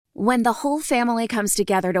When the whole family comes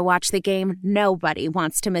together to watch the game, nobody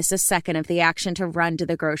wants to miss a second of the action to run to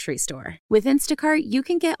the grocery store. With Instacart, you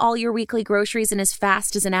can get all your weekly groceries in as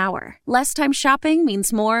fast as an hour. Less time shopping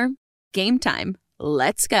means more game time.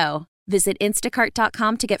 Let's go. Visit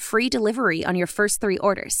instacart.com to get free delivery on your first 3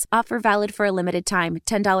 orders. Offer valid for a limited time.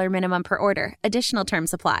 $10 minimum per order. Additional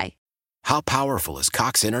terms apply. How powerful is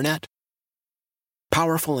Cox Internet?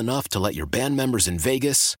 Powerful enough to let your band members in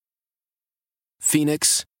Vegas,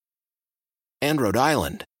 Phoenix, and Rhode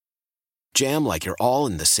Island jam like you're all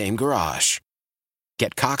in the same garage.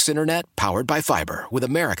 Get Cox Internet powered by fiber with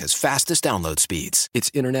America's fastest download speeds.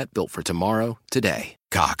 It's internet built for tomorrow, today.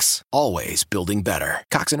 Cox, always building better.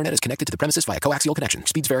 Cox Internet is connected to the premises via coaxial connection.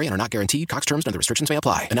 Speeds vary and are not guaranteed. Cox terms and other restrictions may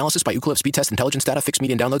apply. Analysis by Ookla Speed Test Intelligence Data. Fixed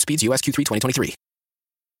median download speeds. US Q3 2023.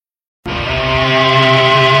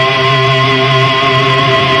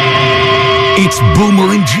 It's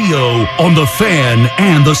Boomer and Gio on The Fan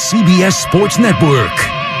and the CBS Sports Network.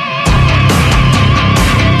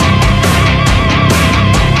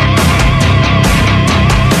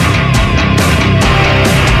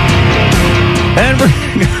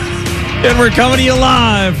 And we're coming to you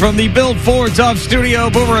live from the Built Ford Tough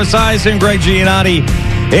Studio. Boomer Esiason, Greg Giannotti.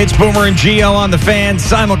 It's Boomer and Gio on The Fan,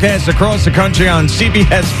 simulcast across the country on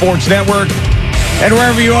CBS Sports Network. And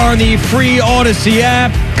wherever you are in the free Odyssey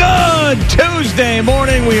app, good Tuesday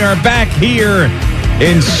morning. We are back here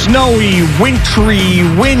in snowy, wintry,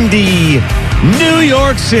 windy New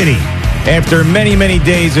York City. After many, many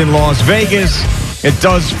days in Las Vegas, it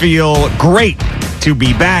does feel great to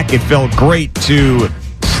be back. It felt great to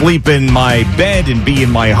sleep in my bed and be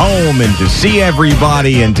in my home and to see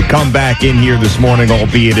everybody and to come back in here this morning,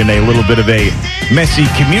 albeit in a little bit of a messy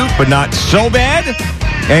commute, but not so bad.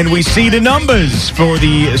 And we see the numbers for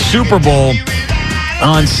the Super Bowl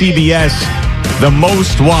on CBS, the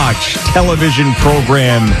most watched television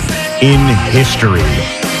program in history.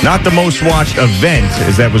 Not the most watched event,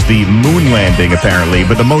 as that was the moon landing apparently,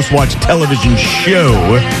 but the most watched television show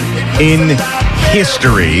in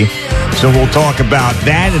history. So we'll talk about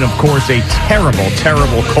that, and of course a terrible,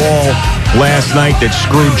 terrible call last night that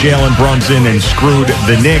screwed Jalen Brunson and screwed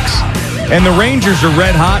the Knicks. And the Rangers are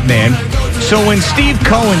red hot, man. So when Steve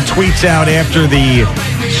Cohen tweets out after the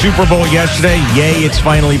Super Bowl yesterday, yay, it's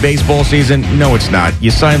finally baseball season. No, it's not. You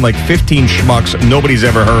signed like 15 schmucks nobody's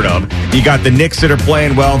ever heard of. You got the Knicks that are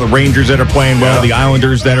playing well, the Rangers that are playing well, the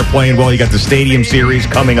Islanders that are playing well. You got the Stadium Series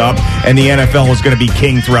coming up, and the NFL is going to be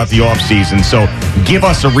king throughout the offseason. So give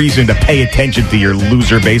us a reason to pay attention to your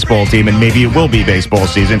loser baseball team, and maybe it will be baseball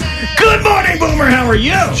season. Good morning, Boomer. How are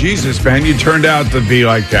you? Jesus, man, you turned out to be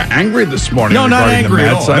like angry this morning. No, not angry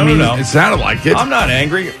at all. No. It sounded like it. I'm not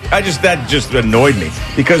angry. That just annoyed me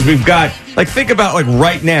because we've got, like, think about, like,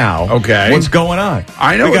 right now. Okay. What's going on?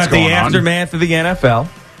 I know what's going on. We got the aftermath of the NFL.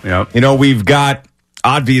 Yep. You know, we've got,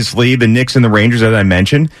 obviously, the Knicks and the Rangers, as I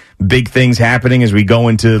mentioned. Big things happening as we go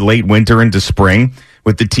into late winter into spring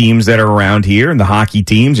with the teams that are around here and the hockey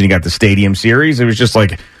teams. And you got the Stadium Series. It was just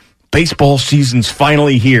like, baseball season's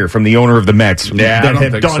finally here from the owner of the Mets that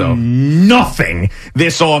have done nothing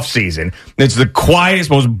this offseason. It's the quietest,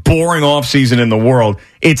 most boring offseason in the world.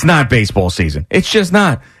 It's not baseball season. It's just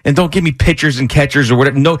not. And don't give me pitchers and catchers or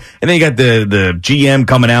whatever. No. And then you got the GM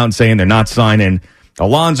coming out and saying they're not signing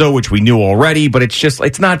Alonso, which we knew already, but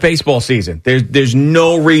it's not baseball season. There's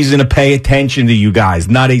no reason to pay attention to you guys.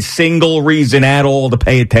 Not a single reason at all to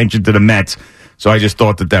pay attention to the Mets. So I just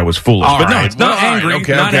thought that was foolish. All but no, right. it's not angry.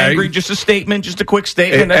 Okay, not angry. Just a statement. Just a quick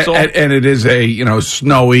statement. That's all. And it is a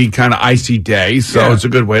snowy, kind of icy day, so it's a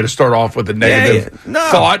good way to start off with a negative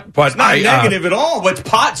thought. But it's not negative at all.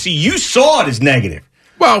 What's See, you saw it as negative.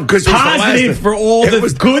 Well, because positive for all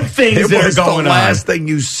the good things that are going on. It was the last thing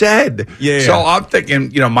you said. Yeah. So I'm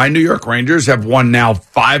thinking, my New York Rangers have won now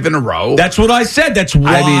 5 in a row. That's what I said. That's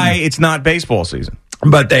why it's not baseball season.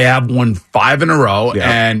 But they have won 5 in a row,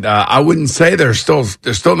 and I wouldn't say they're still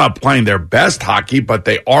not playing their best hockey, but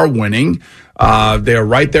they are winning. They are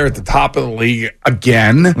right there at the top of the league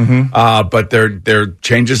again, but their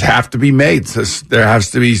changes have to be made. So there has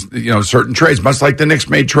to be certain trades, much like the Knicks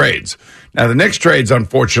made trades. Now the Knicks trades,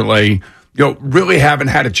 unfortunately, really haven't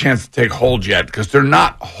had a chance to take hold yet because they're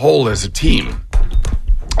not whole as a team.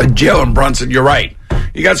 Jalen Brunson, you're right,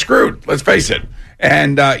 he got screwed. Let's face it.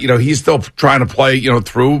 And, he's still trying to play,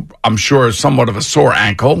 through, I'm sure, somewhat of a sore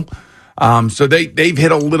ankle. So they've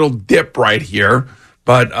hit a little dip right here.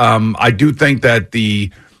 But I do think that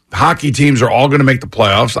the hockey teams are all going to make the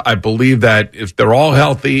playoffs. I believe that if they're all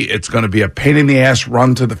healthy, it's going to be a pain-in-the-ass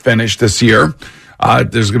run to the finish this year.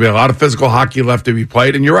 There's going to be a lot of physical hockey left to be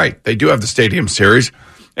played. And you're right, they do have the Stadium Series.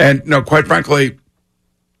 And, quite frankly,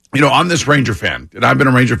 I'm this Ranger fan, and I've been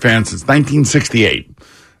a Ranger fan since 1968.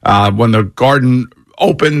 When the Garden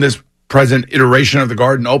opened, this present iteration of the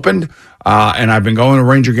Garden opened, and I've been going to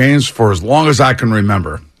Ranger games for as long as I can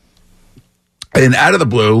remember. And out of the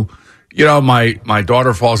blue, my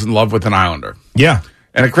daughter falls in love with an Islander. Yeah.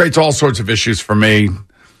 And it creates all sorts of issues for me,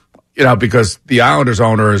 because the Islanders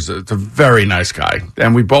owner is a very nice guy.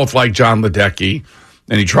 And we both like John Ledecky,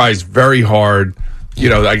 and he tries very hard.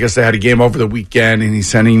 I guess they had a game over the weekend, and he's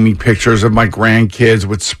sending me pictures of my grandkids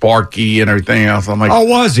with Sparky and everything else. I'm like, oh,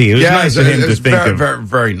 was he? It was nice of him to think very, of. Very,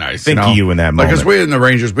 very nice. Think of you in that moment. Because we're in the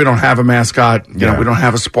Rangers, we don't have a mascot. We don't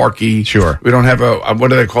have a Sparky. Sure. We don't have what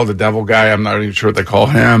do they call the devil guy? I'm not even sure what they call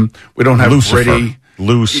him. We don't have Gritty.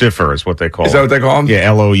 Lucifer is what they call him. Is that what they call him? Yeah,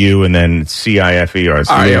 LOU and then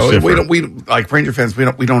CIFER. We like Ranger fans.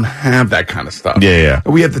 We don't have that kind of stuff. Yeah.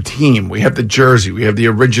 We have the team. We have the jersey. We have the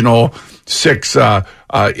original 6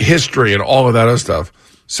 history and all of that other stuff.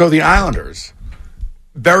 So the Islanders,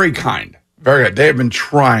 very kind, very good. They have been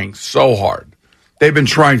trying so hard. They've been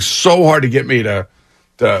trying so hard to get me to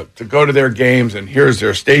go to their games, and here's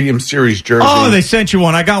their Stadium Series jersey. Oh, they sent you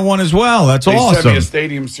one. I got one as well. That's awesome. They sent me a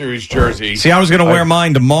Stadium Series jersey. See, I was going to wear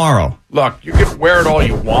mine tomorrow. Look, you can wear it all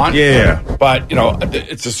you want. Yeah. But,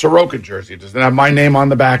 it's a Soroka jersey. It doesn't have my name on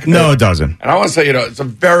the back. No, it doesn't. And I want to say, it's a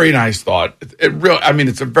very nice thought.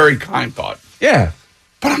 It's a very kind thought. Yeah.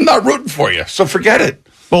 But I'm not rooting for you, so forget it.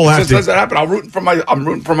 Well, since that doesn't happen, I'm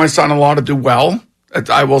rooting for my son-in-law to do well.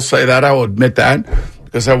 I will say that. I will admit that.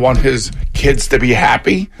 Because I want his kids to be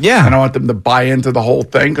happy. Yeah. And I want them to buy into the whole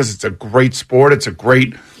thing because it's a great sport. It's a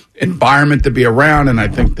great environment to be around. And I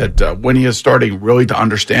think that Winnie is starting really to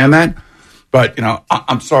understand that. But,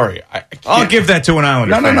 I'm sorry. I'll give that to an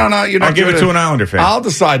Islander fan. No. I'll give it to an Islander fan. I'll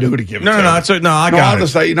decide who to give it to. I'll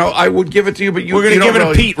decide. I would give it to you, but we're going to give it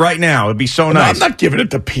to Pete right now. It'd be so nice. No, I'm not giving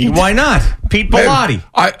it to Pete. Why not? Pete Pilati.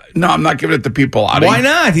 No, I'm not giving it to Pete Pilati. Why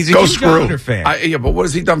not? He's a huge Islander fan. But what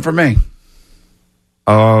has he done for me?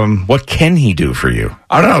 What can he do for you?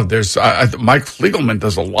 I don't know. There's Mike Fliegelman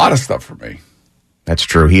does a lot of stuff for me. That's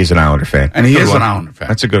true. He is an Islander fan. And he is an Islander fan.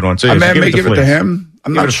 That's a good one. So I may give it to him.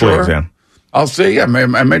 I'm not sure. I'll see. I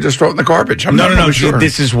may just throw it in the garbage. I'm not really sure.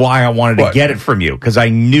 This is why I wanted to get it from you, because I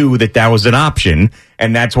knew that was an option,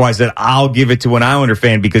 and that's why I said I'll give it to an Islander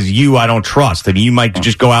fan because I don't trust. I mean, you might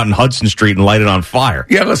just go out in Hudson Street and light it on fire.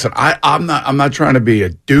 Yeah, listen, I'm not trying to be a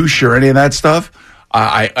douche or any of that stuff.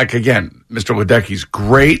 Again, Mr. Ledecky's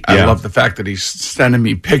great. I love the fact that he's sending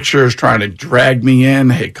me pictures, trying to drag me in.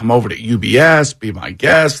 Hey, come over to UBS, be my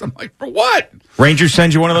guest. I'm like, for what? Rangers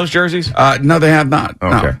send you one of those jerseys? No, they have not.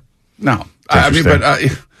 Okay. No.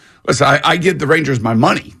 Listen, I give the Rangers my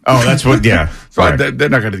money. Oh, that's what, yeah. So they're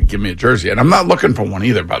not going to give me a jersey. And I'm not looking for one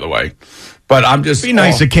either, by the way. But I'm just... Be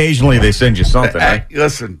nice occasionally they send you something. Right?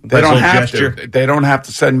 Listen, they don't have to. They don't have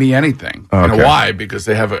to send me anything. Okay. You know why? Because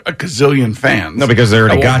they have a gazillion fans. No, because they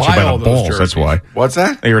already got you by the balls. Jerseys. That's why. What's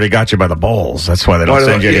that? They already got you by the balls. That's why they don't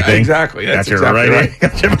send you anything. Exactly. That's exactly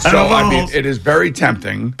right. So, I mean, it is very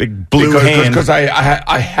tempting. Big blue hand. Because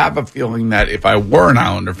I have a feeling that if I were an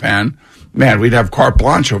Islander fan... Man, we'd have carte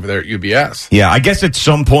blanche over there at UBS. Yeah, I guess at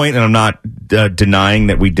some point, and I'm not denying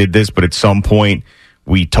that we did this, but at some point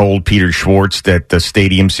we told Peter Schwartz that the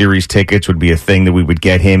Stadium Series tickets would be a thing that we would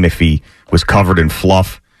get him if he was covered in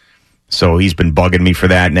fluff. So he's been bugging me for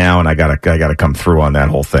that now, and I gotta come through on that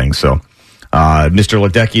whole thing. So, Mr.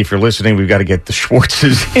 Ledecky, if you're listening, we've got to get the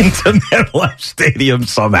Schwartzes into MetLife Stadium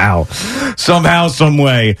somehow, some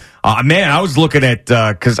way. Man, I was looking at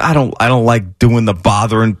because I don't like doing the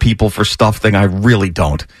bothering people for stuff thing. I really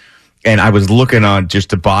don't. And I was looking on just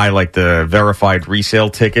to buy like the verified resale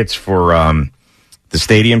tickets for the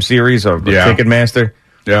Stadium Series of Ticketmaster.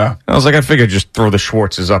 Yeah. I was like, I figured just throw the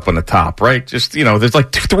Schwartzes up on the top, right? Just, there's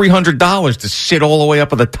like $300 to sit all the way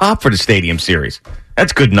up at the top for the Stadium Series.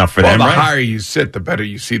 That's good enough for them, the right? higher you sit, the better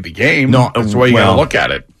you see the game. No, that's the way you got to look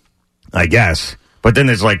at it. I guess. But then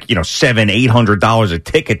there's like, $700-800 a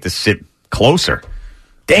ticket to sit closer.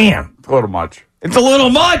 Damn. It's a little much. It's a little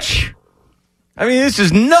much. I mean, this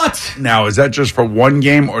is nuts. Now, is that just for one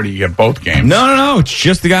game or do you get both games? No. It's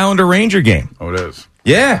just the Islander Ranger game. Oh, it is.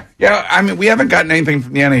 Yeah. Yeah, I mean, we haven't gotten anything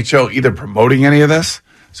from the NHL either promoting any of this.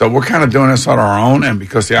 So we're kind of doing this on our own. And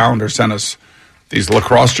because the Islanders sent us these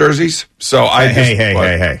lacrosse jerseys. So Hey.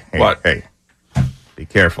 What? Hey. Be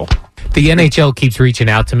careful. The NHL keeps reaching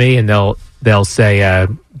out to me and they'll say,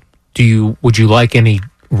 would you like any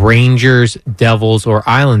Rangers, Devils, or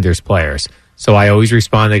Islanders players? So I always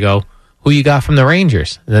respond, they go, who you got from the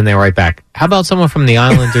Rangers? And then they write back, how about someone from the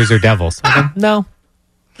Islanders or Devils? I go, no.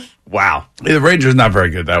 Wow. The Rangers not very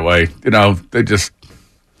good that way. They just...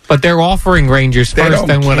 But they're offering Rangers first,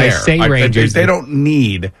 then when I say Rangers... They don't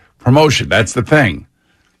need promotion. That's the thing.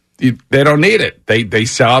 They don't need it. They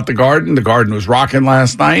sell out the Garden. The Garden was rocking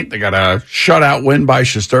last night. They got a shutout win by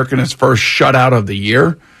Shesterkin, his first shutout of the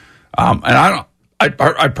year. And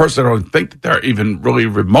I personally don't think that they're even really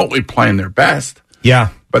remotely playing their best. Yeah.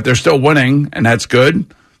 But they're still winning, and that's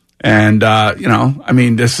good. And,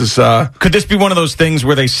 this is... Could this be one of those things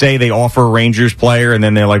where they say they offer a Rangers player, and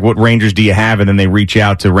then they're like, what Rangers do you have? And then they reach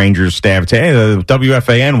out to Rangers staff and say, hey, the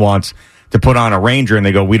WFAN wants to put on a Ranger, and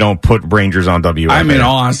they go, we don't put Rangers on WFAN. I mean,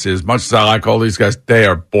 honestly, as much as I like all these guys, they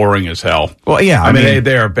are boring as hell. Well, yeah. I mean,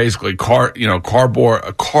 they are basically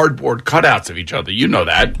cardboard cutouts of each other. You know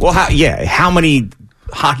that. Well, how many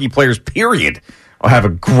hockey players, period, have a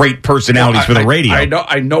great personalities for the radio?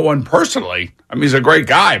 I know one personally. I mean, he's a great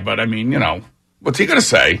guy, but I mean, what's he going to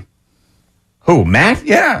say? Who, Matt?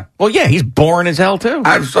 Yeah. Well, yeah, he's boring as hell, too.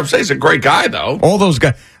 I'm saying he's a great guy, though. All those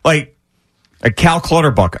guys, like Cal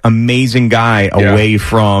Clutterbuck, amazing guy away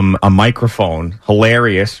from a microphone.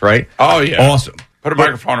 Hilarious, right? Oh, yeah. Awesome. Put a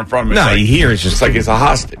microphone in front of him. No, you hear it's just like he's a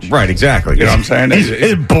hostage. Right, exactly. You know what I'm saying?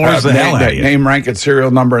 It bores the hell out of you. Name, rank, and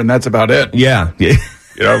serial number, and that's about it. Yeah.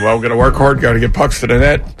 We're going to work hard, got to get pucks to the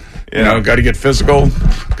net. Got to get physical.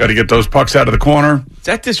 Got to get those pucks out of the corner. Is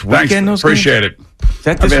that this weekend? Thanks, appreciate it. Is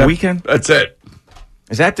that this weekend? That's it.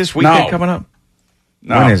 Is that this weekend coming up?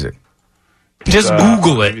 No. When is it? Just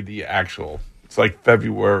Google it. Maybe the actual. It's like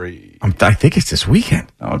February. I think it's this weekend.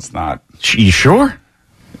 No, it's not. You sure?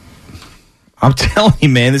 I'm telling you,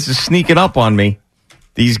 man, this is sneaking up on me.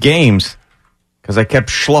 These games. Because I kept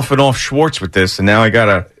schluffing off Schwartz with this, and now I got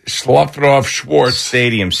a schluffing off Schwartz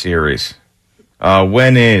Stadium Series.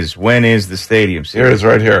 When is the Stadium Series? Here it is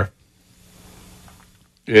right here.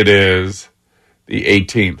 It is the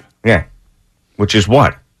 18th. Yeah. Which is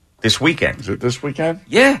what? This weekend. Is it this weekend?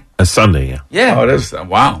 Yeah. A Sunday, yeah. Yeah. Oh, it is.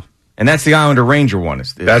 Wow. And that's the Islander Ranger one.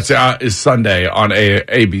 That's is Sunday on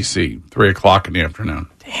ABC, 3 o'clock in the afternoon.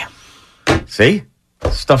 Damn. See?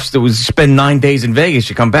 Stuff that was spend 9 days in Vegas.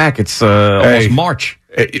 You come back, it's almost March.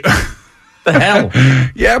 The hell?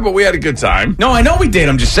 Yeah, but we had a good time. No, I know we did.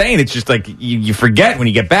 I'm just saying, it's just like you forget when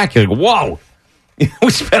you get back. You're like, whoa, we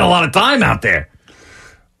spent a lot of time out there.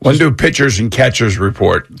 When do pitchers and catchers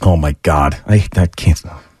report? Oh my God, I can't.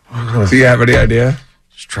 Do you have any idea? It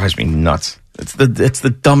just drives me nuts. It's the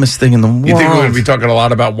dumbest thing in the world. You think we're going to be talking a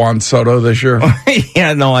lot about Juan Soto this year?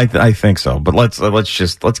 Yeah, no, I think so. But let's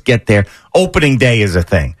get there. Opening day is a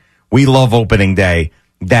thing. We love opening day.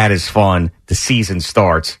 That is fun. The season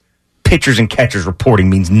starts. Pitchers and catchers reporting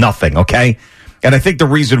means nothing, okay? And I think the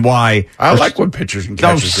reason why... I like when pitchers and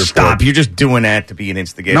catchers report. Stop. You're just doing that to be an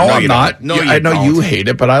instigator. No, I'm not. No, I know you hate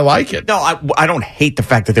it, but I like it. No, I don't hate the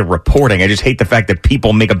fact that they're reporting. I just hate the fact that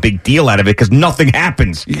people make a big deal out of it because nothing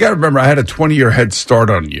happens. You got to remember, I had a 20-year head start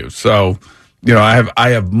on you. So, I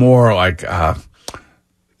have more like,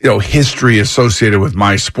 history associated with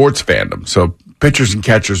my sports fandom. So pitchers and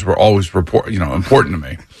catchers were always important to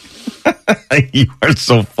me. You are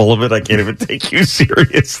so full of it, I can't even take you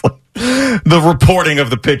seriously. The reporting of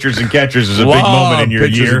the pitchers and catchers is a big moment in your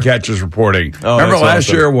pitchers year. And catchers reporting. Oh, remember last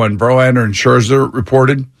awesome. year when Verlander and Scherzer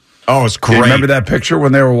reported? Oh, it's great. Remember that picture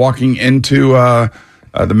when they were walking into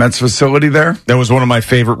the Mets facility there? That was one of my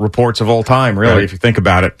favorite reports of all time, really, right. If you think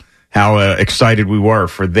about it. How excited we were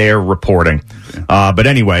for their reporting. But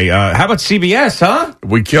anyway, how about CBS, huh?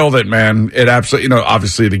 We killed it, man. It absolutely,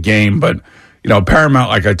 obviously the game, but, Paramount,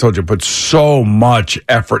 like I told you, put so much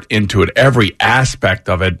effort into it, every aspect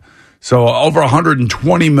of it. So over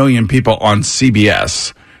 120 million people on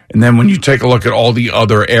CBS. And then when you take a look at all the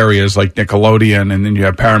other areas like Nickelodeon, and then you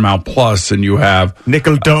have Paramount Plus, and you have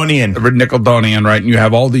Nickelodeon, right? And you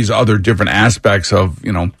have all these other different aspects of,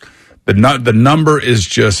 the number is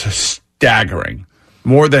just staggering.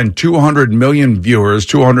 More than 200 million viewers,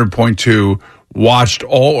 200.2, watched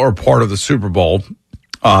all or part of the Super Bowl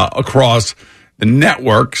across the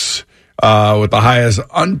networks with the highest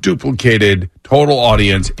unduplicated total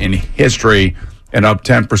audience in history and up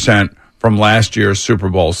 10% from last year's Super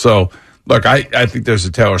Bowl. So, look, I think there's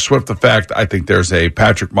a Taylor Swift effect. I think there's a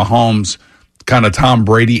Patrick Mahomes kind of Tom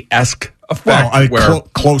Brady-esque effect. Well,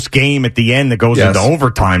 close game at the end that goes into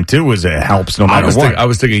overtime, too, it helps no matter what. I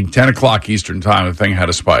was thinking 10 o'clock Eastern time, the thing had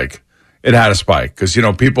a spike. It had a spike because,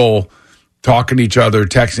 people talking to each other,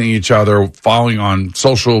 texting each other, following on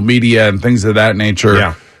social media and things of that nature.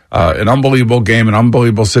 Yeah. An unbelievable game, an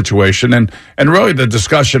unbelievable situation. And really the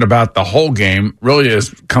discussion about the whole game really has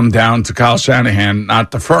come down to Kyle Shanahan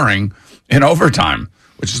not deferring in overtime,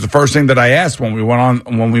 which is the first thing that I asked when we went on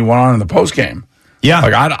in the post game. Yeah.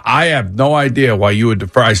 Like I have no idea why you would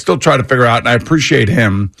defer. I still try to figure out, and I appreciate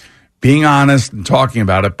him being honest and talking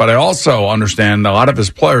about it. But I also understand a lot of his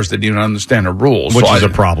players didn't even understand the rules. Which is a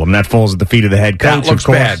problem. That falls at the feet of the head coach. That looks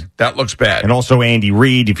bad. That looks bad. And also Andy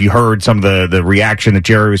Reid, if you heard some of the reaction that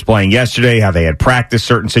Jerry was playing yesterday, how they had practiced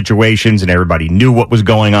certain situations and everybody knew what was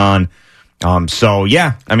going on. So,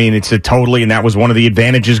 yeah, I mean, it's a totally, and that was one of the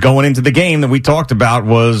advantages going into the game that we talked about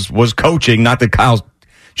was coaching. Not that Kyle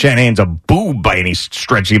Shanahan's a boob by any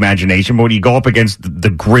stretch of the imagination, but when you go up against the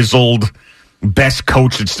grizzled best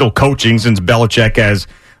coach that's still coaching since Belichick has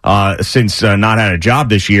not had a job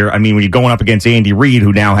this year. I mean, when you're going up against Andy Reid,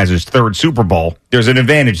 who now has his third Super Bowl, there's an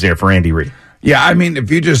advantage there for Andy Reid. Yeah, I mean,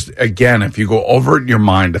 if you go over it in your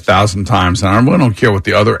mind 1,000 times, and I really don't care what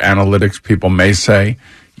the other analytics people may say,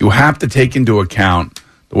 you have to take into account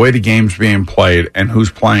the way the game's being played and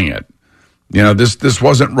who's playing it. You know, this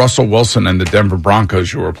wasn't Russell Wilson and the Denver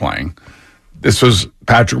Broncos who were playing. This was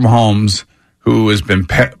Patrick Mahomes, who has been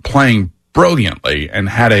playing brilliantly and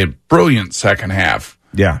had a brilliant second half.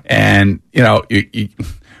 Yeah. And, you know,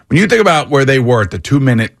 when you think about where they were at the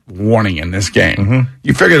 2-minute warning in this game,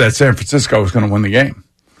 you figure that San Francisco was going to win the game.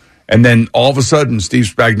 And then all of a sudden, Steve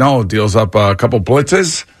Spagnuolo deals up a couple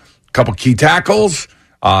blitzes, a couple key tackles.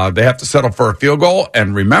 They have to settle for a field goal.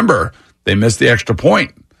 And remember, they missed the extra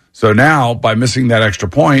point. So now, by missing that extra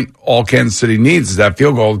point, all Kansas City needs is that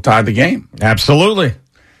field goal to tie the game. Absolutely.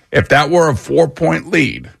 If that were a 4-point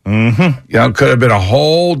lead, you know, it could have been a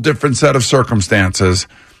whole different set of circumstances,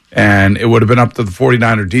 and it would have been up to the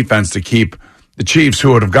 49er defense to keep the Chiefs,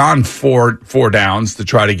 who would have gone four downs to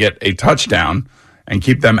try to get a touchdown and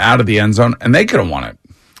keep them out of the end zone, and they could have won it.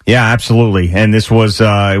 Yeah, absolutely. And this was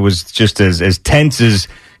it was just as tense as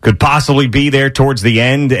could possibly be there towards the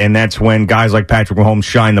end, and that's when guys like Patrick Mahomes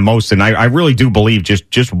shine the most. And I really do believe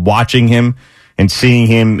just watching him and seeing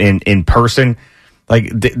him in person, like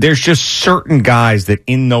there's just certain guys that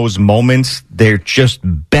in those moments they're just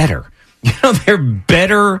better. You know, they're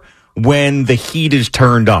better when the heat is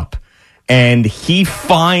turned up, and he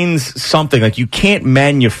finds something. Like, you can't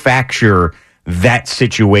manufacture that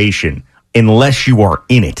situation unless you are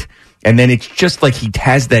in it. And then it's just like he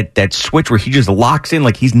has that switch where he just locks in,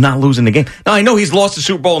 like he's not losing the game. Now, I know he's lost the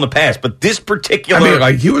Super Bowl in the past, but this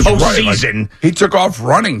particular he was postseason, he took off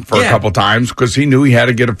running for a couple times because he knew he had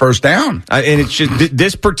to get a first down. And it's just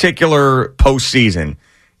this particular postseason,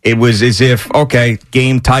 it was as if, okay,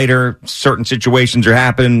 game tighter, certain situations are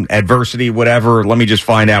happening, adversity, whatever. Let me just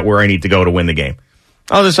find out where I need to go to win the game.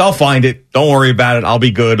 I'll find it. Don't worry about it. I'll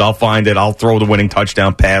be good. I'll find it. I'll throw the winning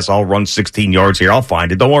touchdown pass. I'll run 16 yards here. I'll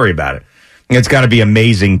find it. Don't worry about it. It's got to be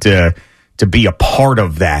amazing to be a part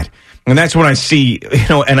of that. And that's when I see, you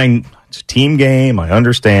know, it's a team game. I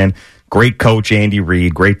understand. Great coach, Andy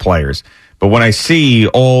Reid, great players. But when I see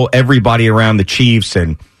everybody around the Chiefs and,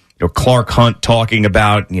 you know, Clark Hunt talking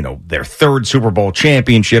about, you know, their third Super Bowl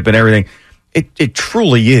championship and everything, it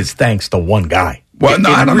truly is thanks to one guy. Well,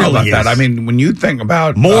 no, I don't know about that. I mean, when you think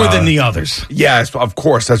about more than the others. Yes, of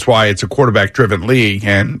course. That's why it's a quarterback-driven league.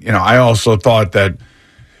 And, you know, I also thought that,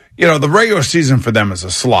 you know, the regular season for them is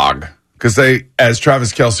a slog because they, as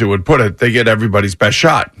Travis Kelce would put it, they get everybody's best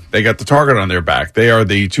shot. They got the target on their back. They are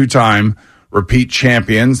the 2-time repeat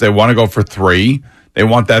champions. They want to go for 3. They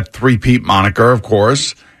want that 3-peat moniker, of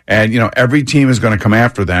course. And, you know, every team is going to come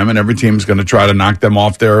after them, and every team is going to try to knock them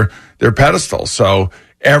off their pedestal. So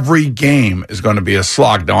every game is going to be a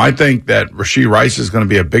slog. Now, I think that Rashee Rice is going to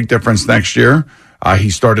be a big difference next year. He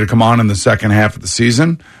started to come on in the second half of the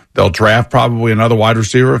season. They'll draft probably another wide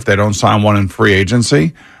receiver if they don't sign one in free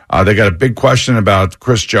agency. They got a big question about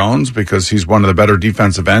Chris Jones because he's one of the better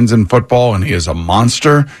defensive ends in football, and he is a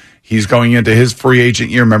monster. He's going into his free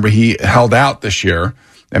agent year. Remember, he held out this year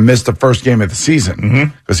and missed the first game of the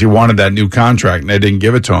season because he wanted that new contract, and they didn't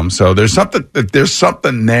give it to him. So there's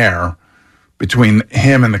something there between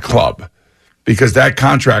him and the club, because that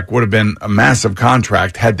contract would have been a massive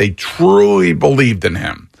contract had they truly believed in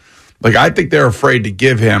him. Like, I think they're afraid to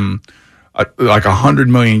give him like $100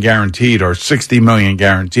 million guaranteed or $60 million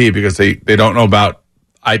guaranteed because they don't know about.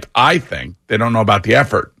 I think they don't know about the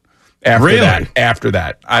effort after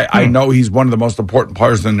that. I know he's one of the most important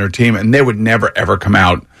players in their team, and they would never ever come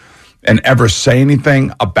out and ever say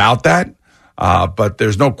anything about that. But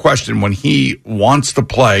there's no question when he wants to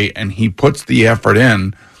play and he puts the effort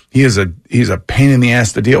in, he's a pain in the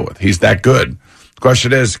ass to deal with. He's that good. The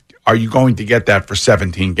question is, are you going to get that for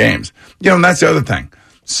 17 games? You know, and that's the other thing.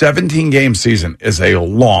 17-game season is a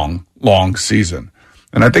long, long season.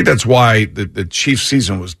 And I think that's why the Chiefs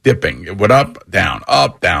season was dipping. It went up, down,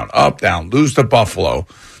 lose to Buffalo,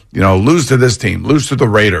 you know, lose to this team, lose to the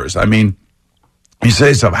Raiders. I mean, you say to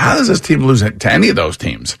yourself, how does this team lose to any of those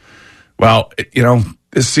teams? Well, you know,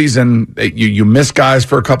 this season, you miss guys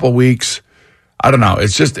for a couple of weeks. I don't know.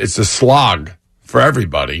 It's a slog for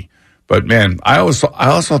everybody. But, man, I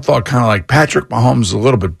also thought kind of like Patrick Mahomes is a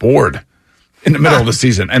little bit bored in the middle of the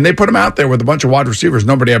season. And they put him out there with a bunch of wide receivers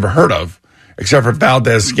nobody ever heard of, except for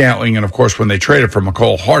Valdez-Scantling and, of course, when they traded for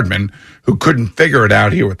McCole Hardman, who couldn't figure it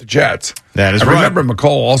out here with the Jets. That is I right. remember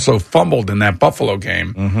McCole also fumbled in that Buffalo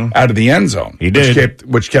game out of the end zone. He did.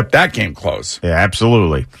 Which kept that game close. Yeah,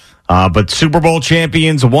 absolutely. But Super Bowl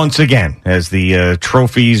champions once again as the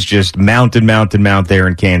trophies just mount there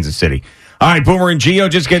in Kansas City. All right, Boomer and Gio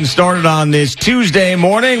just getting started on this Tuesday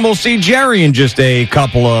morning. We'll see Jerry in just a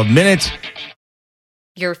couple of minutes.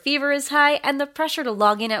 Your fever is high and the pressure to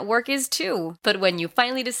log in at work is too. But when you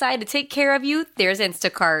finally decide to take care of you, there's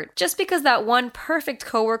Instacart. Just because that one perfect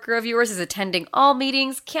coworker of yours is attending all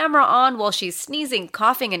meetings, camera on while she's sneezing,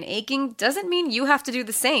 coughing, and aching, doesn't mean you have to do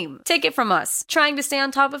the same. Take it from us. Trying to stay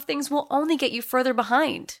on top of things will only get you further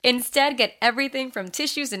behind. Instead, get everything from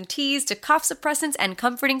tissues and teas to cough suppressants and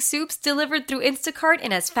comforting soups delivered through Instacart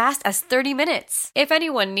in as fast as 30 minutes. If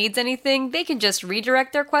anyone needs anything, they can just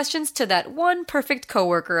redirect their questions to that one perfect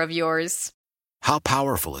coworker of yours. How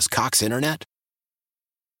powerful is Cox Internet?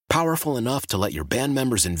 Powerful enough to let your band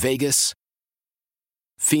members in Vegas,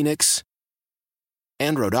 Phoenix,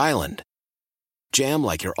 and Rhode Island jam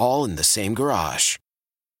like you're all in the same garage.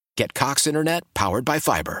 Get Cox Internet powered by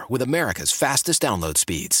fiber with America's fastest download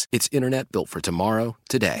speeds. It's internet built for tomorrow,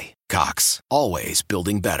 today. Cox, always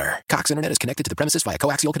building better. Cox Internet is connected to the premises via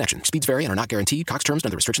coaxial connection. Speeds vary and are not guaranteed. Cox terms and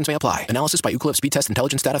other restrictions may apply. Analysis by Ookla Speed Test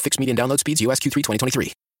Intelligence Data. Fixed median download speeds. US Q3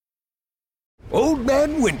 2023. Old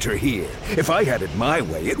Man Winter here. If I had it my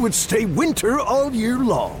way, it would stay winter all year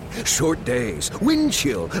long. Short days, wind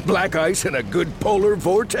chill, black ice, and a good polar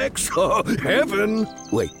vortex. Oh, heaven.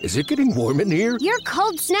 Wait, is it getting warm in here? Your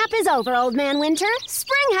cold snap is over, Old Man Winter.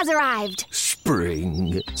 Spring has arrived.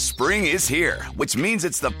 Spring. Spring is here, which means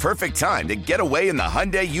it's the perfect time to get away in the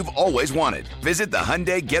Hyundai you've always wanted. Visit the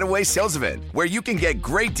Hyundai Getaway Sales Event, where you can get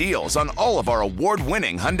great deals on all of our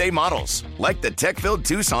award-winning Hyundai models, like the tech-filled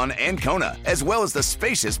Tucson and Kona, as well as the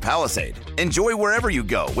spacious Palisade. Enjoy wherever you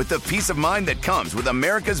go with the peace of mind that comes with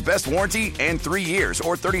America's best warranty and 3 years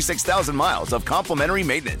or 36,000 miles of complimentary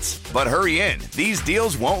maintenance. But hurry in, these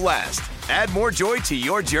deals won't last. Add more joy to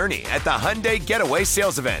your journey at the Hyundai Getaway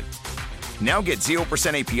Sales Event. Now get 0%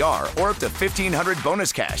 APR or up to $1,500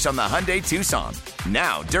 bonus cash on the Hyundai Tucson.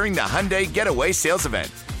 Now, during the Hyundai Getaway Sales Event.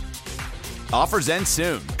 Offers end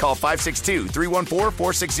soon. Call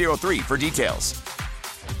 562-314-4603 for details.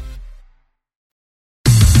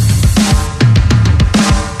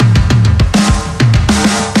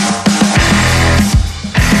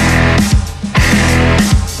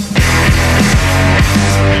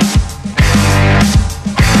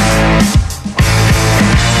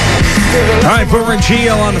 All right, Boomer and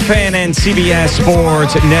Gio on the Fan and CBS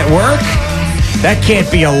Sports Network. That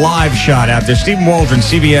can't be a live shot out there. Stephen Waldron,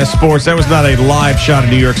 CBS Sports. That was not a live shot in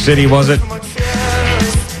New York City, was it?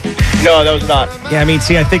 No, that was not. Yeah, I mean,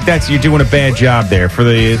 see, I think you're doing a bad job there for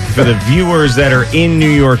the viewers that are in New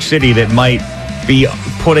York City that might be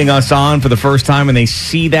putting us on for the first time, and they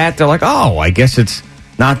see that, they're like, oh, I guess it's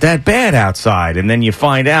not that bad outside. And then you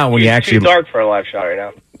find out when you actually... It's too dark for a live shot right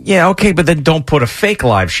now. Yeah, okay, but then don't put a fake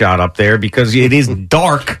live shot up there because it is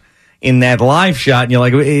dark in that live shot, and you're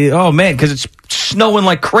like, oh, man, because it's snowing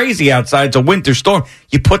like crazy outside. It's a winter storm.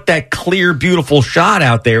 You put that clear, beautiful shot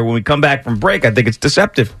out there when we come back from break. I think it's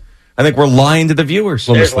deceptive. I think we're lying to the viewers.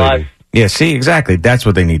 There's live. Yeah, see, exactly. That's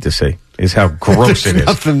what they need to see, is how gross it is.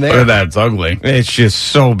 Nothing there. Look at that. It's ugly. It's just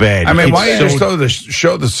so bad. I mean, why don't you just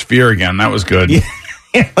show the sphere again? That was good.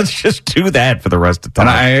 Yeah, let's just do that for the rest of the time.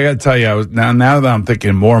 And I got to tell you, now that I'm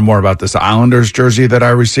thinking more and more about this Islanders jersey that I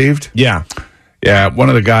received. Yeah. Yeah, one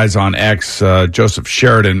of the guys on X, Joseph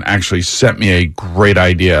Sheridan, actually sent me a great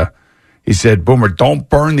idea. He said, Boomer, don't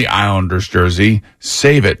burn the Islanders jersey.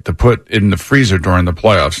 Save it to put in the freezer during the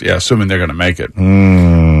playoffs. Yeah, assuming they're going to make it.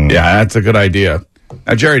 Yeah, that's a good idea.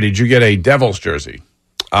 Now, Jerry, did you get a Devils jersey?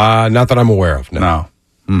 Not that I'm aware of, no.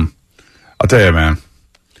 I'll tell you, man.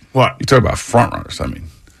 What? You talk about front runners. I mean,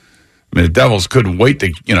 the Devils couldn't wait to,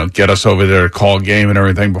 get us over there to call game and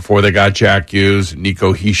everything before they got Jack Hughes,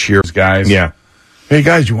 Nico Heishier's guys. Yeah. Hey,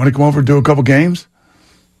 guys, you want to come over and do a couple games?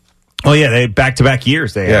 Oh, yeah, they back-to-back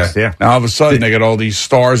years they asked, yeah. Now, all of a sudden, they got all these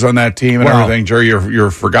stars on that team and everything. Jerry,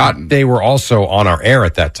 you're forgotten. They were also on our air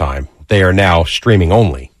at that time. They are now streaming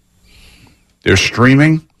only. They're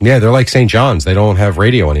streaming? Yeah, they're like St. John's. They don't have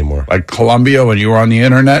radio anymore. Like Columbia when you were on the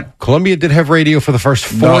internet? Columbia did have radio for the first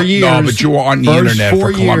 4 years. No, but you were on the internet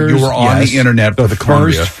for Columbia. You were on the internet for the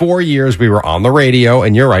Columbia. The first 4 years we were on the radio,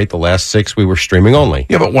 and you're right, the last 6 we were streaming only.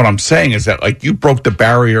 Yeah, but what I'm saying is that, like, you broke the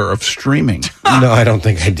barrier of streaming. No, I don't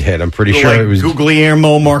think I did. I'm pretty sure like it was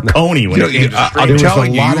Guglielmo Marconi when it came to streaming. There was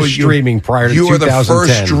a lot of streaming prior to 2010. You were the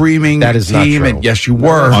first streaming that is team. not true. And yes, you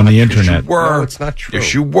were. On the internet. Yes, you were. No, it's not true.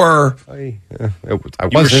 Yes, you were. I You were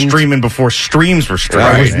wasn't. streaming before streams were streaming.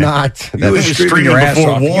 I was not. You were streaming your ass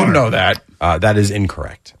off. You know that. That is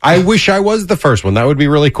incorrect. I wish I was the first one. That would be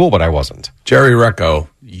really cool, but I wasn't. Jerry Recco,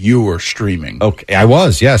 you were streaming. Okay, I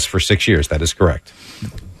was, yes, for 6 years. That is correct.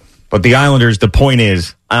 But the Islanders, the point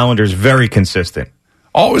is, Islanders very consistent.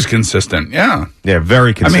 Always consistent, yeah. Yeah,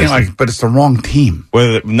 very consistent. I mean, but it's the wrong team.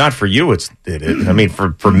 Well, not for you, it is. I mean,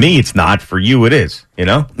 for me, it's not. For you, it is. You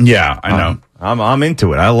know? Yeah, I know. I'm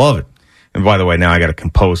into it. I love it. And by the way, now I got to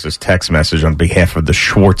compose this text message on behalf of the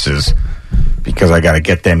Schwartzes because I got to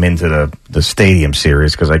get them into the Stadium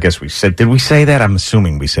Series because I guess we said, did we say that? I'm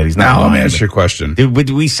assuming we said he's not. Now, let me ask you a question.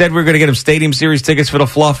 We said we were going to get him Stadium Series tickets for the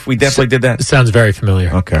fluff? We definitely did that? It sounds very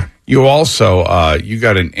familiar. Okay. You also, you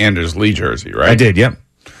got an Anders Lee jersey, right? I did, yep.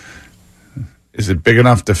 Is it big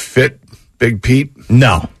enough to fit Big Pete?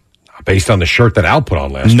 No. Based on the shirt that Al put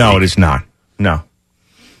on last week. No, it is not. No.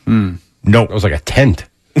 Nope. It was like a tent.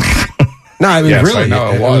 No, I mean, Yes, really, I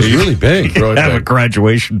know, it was really big. Really Have big. a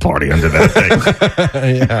graduation party under that thing.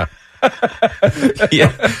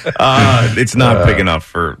 Yeah. It's not big enough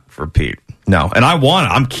for Pete. No. And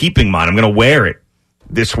I'm keeping mine. I'm going to wear it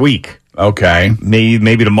this week. Okay.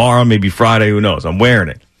 Maybe tomorrow, maybe Friday, who knows? I'm wearing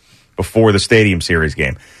it before the Stadium Series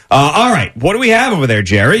game. All right, what do we have over there,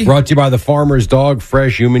 Jerry? Brought to you by the Farmer's Dog,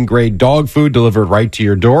 fresh human-grade dog food delivered right to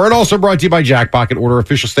your door. And also brought to you by Jackpocket. Order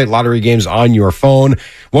official state lottery games on your phone.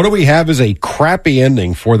 What do we have is a crappy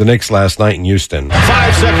ending for the Knicks last night in Houston. 5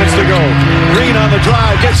 seconds to go. Green on the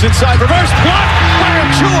drive, gets inside, reverse, blocked by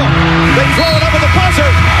Achua. They throw it over the buzzer.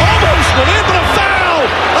 Almost went in, but a foul!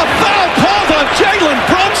 A foul called on Jalen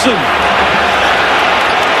Brunson.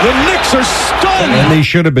 The Knicks are stunned. And they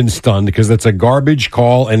should have been stunned because that's a garbage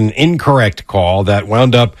call and an incorrect call that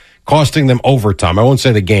wound up costing them overtime. I won't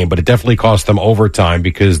say the game, but it definitely cost them overtime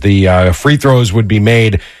because the free throws would be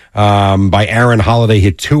made by Aaron Holiday,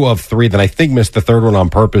 hit 2 of 3, then I think missed the third one on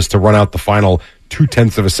purpose to run out the final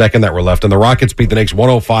 0.2 of a second that were left. And the Rockets beat the Knicks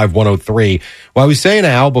 105-103. Well, I was saying to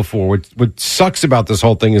Al before, what sucks about this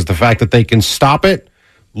whole thing is the fact that they can stop it,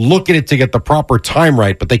 look at it to get the proper time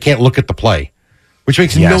right, but they can't look at the play. Which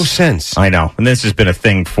makes no sense. I know. And this has been a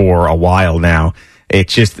thing for a while now.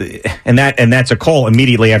 It's just, and that's a call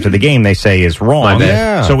immediately after the game they say is wrong.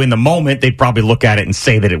 Yeah. So in the moment, they'd probably look at it and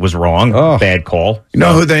say that it was wrong. Bad call. You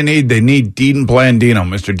know who they need? They need Dean Blandino,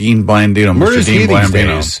 Mr. Dean Blandino. Where Mr. is Dean he these Blandino.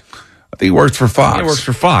 days? I think he works for Fox. He works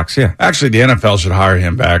for Fox, yeah. Actually, the NFL should hire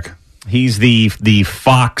him back. He's the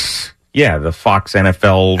Fox, the Fox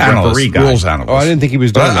NFL Analyst, referee guy. rules analyst. Oh, I didn't think he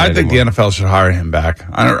was doing that I think anymore. the NFL should hire him back.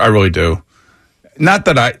 I really do. Not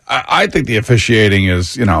that I think the officiating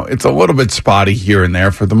is, it's a little bit spotty here and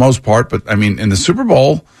there for the most part. But, I mean, in the Super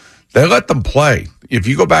Bowl, they let them play. If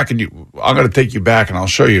you go back and I'm going to take you back and I'll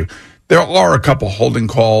show you. There are a couple holding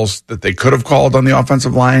calls that they could have called on the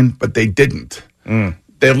offensive line, but they didn't.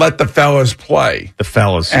 They let the fellas play. The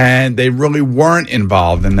fellas. And they really weren't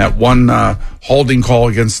involved in that one holding call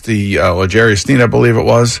against the L'Jarius Sneed, I believe it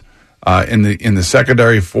was, in the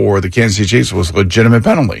secondary for the Kansas City Chiefs was a legitimate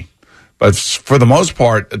penalty. But for the most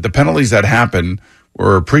part, the penalties that happened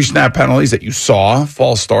were pre-snap penalties that you saw,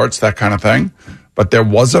 false starts, that kind of thing. But there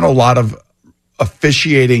wasn't a lot of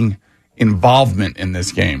officiating involvement in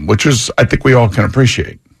this game, which is, I think we all can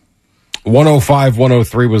appreciate.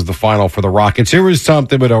 105-103 was the final for the Rockets. Here was Tom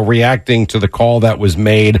Thibodeau reacting to the call that was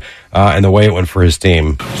made and the way it went for his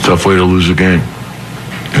team. Tough way to lose a game.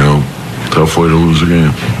 Tough way to lose a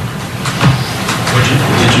game.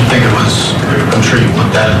 Did you think it was, I'm sure you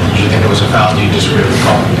looked at it, did you think it was a foul? Do you disagree with the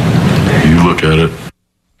call? You look at it.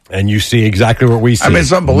 And you see exactly what we see. I mean,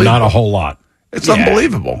 it's unbelievable. Not a whole lot. It's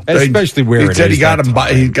unbelievable. Especially where he said he got him.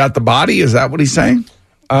 He got the body. Is that what he's saying?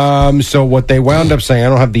 So what they wound up saying, I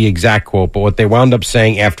don't have the exact quote, but what they wound up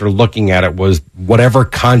saying after looking at it was whatever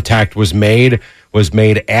contact was made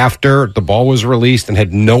after the ball was released and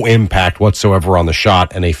had no impact whatsoever on the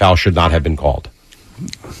shot, and a foul should not have been called.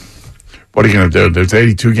 What are you going to do? There's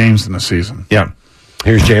 82 games in the season. Yeah.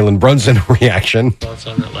 Here's Jalen Brunson reaction. Thoughts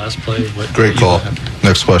on that last play? Great call.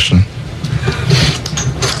 Next question.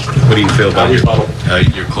 What do you feel about your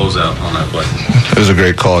closeout on that play? It was a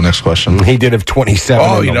great call. Next question. He did have 27.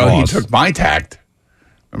 Oh, he took my tact.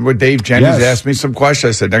 Remember Dave Jennings asked me some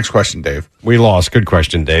questions? I said, next question, Dave. We lost. Good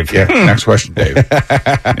question, Dave. Yeah, next question, Dave.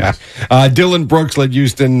 Yes. Dylan Brooks led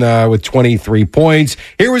Houston with 23 points.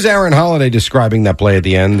 Here was Aaron Holiday describing that play at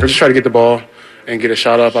the end. I just tried to get the ball and get a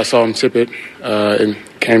shot up. I saw him tip it and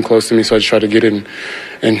came close to me, so I just tried to get it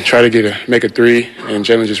and try to make a three, and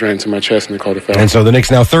Jalen just ran into my chest and they called a foul. And so the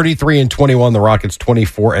Knicks now 33-21, the Rockets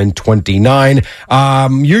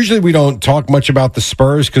 24-29. Usually we don't talk much about the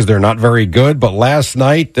Spurs because they're not very good, but last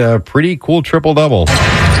night, pretty cool triple-double.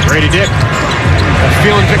 Grady Dick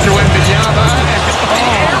feeling Victor Wembanyama.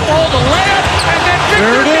 Airball, the layup, and then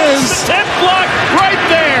Victor gets the 10th block right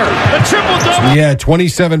there. The triple-double. Yeah,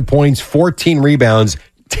 27 points, 14 rebounds,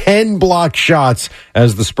 10 block shots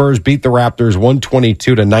as the Spurs beat the Raptors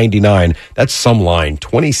 122-99. That's some line.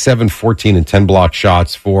 27, 14, and 10 block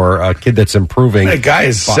shots for a kid that's improving. That guy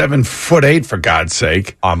is 7'8", for God's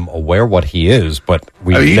sake. I'm aware what he is, but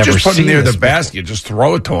we've you never just put him seen near the this basket. Just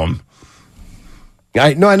throw it to him.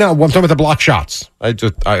 I know. I'm talking about the block shots. Okay,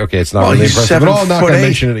 it's not Well, really he's impressive at all. I'm not going to 7'8".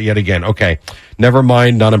 mention it yet again. Okay, never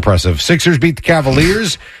mind. Not impressive. Sixers beat the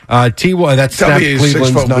Cavaliers. That snapped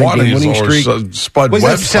Cleveland's 9-game winning streak. Spud Was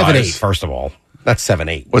Webb that 7'8"? size. First of all, that's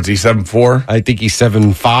 7'8". What's he, 7'4"? I think he's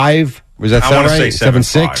 7'5". Was that sound right?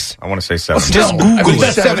 7'6". I want to say 7. Just Google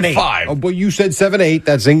That's 7'8". Oh, well, you said 7'8".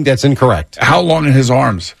 That's incorrect. How long are his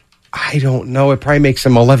arms? I don't know. It probably makes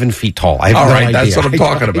him 11 feet tall. I have All no right, idea. that's what I'm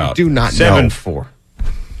talking I about. do not know. 7'4".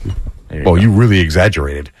 Well, you really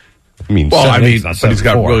exaggerated. I mean, Well, 7'8" but he's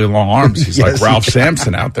got really long arms. He's like Ralph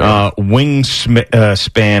Sampson out there.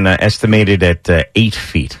 Wingspan estimated at 8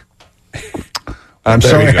 feet. I'm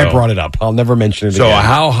There sorry you go. I brought it up. I'll never mention it So again.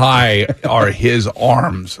 how high are his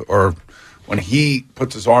arms, or when he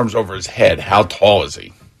puts his arms over his head, how tall is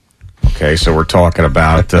he? Okay, so we're talking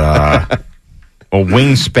about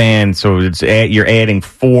wingspan. So you're adding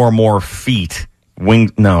 4 more feet.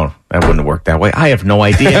 No, that wouldn't work that way. I have no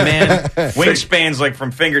idea, man. Wingspan's like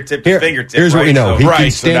from fingertip to fingertip. Here's what we know. He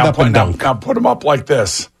can So stand now up and dunk. Now put him up like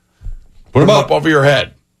this. Put him up. over your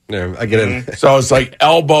head. Yeah, I get it. So it's like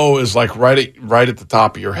elbow is like right at the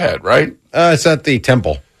top of your head, right? It's at the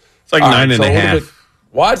temple. It's like 9.5.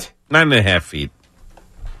 What? 9.5 feet.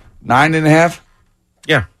 9.5?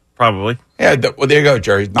 Yeah, probably. Yeah, well, there you go,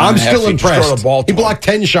 Jerry. I'm 9.5 still feet. Just impressed. throw the ball to He him. blocked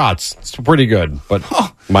 10 shots. It's pretty good, but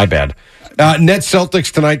my bad. Nets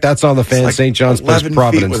Celtics tonight. That's on the fan. Like St. John's plays 11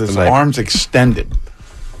 Providence feet with his tonight. arms extended.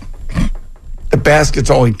 The basket's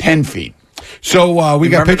only 10 feet. So we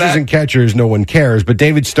got remember pitchers that? and catchers. No one cares. But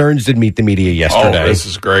David Stearns did meet the media yesterday. Oh, this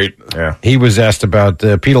is great. Yeah. He was asked about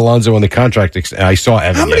Pete Alonso and the contract. I saw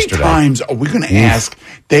Evan How many yesterday. times are we going to ask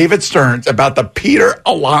David Stearns about the Peter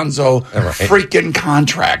Alonso freaking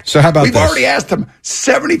contract? So how about We've this? already asked him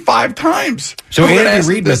 75 times. So We're gonna Andy ask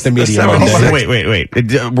Reid him met the media 76. Monday.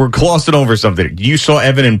 Wait. We're glossing over something. You saw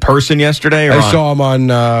Evan in person yesterday? Or I saw him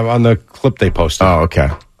on the clip they posted. Oh, okay.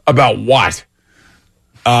 About what?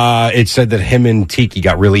 It said that him and Tiki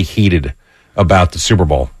got really heated about the Super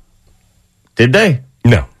Bowl. Did they?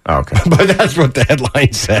 No. Oh, okay. But that's what the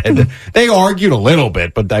headline said. They argued a little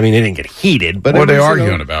bit, but I mean, they didn't get heated. But What are it they was,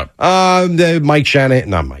 arguing about?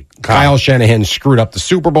 Kyle Shanahan screwed up the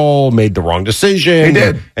Super Bowl, made the wrong decision. He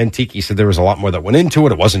did. And Tiki said there was a lot more that went into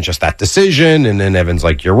it. It wasn't just that decision. And then Evan's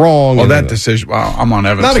like, you're wrong. Well, and that decision. Well, I'm on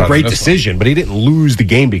Evan's not side a on great this decision, but he didn't lose the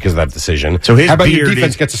game because of that decision. So his how about your beard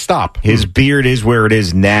defense is- gets a stop? His beard is where it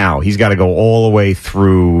is now. He's got to go all the way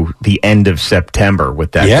through the end of September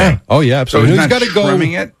with that Yeah. thing. Oh, yeah. So Absolutely. he's not got to go.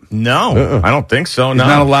 trimming it? No, I don't think so. He's No.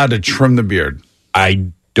 not allowed to trim the beard. I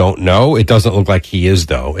don't know. It doesn't look like he is,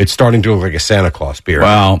 though. It's starting to look like a Santa Claus beard.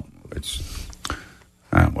 Well, it's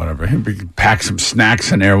whatever. He can pack some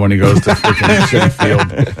snacks in there when he goes to freaking City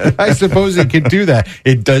Field. I suppose he could do that.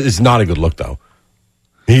 It does. It's not a good look, though.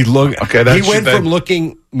 He went from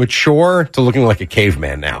looking mature to looking like a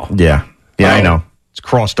caveman now. Yeah. Yeah, I know. It's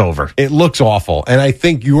crossed over. It looks awful. And I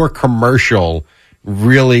think your commercial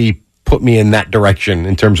really put me in that direction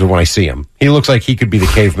in terms of when I see him. He looks like he could be the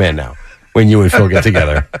caveman now when you and Phil get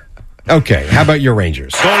together. Okay, how about your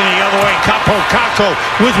Rangers? Going the other way, Kako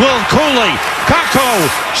with Will Cooley. Kako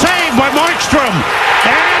saved by Markstrom.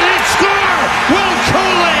 And it's score! Will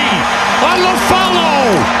Cooley on the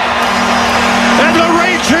follow. And the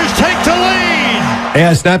Rangers take the lead.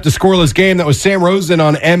 Yeah, snapped a scoreless game. That was Sam Rosen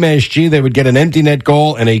on MSG. They would get an empty net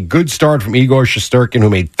goal and a good start from Igor Shesterkin, who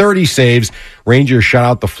made 30 saves. Rangers shut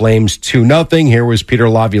out the Flames 2-0. Here was Peter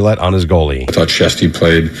Laviolette on his goalie. I thought Shesty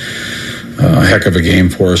played a heck of a game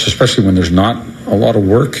for us, especially when there's not a lot of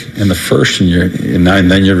work in the first, and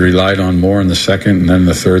then you relied on more in the second, and then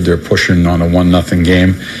the third they're pushing on a 1-0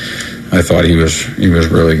 game. I thought he was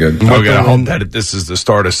really good. We're going to hope that this is the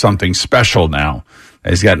start of something special now,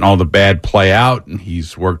 He's gotten all the bad play out, and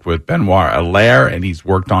he's worked with Benoit Allaire, and he's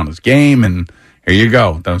worked on his game, and here you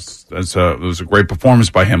go. It was a great performance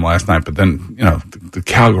by him last night. But then, the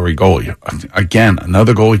Calgary goalie, again,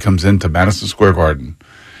 another goalie comes into Madison Square Garden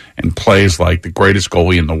and plays like the greatest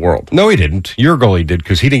goalie in the world. No, he didn't. Your goalie did,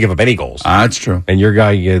 because he didn't give up any goals. That's true. And your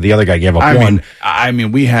guy, the other guy, gave up one. I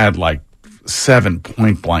mean, we had like 7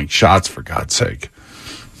 point-blank shots, for God's sake.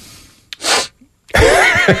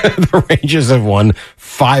 The Rangers have won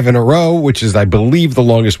 5 in a row, which is, I believe, the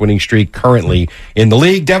longest winning streak currently in the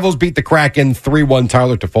league. Devils beat the Kraken 3-1.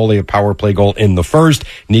 Tyler Toffoli, a power play goal in the first.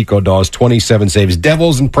 Nico Dawes, 27 saves.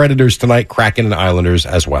 Devils and Predators tonight. Kraken and Islanders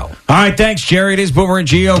as well. All right, thanks, Jerry. It is Boomer and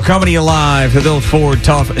Gio coming to you live to the Bill Ford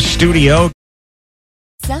Tough Studio.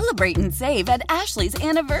 Celebrate and save at Ashley's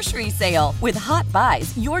Anniversary Sale. With Hot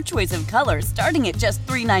Buys, your choice of colors starting at just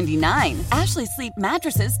 $3.99. Ashley Sleep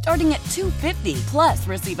mattresses starting at $2.50. Plus,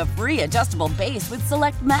 receive a free adjustable base with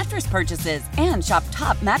select mattress purchases. And shop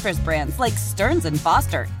top mattress brands like Stearns &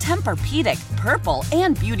 Foster, Tempur-Pedic, Purple,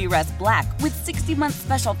 and Beautyrest Black with 60-month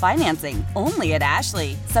special financing. Only at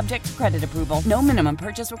Ashley. Subject to credit approval. No minimum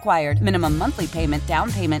purchase required. Minimum monthly payment,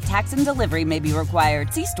 down payment, tax, and delivery may be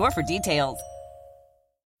required. See store for details.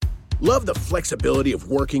 Love the flexibility of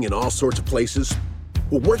working in all sorts of places?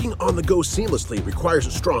 Well, working on the go seamlessly requires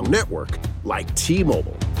a strong network like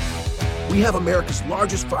T-Mobile. We have America's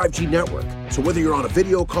largest 5G network, so whether you're on a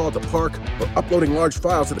video call at the park or uploading large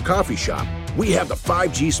files at a coffee shop, we have the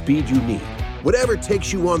 5G speed you need. Whatever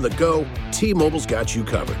takes you on the go, T-Mobile's got you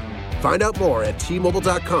covered. Find out more at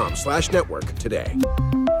T-Mobile.com/network today.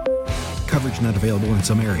 Coverage not available in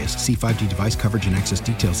some areas. See 5G device coverage and access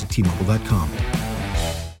details at T-Mobile.com.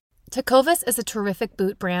 Tecovas is a terrific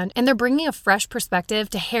boot brand, and they're bringing a fresh perspective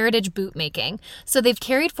to heritage boot making. So they've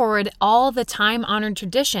carried forward all the time-honored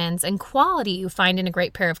traditions and quality you find in a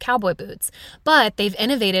great pair of cowboy boots, but they've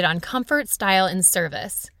innovated on comfort, style, and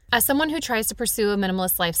service. As someone who tries to pursue a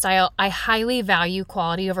minimalist lifestyle, I highly value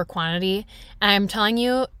quality over quantity, and I'm telling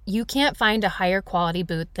you, you can't find a higher quality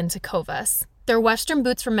boot than Tecovas. Their Western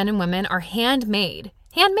boots for men and women are handmade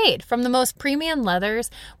from the most premium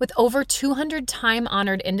leathers with over 200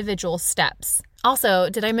 time-honored individual steps. Also,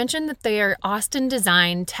 did I mention that they are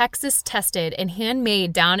Austin-designed, Texas-tested, and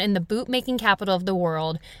handmade down in the boot-making capital of the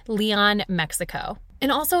world, Leon, Mexico.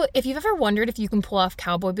 And also, if you've ever wondered if you can pull off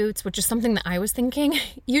cowboy boots, which is something that I was thinking,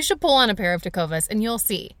 you should pull on a pair of Tecovas and you'll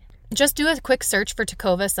see. Just do a quick search for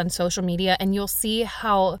Tecovas on social media and you'll see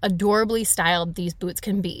how adorably styled these boots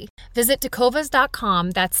can be. Visit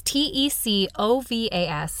tecovas.com, that's TECOVAS.com,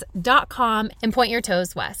 and point your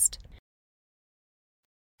toes west.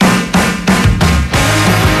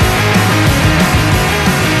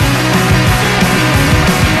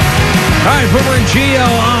 All right, Boomer and Gio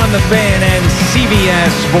on the Fan and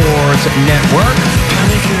CBS Sports Network.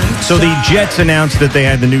 So the Jets announced that they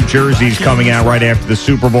had the new jerseys coming out right after the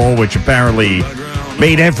Super Bowl, which apparently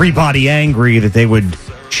made everybody angry that they would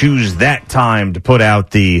choose that time to put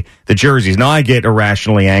out the jerseys. Now, I get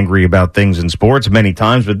irrationally angry about things in sports many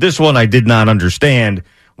times, but this one I did not understand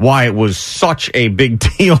why it was such a big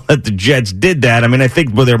deal that the Jets did that. I mean, I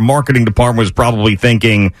think their marketing department was probably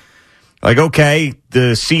thinking, like, okay,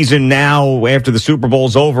 the season now, after the Super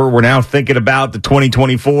Bowl's over, we're now thinking about the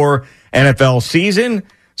 2024 NFL season.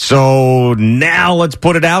 So now let's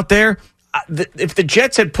put it out there. If the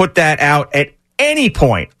Jets had put that out at any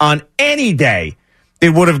point on any day, they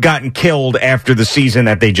would have gotten killed after the season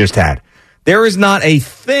that they just had. There is not a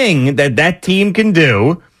thing that team can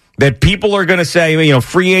do that people are going to say,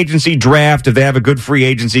 free agency draft, if they have a good free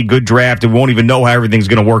agency, good draft, and won't even know how everything's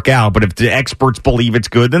going to work out. But if the experts believe it's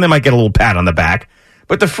good, then they might get a little pat on the back.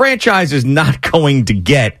 But the franchise is not going to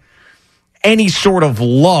get any sort of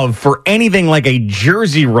love for anything like a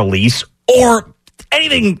jersey release or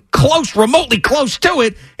anything remotely close to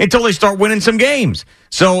it until they start winning some games.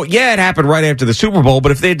 So, yeah, it happened right after the Super Bowl,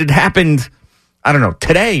 but if it had happened, I don't know,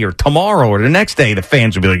 today or tomorrow or the next day, the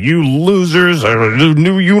fans would be like, you losers,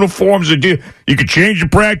 new uniforms. You could change the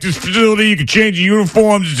practice facility, you could change the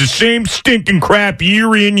uniforms. It's the same stinking crap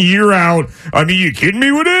year in, year out. I mean, you kidding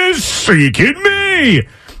me with this? Are you kidding me?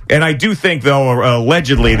 And I do think, though,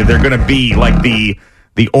 allegedly, that they're going to be like the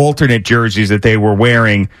alternate jerseys that they were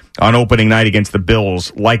wearing on opening night against the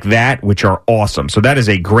Bills, like that, which are awesome. So that is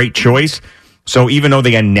a great choice. So even though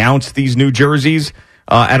they announced these new jerseys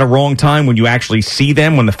at a wrong time, when you actually see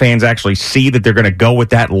them, when the fans actually see that they're going to go with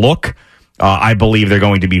that look, I believe they're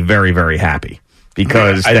going to be very, very happy.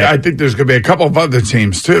 Because I think there's going to be a couple of other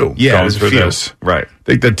teams, too, going through this. Right. I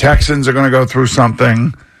think the Texans are going to go through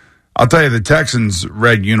something. I'll tell you, the Texans'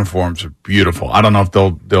 red uniforms are beautiful. I don't know if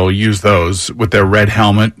they'll use those with their red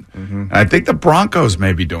helmet. Mm-hmm. And I think the Broncos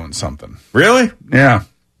may be doing something. Really? Yeah.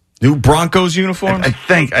 New Broncos uniforms? I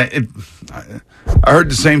think I heard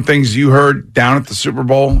the same things you heard down at the Super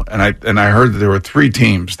Bowl, and I heard that there were 3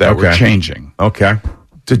 teams that were changing. Okay.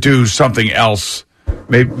 To do something else.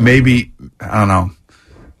 Maybe I don't know.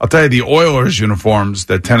 I'll tell you, the Oilers uniforms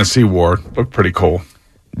that Tennessee wore look pretty cool.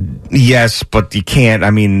 Yes, but you can't. I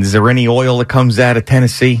mean, is there any oil that comes out of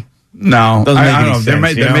Tennessee? No. Doesn't make I any don't know.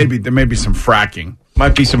 sense, There may be some fracking.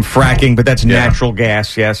 Might be some fracking, but that's natural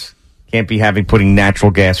gas, yes. Can't be putting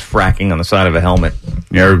natural gas fracking on the side of a helmet.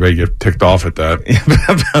 Yeah, everybody get ticked off at that.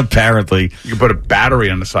 Apparently. You can put a battery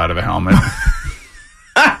on the side of a helmet.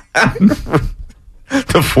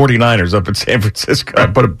 The 49ers up in San Francisco.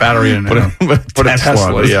 Put a battery in it. Put a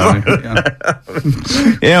Tesla.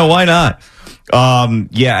 Yeah, why not?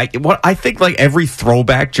 I think like every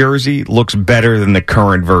throwback jersey looks better than the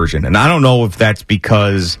current version. And I don't know if that's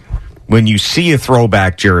because when you see a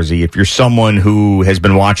throwback jersey, if you're someone who has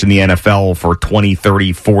been watching the NFL for 20,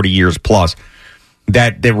 30, 40 years plus,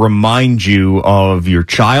 that they remind you of your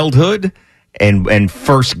childhood and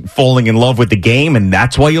first falling in love with the game, and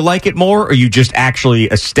that's why you like it more, or you just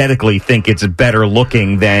actually aesthetically think it's better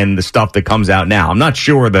looking than the stuff that comes out now? I'm not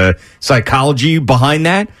sure the psychology behind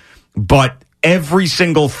that, but every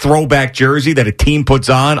single throwback jersey that a team puts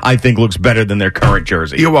on, I think looks better than their current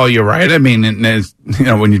jersey. Yeah, well, you're right. I mean,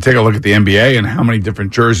 when you take a look at the NBA and how many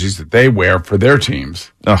different jerseys that they wear for their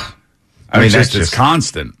teams, I mean, that's just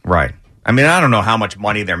constant. Right. I mean, I don't know how much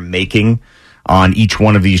money they're making on each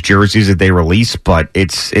one of these jerseys that they release, but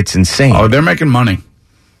it's insane. Oh, they're making money.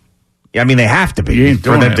 Yeah, I mean, they have to be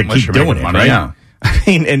for them to keep doing it, right? Yeah. I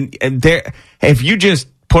mean, and if you just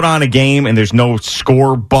put on a game and there's no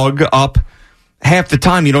score bug up, half the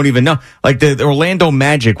time you don't even know. Like the Orlando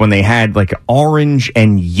Magic, when they had like orange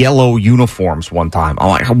and yellow uniforms one time, I'm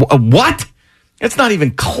like, what? It's not even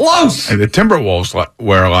close. And the Timberwolves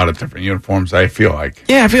wear a lot of different uniforms, I feel like.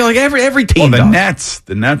 Yeah, I feel like every team does.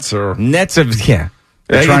 The Nets are...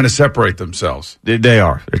 They're trying to separate themselves. They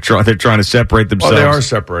are. They're trying to separate themselves. Well, they are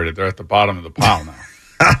separated. They're at the bottom of the pile now.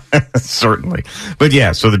 Certainly. But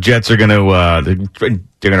yeah, so the Jets are going to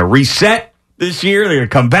they're going to reset this year. They're going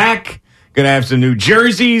to come back, going to have some new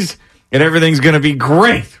jerseys, and everything's going to be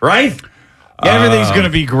great, right? Everything's going to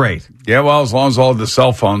be great. Yeah, well, as long as all of the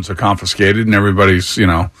cell phones are confiscated and everybody's,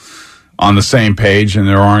 on the same page and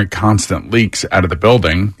there aren't constant leaks out of the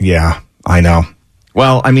building. Yeah, I know.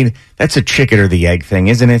 Well, I mean, that's a chicken or the egg thing,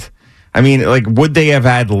 isn't it? I mean, like, would they have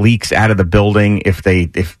had leaks out of the building if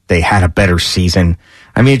they had a better season?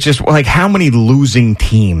 I mean, it's just like how many losing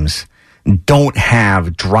teams don't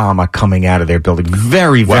have drama coming out of their building?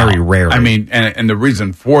 Very, very rarely. I mean, and the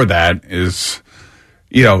reason for that is,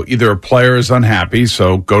 either a player is unhappy,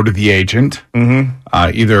 so go to the agent. Mm-hmm.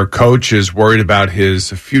 Either a coach is worried about his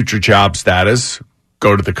future job status,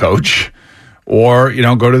 go to the coach. Or,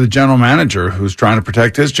 go to the general manager who's trying to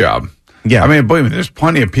protect his job. Yeah. I mean, believe me, there's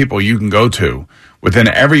plenty of people you can go to within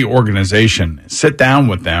every organization, sit down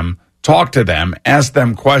with them, talk to them, ask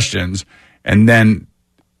them questions, and then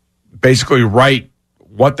basically write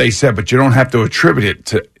what they said, but you don't have to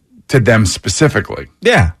attribute it to them specifically.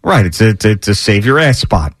 Yeah, right. It's a save your ass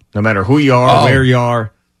spot. No matter who you are, where you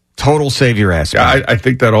are, total save your ass spot. Yeah, I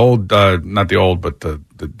think that old, not the old, but the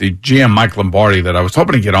GM Mike Lombardi that I was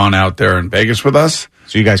hoping to get on out there in Vegas with us.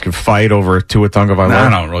 So you guys can fight over Tua Tagovailoa? No, I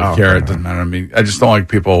don't really care. It doesn't matter. I mean, I just don't like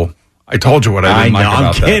people. I told you what I didn't like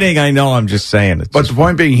about that. I'm kidding. I know. I'm just saying. But the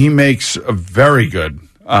point being, he makes a very good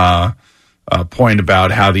point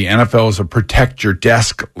about how the NFL is a protect your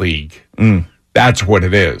desk league. That's what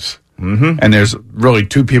it is. Mm-hmm. And there's really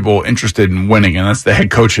two people interested in winning, and that's the head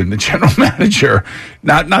coach and the general manager.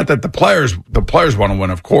 Not that the players want to win,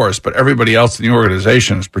 of course, but everybody else in the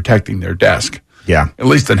organization is protecting their desk. Yeah. At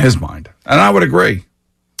least in his mind. And I would agree.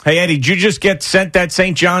 Hey, Eddie, did you just get sent that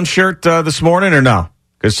St. John's shirt this morning or no?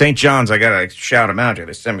 Because St. John's, I got to shout them out here.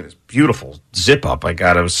 They sent me this beautiful zip-up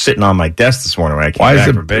I was sitting on my desk this morning when I came back. Why is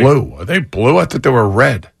it blue? Are they blue? I thought they were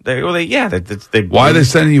red. They Why are they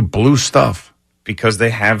sending you blue stuff? Because they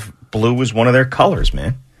have blue as one of their colors,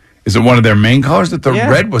 man. Is it one of their main colors? That the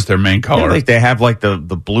red was their main color? Yeah, like they have like the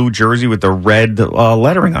blue jersey with the red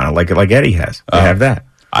lettering on it, like Eddie has. They have that.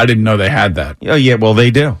 I didn't know they had that. Oh yeah, well they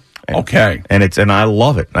do. Okay, and I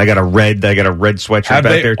love it. I got a red sweatshirt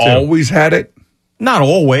back there too. Always had it? Not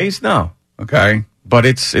always, no. Okay, but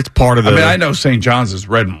it's part of the. I mean, I know St. John's is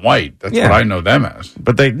red and white. That's what I know them as.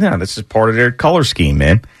 But this is part of their color scheme,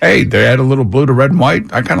 man. Hey, they add a little blue to red and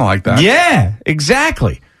white. I kind of like that. Yeah,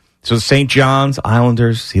 exactly. So St. John's,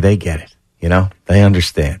 Islanders, see, they get it. They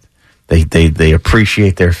understand. They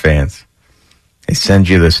appreciate their fans. They send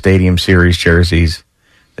you the Stadium Series jerseys.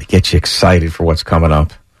 They get you excited for what's coming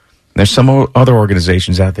up. And there's some other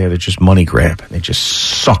organizations out there that just money grab. They just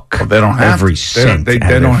suck they don't have every cent. They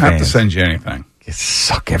don't have to send you anything. They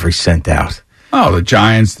suck every cent out. Oh, the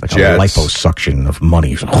Giants, the Jets. A liposuction of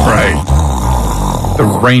money. Right.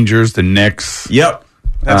 The Rangers, the Knicks. Yep.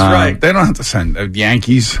 That's right. They don't have to send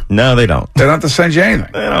Yankees. No, they don't. They don't have to send you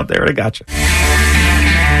anything. They don't. They already got you.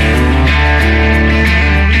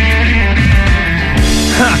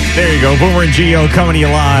 There you go. Boomer and Gio coming to you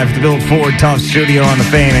live at the Built Ford Tough Studio on the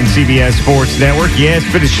Fan and CBS Sports Network. Yes,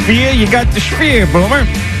 for the Sphere, you got the Sphere, Boomer,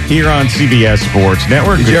 here on CBS Sports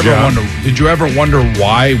Network. Did you ever wonder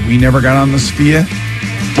why we never got on the Sphere?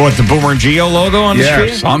 What, the Boomer and Gio logo on the Sphere?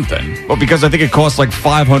 Yeah, something. Well, because I think it costs like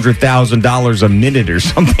 $500,000 a minute or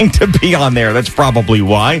something to be on there. That's probably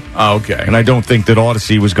why. Oh, okay. And I don't think that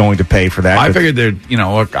Odyssey was going to pay for that. I figured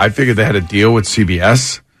they had a deal with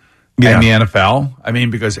CBS. And the NFL. I mean,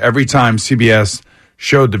 because every time CBS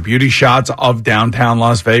showed the beauty shots of downtown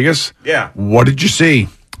Las Vegas, what did you see?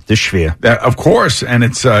 The Sphere. Of course. And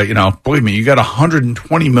it's, believe me, you got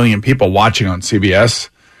 120 million people watching on CBS.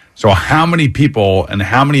 So how many people and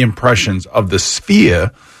how many impressions of the Sphere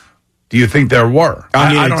do you think there were?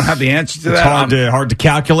 I don't have the answer to that. It's hard to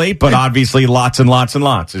calculate, but obviously lots and lots and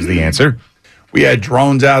lots is the answer. We had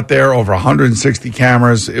drones out there, over 160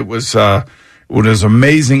 cameras. It was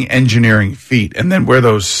amazing engineering feat. And then where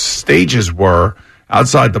those stages were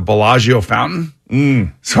outside the Bellagio fountain.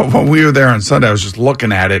 So when we were there on Sunday, I was just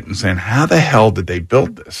looking at it and saying, how the hell did they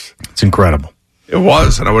build this? It's incredible. It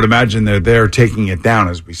was. And I would imagine they're taking it down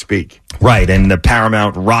as we speak. Right. And the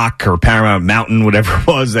Paramount Rock or Paramount Mountain, whatever it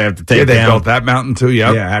was, they have to take down. Yeah, they built that mountain too.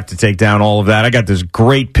 Yep. Yeah, I have to take down all of that. I got this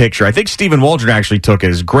great picture. I think Stephen Waldron actually took it.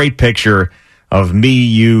 This great picture of me,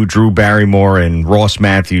 you, Drew Barrymore, and Ross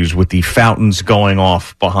Matthews with the fountains going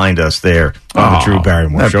off behind us there on the Drew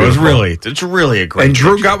Barrymore show. It's really a great And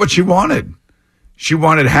Drew picture. got what she wanted. She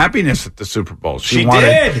wanted happiness at the Super Bowl. She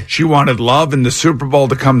did. She wanted love and the Super Bowl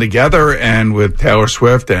to come together, and with Taylor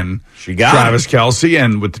Swift and Travis Kelce,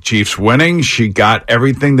 and with the Chiefs winning, she got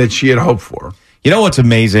everything that she had hoped for. You know what's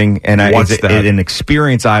amazing? And it's an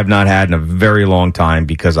experience I've not had in a very long time,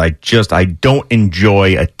 because I don't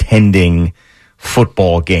enjoy attending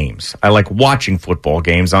football games. I like watching football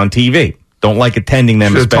games on TV. Don't like attending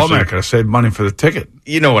them. Should have told me I could have saved money for the ticket.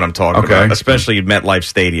 You know what I'm talking about. Especially at MetLife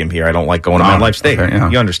Stadium here. I don't like going to MetLife Stadium. Okay, yeah.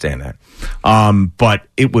 You understand that. But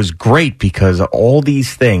it was great because of all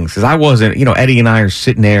these things. Because I wasn't, Eddie and I are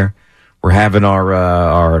sitting there. We're having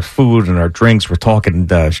our food and our drinks. We're talking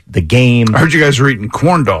the game. I heard you guys were eating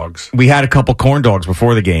corn dogs. We had a couple corn dogs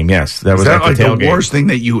before the game, yes. That was like the worst thing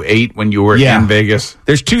that you ate when you were in Vegas?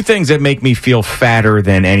 There's two things that make me feel fatter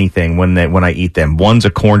than anything when I eat them. One's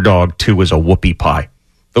a corn dog, two is a whoopie pie.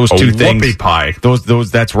 Those two things. Whoopie pie.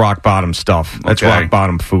 That's rock bottom stuff. That's rock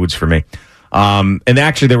bottom foods for me. And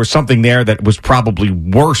actually there was something there that was probably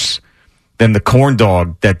worse than the corn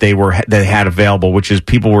dog that they had available, which is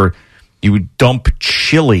you would dump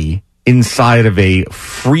chili inside of a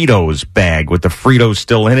Fritos bag with the Fritos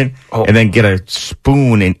still in it, and then get a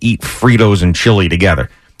spoon and eat Fritos and chili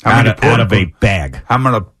together out of a bag. How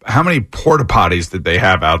many porta potties did they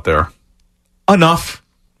have out there? Enough,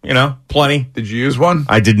 plenty. Did you use one?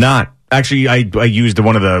 I did not. Actually, I used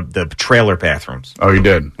one of the trailer bathrooms. Oh, you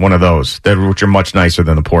did? One of those, which are much nicer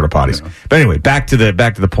than the porta potties. Yeah. But anyway, back to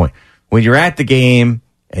the point. When you're at the game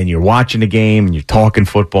and you're watching the game and you're talking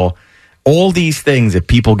football, all these things that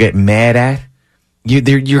people get mad at,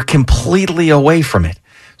 you're completely away from it.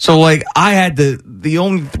 So, like, I had the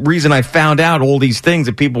only reason I found out all these things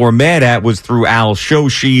that people were mad at was through Al's show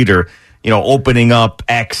sheet or, opening up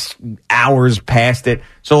X hours past it.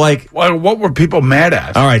 So, like, what were people mad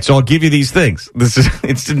at? All right, so I'll give you these things.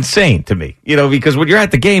 It's insane to me, because when you're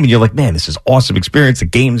at the game and you're like, man, this is awesome experience. The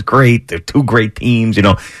game's great. They're two great teams.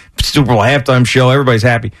 Super Bowl halftime show. Everybody's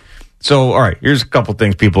happy. So, all right, here's a couple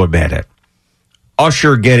things people are mad at.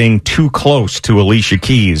 Usher getting too close to Alicia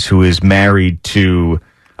Keys, who is married to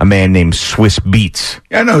a man named Swiss Beats.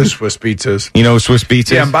 Yeah, I know who Swiss Beats is. You know who Swiss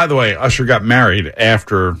Beats is? Yeah, and by the way, Usher got married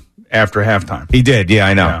after halftime. He did, yeah,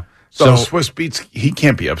 I know. Yeah. So Swiss Beats, he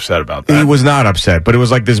can't be upset about that. He was not upset, but it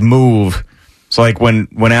was like this move. It's like when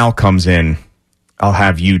Al comes in, I'll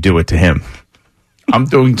have you do it to him. I'm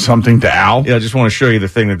doing something to Al? Yeah, I just want to show you the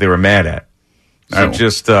thing that they were mad at.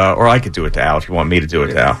 So or I could do it to Al if you want me to do it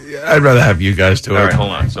to Al. I'd rather have you guys do it. All right,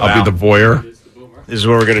 hold on. So I'll be the voyeur. This is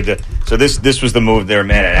what we're going to do. So this was the move they were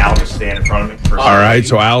mad at. Al just stand in front of me. All right,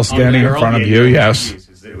 so Al's standing in front of you, yes.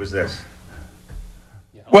 It was this.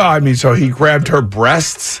 Well, I mean, so he grabbed her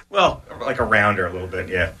breasts? Well, like around her a little bit,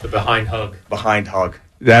 yeah. The behind hug. Behind hug.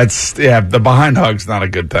 The behind hug's not a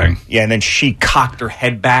good thing. Yeah, and then she cocked her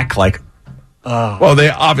head back like, well, they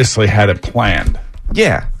obviously had it planned.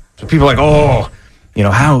 Yeah. So people are like, oh,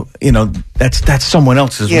 how, that's someone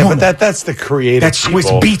else's woman. But that's the creative That's people.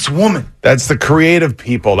 Swiss Beats woman. That's the creative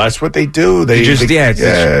people. That's what they do.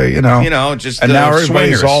 And now everybody's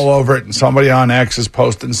swingers. all over it, and somebody on X is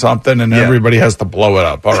posting something, and everybody has to blow it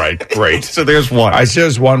up. All right, great. So there's one.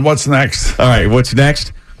 There's one. What's next? All right, what's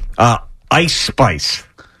next? Ice Spice.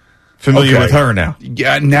 Familiar with her now?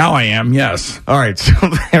 Yeah, now I am, yes. All right, so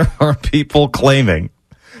there are people claiming.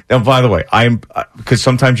 Now, by the way, because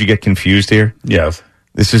sometimes you get confused here. Yes.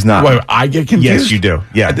 This is not. Wait, I get confused? Yes, you do.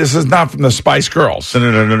 Yeah. This is not from the Spice Girls. No.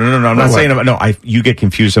 I'm not saying about. No, you get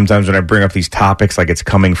confused sometimes when I bring up these topics like it's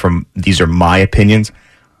coming from, these are my opinions.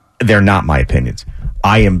 They're not my opinions.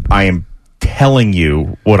 I am telling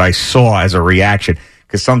you what I saw as a reaction.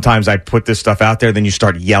 Because sometimes I put this stuff out there, then you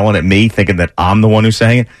start yelling at me, thinking that I'm the one who's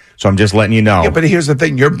saying it. So I'm just letting you know. Yeah, but here's the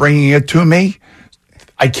thing. You're bringing it to me.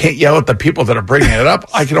 I can't yell at the people that are bringing it up.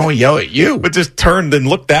 I can only yell at you. But just turn and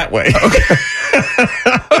look that way. Okay.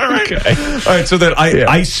 All right. So then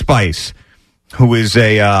Ice Spice, who is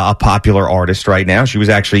a popular artist right now. She was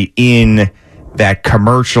actually in that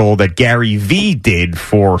commercial that Gary Vee did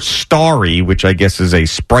for Starry, which I guess is a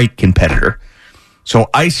Sprite competitor. So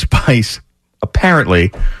Ice Spice,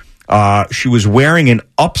 apparently, she was wearing an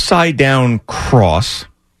upside-down cross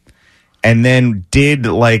and then did,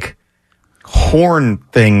 like, horn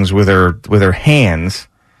things with her hands,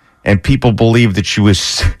 and people believed that she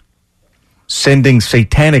was sending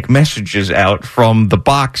satanic messages out from the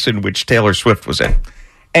box in which Taylor Swift was in.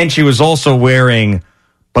 And she was also wearing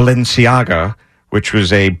Balenciaga, which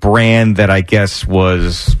was a brand that I guess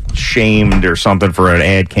was shamed or something for an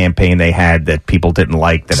ad campaign they had that people didn't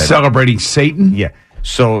like. That celebrating Satan? Yeah.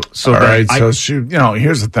 So all right. So she,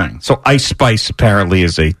 here's the thing. So Ice Spice apparently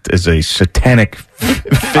is a satanic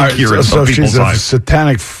figure in some people's eyes. She's a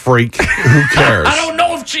satanic freak. Who cares? I don't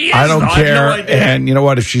know if she is. I don't care. I have no idea. And you know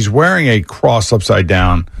what? If she's wearing a cross upside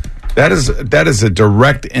down, that is a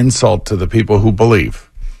direct insult to the people who believe.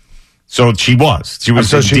 So she was. She was.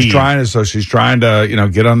 So she's trying to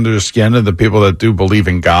get under the skin of the people that do believe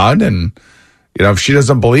in God. And if she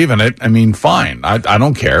doesn't believe in it, I mean, fine. I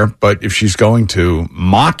don't care. But if she's going to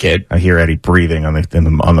mock it, I hear Eddie breathing on the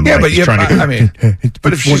mic.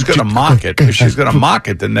 But if she's going to mock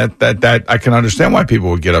it, then that I can understand why people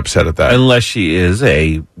would get upset at that. Unless she is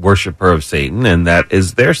a worshiper of Satan, and that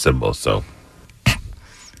is their symbol. So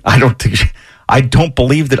I don't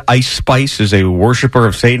believe that Ice Spice is a worshiper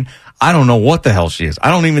of Satan. I don't know what the hell she is. I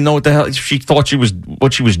don't even know what the hell she thought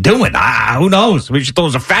what she was doing. Who knows? I mean, she thought it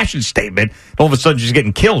was a fashion statement. All of a sudden, she's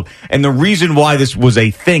getting killed. And the reason why this was a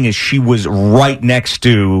thing is she was right next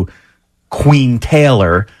to Queen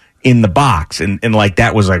Taylor in the box, and like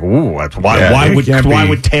that was like, ooh, why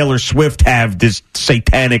would Taylor Swift have this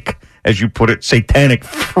satanic, as you put it, satanic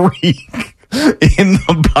freak in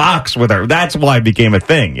the box with her? That's why it became a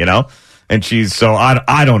thing, And she's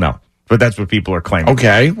I don't know. But that's what people are claiming.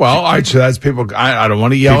 Okay, well, all right, so that's people. I don't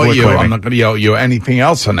want to yell at you. I'm not going to yell at you. Anything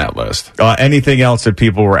else on that list? Anything else that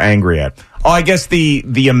people were angry at? I guess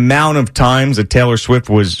the amount of times that Taylor Swift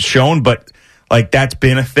was shown, but like that's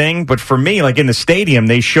been a thing. But for me, like in the stadium,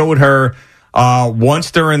 they showed her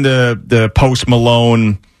once during the Post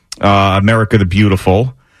Malone America the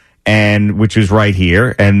Beautiful, and which was right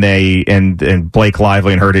here, and they and Blake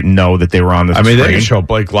Lively and her didn't know that they were on the screen. They can show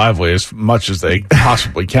Blake Lively as much as they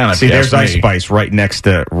possibly can. See, there's Ice Spice right next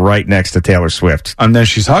to Taylor Swift, and then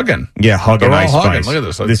she's hugging. Yeah, hugging Ice Spice. Look at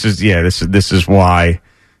this. This is why.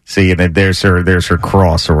 See, and there's her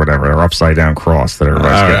cross or whatever, her upside down cross that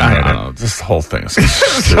everybody's getting I don't know. This whole thing is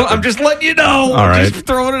so I'm just letting you know. All right, just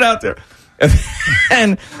throwing it out there.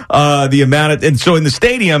 And the amount of, and so in the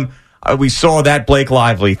stadium. We saw that Blake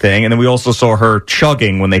Lively thing, and then we also saw her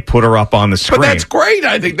chugging when they put her up on the screen. But that's great.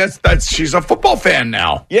 I think that's she's a football fan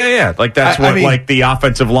now. Yeah. Like that's what like the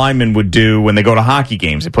offensive linemen would do when they go to hockey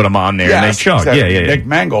games. They put them on there and they chug. Exactly. Yeah. Nick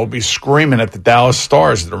Mangold will be screaming at the Dallas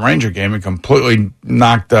Stars at the Ranger game and completely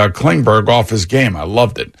knocked Klingberg off his game. I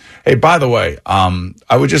loved it. Hey, by the way,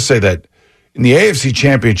 I would just say that in the AFC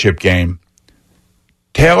Championship game,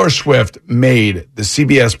 Taylor Swift made the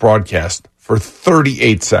CBS broadcast for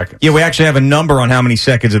 38 seconds. Yeah, we actually have a number on how many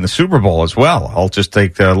seconds in the Super Bowl as well. I'll just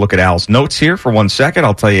take a look at Al's notes here for 1 second.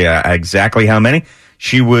 I'll tell you exactly how many.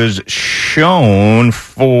 She was shown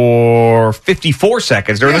for 54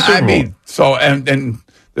 seconds during the Super Bowl. So, and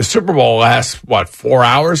the Super Bowl lasts, 4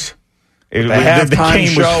 hours? The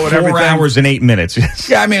game was 4 hours and 8 minutes.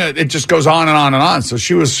 Yeah, it just goes on and on and on. So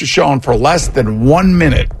she was shown for less than 1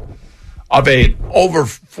 minute of over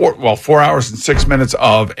 4 hours and 6 minutes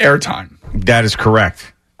of airtime. That is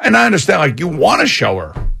correct. And I understand, like, you want to show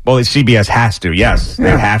her. Well, CBS has to, yes. They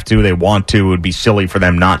have to. They want to. It would be silly for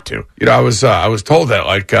them not to. You know, I was told that,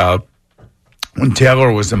 like, when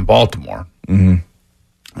Taylor was in Baltimore,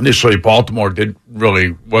 initially Baltimore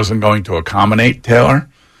wasn't going to accommodate Taylor.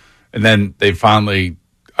 And then they finally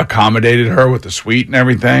accommodated her with the suite and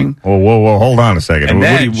everything. Whoa, hold on a second. And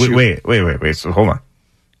wait. So hold on.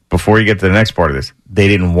 Before you get to the next part of this, they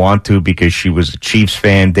didn't want to because she was a Chiefs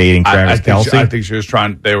fan dating Travis Kelce? I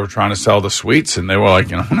think they were trying to sell the suites, and they were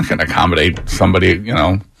like, I'm not going to accommodate somebody,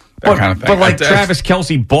 kind of thing. But like Travis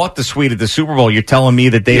Kelce bought the suite at the Super Bowl, you're telling me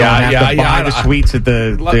that they don't have to buy the suites at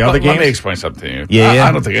the other games? Let me explain something to you. Yeah.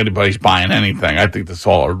 I don't think anybody's buying anything. I think that's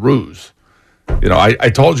all a ruse. I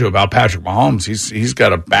told you about Patrick Mahomes. He's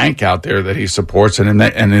got a bank out there that he supports, and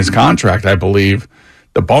in his contract, I believe,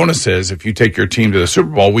 the bonus is if you take your team to the Super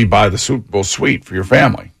Bowl, we buy the Super Bowl suite for your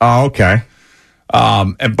family. Oh, okay.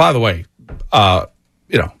 And by the way,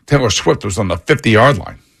 Taylor Swift was on the 50-yard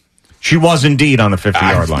line. She was indeed on the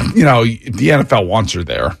 50-yard line. The NFL wants her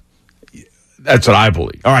there. That's what I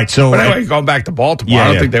believe. All right. So, but anyway, going back to Baltimore,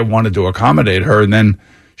 I don't think they wanted to accommodate her, and then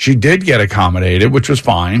she did get accommodated, which was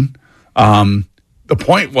fine. The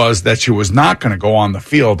point was that she was not going to go on the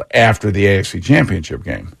field after the AFC Championship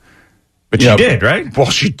game. But she did, right? Well,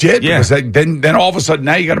 she did. Yeah. Because then all of a sudden,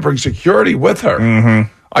 now you got to bring security with her. Mm-hmm.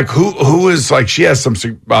 Like, who is, like, she has some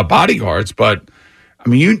bodyguards, but, I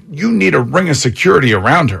mean, you need a ring of security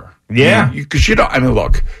around her. Yeah. Because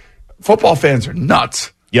look, football fans are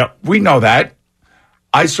nuts. Yep. We know that.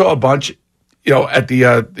 I saw a bunch, at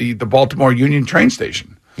the Baltimore Union train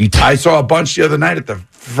station. I saw a bunch the other night at the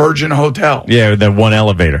Virgin Hotel. Yeah, that one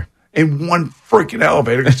elevator. In one freaking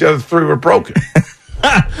elevator because the other three were broken.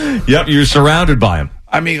 Yep, you're surrounded by them.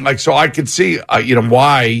 I mean, like, so I could see,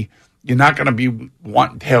 why you're not going to be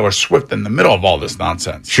wanting Taylor Swift in the middle of all this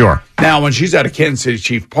nonsense. Sure. Now, when she's at a Kansas City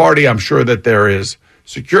Chiefs party, I'm sure that there is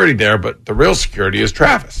security there, but the real security is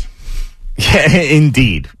Travis. Yeah,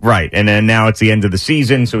 indeed. Right. And then now it's the end of the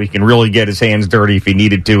season, so he can really get his hands dirty if he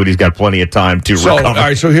needed to, and he's got plenty of time to recover. All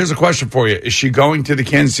right, so here's a question for you. Is she going to the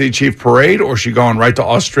Kansas City Chiefs parade, or is she going right to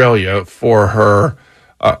Australia for her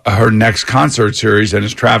next concert series, and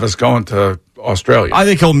is Travis going to Australia? I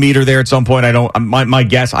think he'll meet her there at some point. My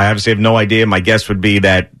guess, I obviously have no idea. My guess would be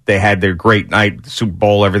that they had their great night, Super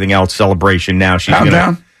Bowl, everything else, celebration. Now she's going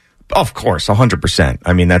to... Of course, 100%.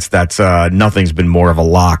 I mean, that's nothing's been more of a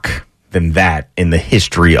lock than that in the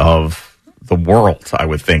history of the world, I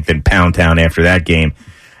would think, than Pound Town after that game.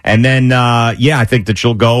 And then, I think that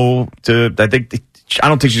she'll go to... I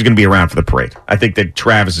don't think she's going to be around for the parade. I think that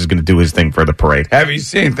Travis is going to do his thing for the parade. Have you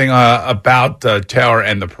seen anything about Taylor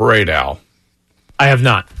and the parade, Al? I have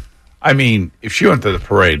not. I mean, if she went to the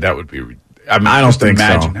parade, that would be... I don't think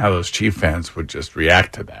imagine how those Chief fans would just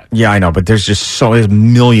react to that. Yeah, I know, but there's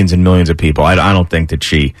millions and millions of people. I don't think that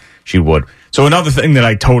she would. So another thing that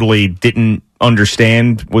I totally didn't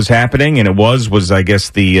understand was happening, and it was I guess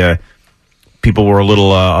the... people were a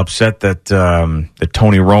little upset that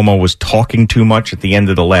Tony Romo was talking too much at the end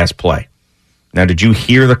of the last play. Now, did you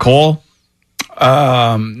hear the call?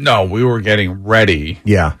 No, we were getting ready.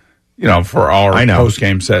 Yeah, for our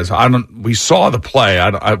post-game says. We saw the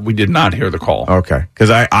play. We did not hear the call. Okay, because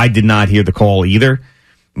I did not hear the call either.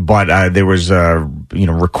 But there was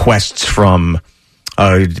requests from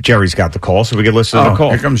Jerry's got the call, so we could listen to the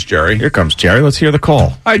call. Here comes Jerry. Let's hear the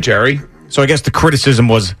call. Hi, Jerry. So I guess the criticism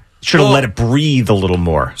was. Should have let it breathe a little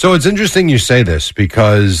more. So it's interesting you say this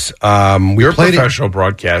because you're a professional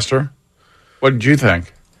broadcaster. What did you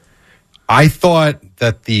think? I thought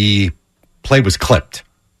that the play was clipped.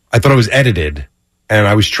 I thought it was edited, and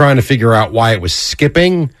I was trying to figure out why it was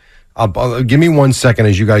skipping. Give me 1 second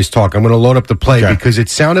as you guys talk. I'm going to load up the play because it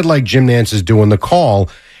sounded like Jim Nantz is doing the call,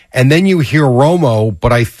 and then you hear Romo,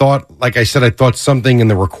 but I thought, like I said, I thought something in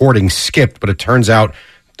the recording skipped, but it turns out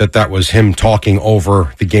that was him talking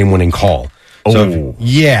over the game-winning call. So, so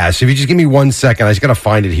if you just give me 1 second, I just got to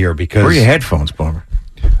find it here because... Where are your headphones, Bummer?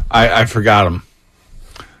 I forgot them.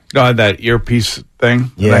 That earpiece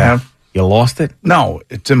thing that I have? You lost it? No,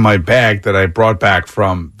 it's in my bag that I brought back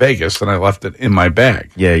from Vegas, and I left it in my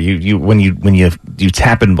bag. Yeah, when you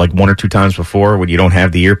tap it like one or two times before when you don't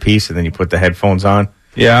have the earpiece, and then you put the headphones on.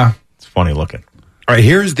 Yeah. It's funny looking. All right,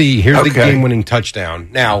 here's the game-winning touchdown.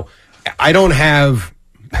 Now, I don't have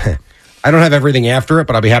everything after it,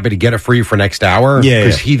 but I'll be happy to get it for you for next hour. Yeah,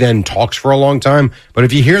 because he then talks for a long time. But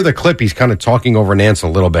if you hear the clip, he's kind of talking over Nantz a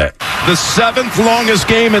little bit. The seventh longest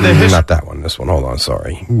game in the history. Not that one. This one. Hold on.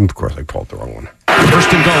 Sorry. Of course, I pulled the wrong one.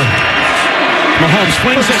 First and goal. Mahomes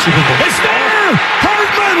swings it. It's there.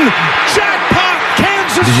 Hardman. Hardman! Jackpot!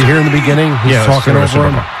 Kansas Did you hear in the beginning? He's talking over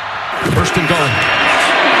him. First and goal.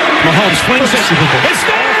 Mahomes flings it. It's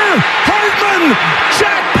there! Hardman!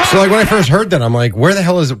 Jackpot! So, like, when I first heard that, I'm like, where the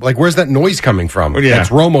hell is it? Like, where's that noise coming from? Yeah. That's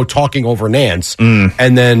Romo talking over Nantz.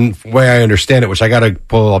 And then, the way I understand it, which I got to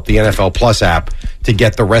pull up the NFL Plus app to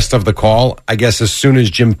get the rest of the call. I guess as soon as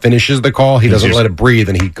Jim finishes the call, he doesn't let it breathe,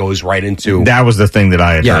 and he goes right into... That was the thing that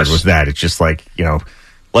I had heard, was that. It's just like,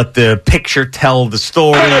 let the picture tell the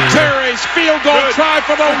story. Terry's field goal try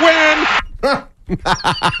for the win.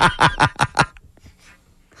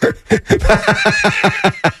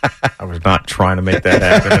 I was not trying to make that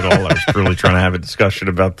happen at all. I was really trying to have a discussion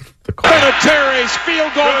about the call. Terry's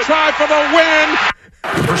field goal try for the win.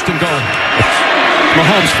 First and goal.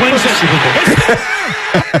 Mahomes flings it.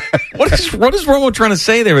 What is Romo trying to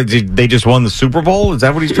say there? They just won the Super Bowl? Is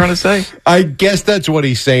that what he's trying to say? I guess that's what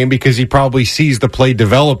he's saying, because he probably sees the play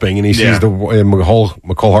developing and he sees the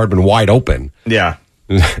McCole Hardman wide open. Yeah.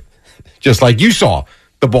 Just like you saw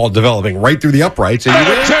the ball developing right through the uprights. And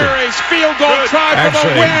Terry's field goal try for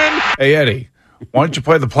the win. Hey, Eddie, why don't you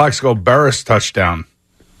play the Plaxico Burress touchdown?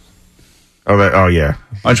 Oh, yeah.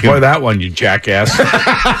 Why don't you play that one, you jackass?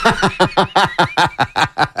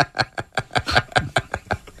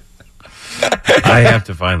 I have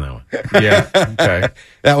to find that one. Yeah, okay.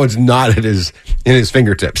 That one's not in his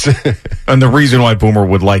fingertips. And the reason why Boomer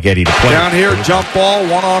would like Eddie to play. Down here, jump ball,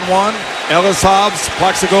 one-on-one. Ellis Hobbs,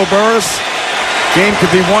 Plaxico Burress. Game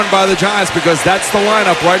could be won by the Giants because that's the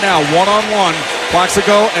lineup right now. One-on-one,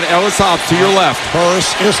 Plaxico and Ellis Hobbs to your left.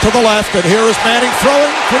 Burress is to the left, and here is Manning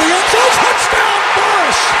throwing for the end zone. Touchdown,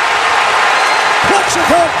 Burress!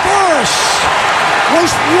 Plaxico Burress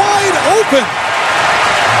was wide open.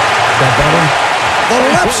 That better? The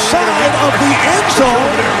left side of the end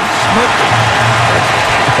zone.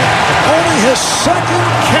 Only his second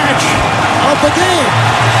catch of the game.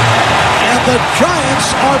 And the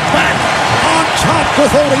Giants are back on top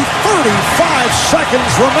with only 35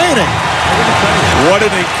 seconds remaining. What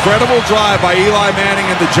an incredible drive by Eli Manning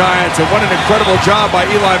and the Giants, and what an incredible job by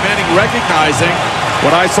Eli Manning recognizing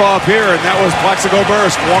what I saw up here, and that was Plaxico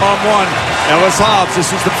Burress, one-on-one. Ellis Hobbs,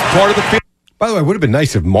 this is the part of the field. By the way, it would have been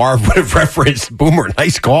nice if Marv would have referenced Boomer.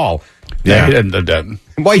 Nice call. Yeah, he didn't do that.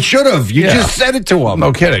 Well, he should have. You just said it to him.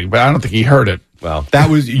 No kidding, but I don't think he heard it. Well,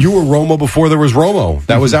 you were Romo before there was Romo.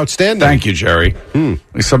 That was outstanding. Thank you, Jerry. At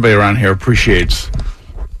least somebody around here appreciates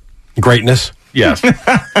greatness. Yes.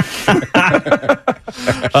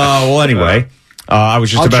 Well, anyway, I was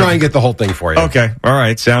just I'll try and get the whole thing for you. Okay. All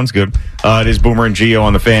right. Sounds good. It is Boomer and Gio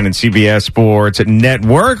on the Fan and CBS Sports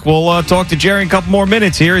Network. We'll talk to Jerry in a couple more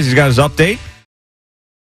minutes here as he's got his update.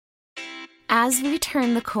 As we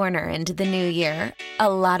turn the corner into the new year, a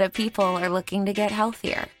lot of people are looking to get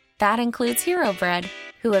healthier. That includes Hero Bread,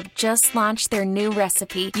 who have just launched their new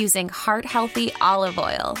recipe using heart-healthy olive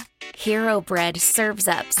oil. Hero Bread serves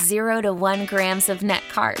up 0 to 1 grams of net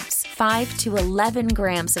carbs, 5 to 11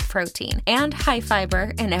 grams of protein, and high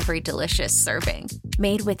fiber in every delicious serving.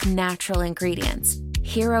 Made with natural ingredients,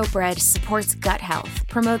 Hero Bread supports gut health,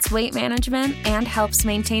 promotes weight management, and helps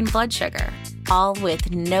maintain blood sugar. All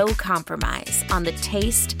with no compromise on the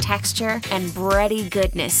taste, texture, and bready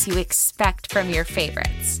goodness you expect from your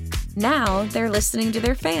favorites. Now they're listening to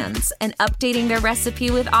their fans and updating their recipe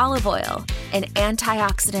with olive oil, an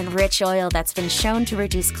antioxidant-rich oil that's been shown to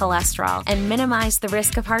reduce cholesterol and minimize the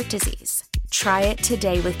risk of heart disease. Try it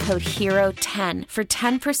today with code HERO10 for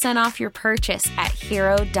 10% off your purchase at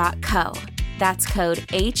hero.co. That's code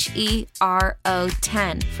HERO10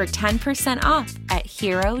 for 10% off at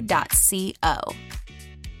hero.co.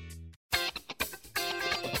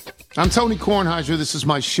 I'm Tony Kornheiser. This is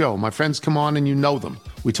my show. My friends come on and you know them.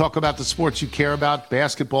 We talk about the sports you care about,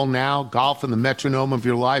 basketball now, golf, and the metronome of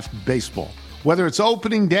your life, baseball. Whether it's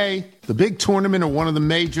opening day, the big tournament, or one of the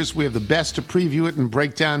majors, we have the best to preview it and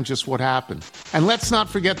break down just what happened. And let's not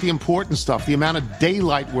forget the important stuff, the amount of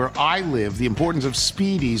daylight where I live, the importance of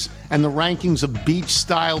speedies, and the rankings of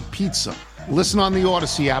beach-style pizza. Listen on the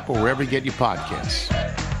Odyssey app or wherever you get your podcasts.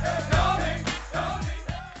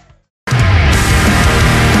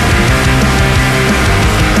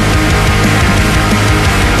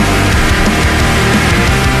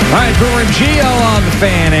 All right, Boomer and Gio on the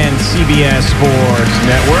Fan and CBS Sports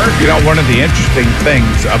Network. You know, one of the interesting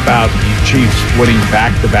things about the Chiefs winning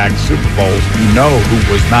back-to-back Super Bowls, you know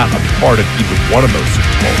who was not a part of either one of those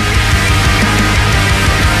Super Bowls.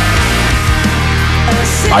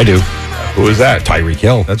 I do. Who is that? Tyreek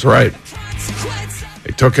Hill. That's right.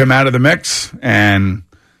 They took him out of the mix, and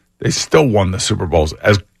they still won the Super Bowls.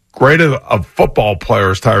 As great a football player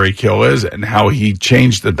as Tyreek Hill is, and how he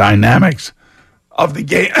changed the dynamics of the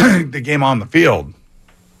game on the field.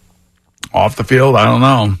 Off the field, I don't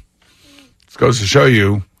know. This goes to show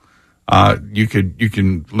you, you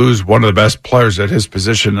can lose one of the best players at his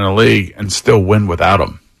position in the league and still win without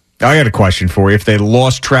him. I got a question for you. If they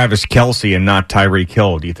lost Travis Kelce and not Tyreek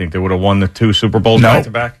Hill, do you think they would have won the 2 Super Bowls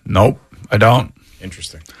back-to-back? Nope, I don't.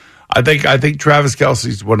 Interesting. I think Travis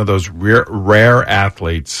Kelce's one of those rare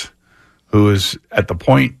athletes who is at the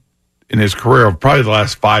point in his career of probably the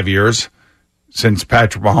last 5 years since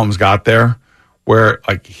Patrick Mahomes got there, where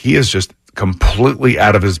like he is just completely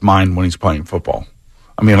out of his mind when he's playing football.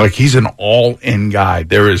 I mean, like he's an all-in guy.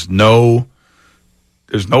 There's no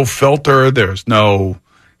filter.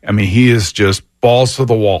 He is just balls to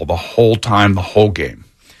the wall the whole time, the whole game.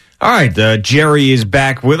 All right, Jerry is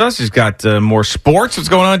back with us. He's got more sports. What's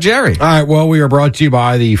going on, Jerry? All right, well, we are brought to you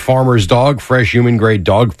by the Farmer's Dog, fresh human-grade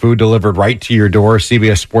dog food delivered right to your door.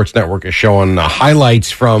 CBS Sports Network is showing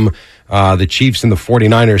highlights from the Chiefs and the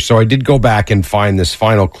 49ers, so I did go back and find this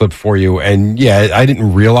final clip for you, and yeah, I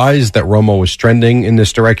didn't realize that Romo was trending in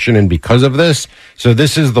this direction, and because of this, so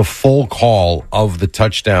this is the full call of the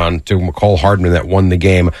touchdown to McCall Hardman that won the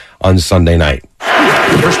game on Sunday night.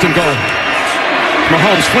 First and goal.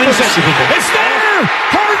 Mahomes flings it. It's there!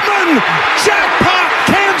 Hardman! Jackpot!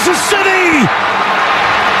 Kansas City!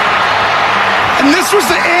 And this was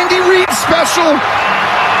the Andy Reid special.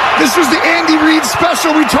 This was the Andy Reid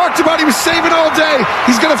special we talked about. He was saving all day.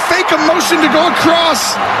 He's going to fake a motion to go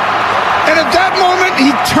across. And at that moment,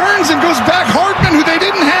 he turns and goes back Hardman, who they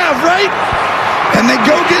didn't have, right? And they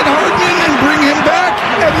go get Hardman and bring him back.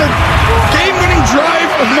 And the game-winning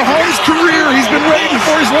drive of Mahomes' career, he's been waiting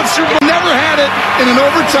for. He's won Super Bowl, never had it in an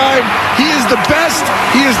overtime. He is the best.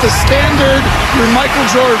 He is the standard. Your Michael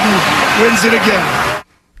Jordan wins it again.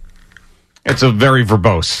 It's a very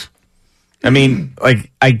verbose. I mean,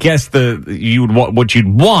 like, I guess what you'd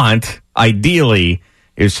want, ideally,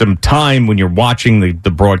 is some time when you're watching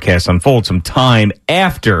the broadcast unfold, some time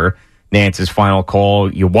after Nantz's final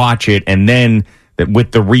call, you watch it, and then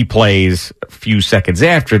with the replays a few seconds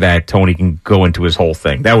after that, Tony can go into his whole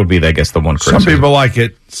thing. That would be, I guess, the one criticism. Some people like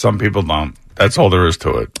it, some people don't. That's all there is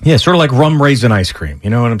to it. Yeah, sort of like rum raisin ice cream.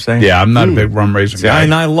 You know what I'm saying? Yeah, I'm not a big rum raisin guy.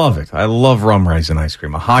 And I love it. I love rum raisin ice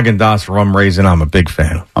cream. A Haagen-Dazs rum raisin, I'm a big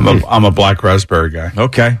fan. I'm a black raspberry guy.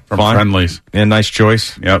 Okay, from fine. Friendly's. Yeah, nice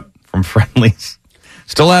choice. Yep, from Friendly's.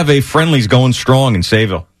 Still have a Friendly's going strong in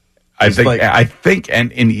Sayville. I think,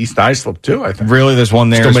 and in East Islip too. I think really there's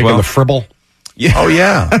one there. Still as making well? the fribble. Yeah. Oh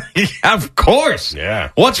yeah. Yeah, of course. Yeah.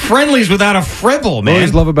 What's Friendly's without a fribble, man? I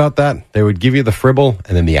always love about that. They would give you the fribble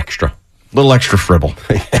and then the extra. Little extra fribble.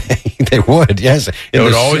 They would, yes. It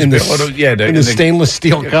would always be a little, in the stainless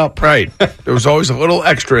steel cup. Right. There was always a little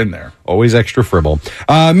extra in there. Always extra fribble.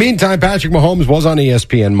 Meantime, Patrick Mahomes was on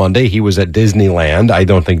ESPN Monday. He was at Disneyland. I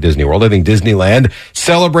don't think Disney World. I think Disneyland,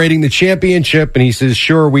 celebrating the championship. And he says,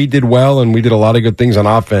 sure, we did well and we did a lot of good things on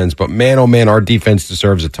offense. But man, oh man, our defense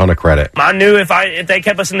deserves a ton of credit. I knew if they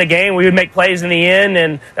kept us in the game, we would make plays in the end.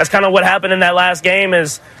 And that's kind of what happened in that last game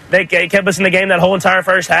is they kept us in the game that whole entire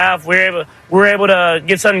first half. We were able to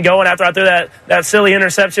get something going after I threw that silly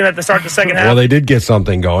interception at the start of the second half. Well, they did get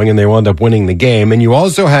something going, and they wound up winning the game. And you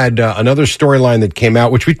also had another storyline that came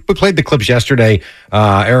out, which we played the clips yesterday.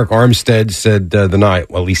 Eric Armstead said the night,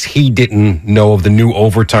 well, at least he didn't know of the new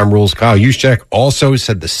overtime rules. Kyle Juszczyk also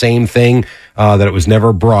said the same thing, that it was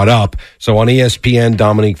never brought up. So on ESPN,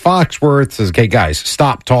 Dominique Foxworth says, okay, guys,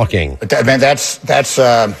 stop talking. Man, that's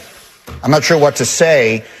I'm not sure what to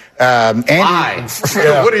say. Andy,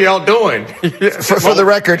 what are y'all doing? for the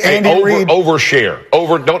record, Andy Reid overshare.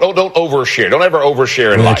 Don't overshare. Don't ever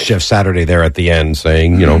overshare in life. That's Jeff Saturday there at the end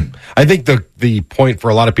saying, you know, I think the point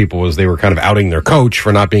for a lot of people was they were kind of outing their coach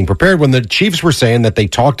for not being prepared when the Chiefs were saying that they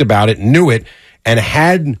talked about it, knew it, and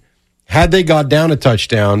had they got down a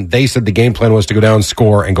touchdown, they said the game plan was to go down,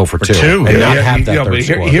 score, and go for two. And not have that third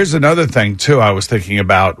score. Here's another thing, too, I was thinking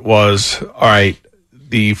about was, all right,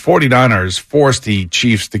 the 49ers forced the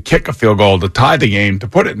Chiefs to kick a field goal to tie the game to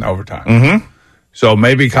put it in overtime. Mm-hmm. So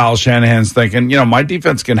maybe Kyle Shanahan's thinking, you know, my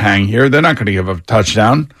defense can hang here. They're not going to give up a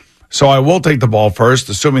touchdown. So I will take the ball first,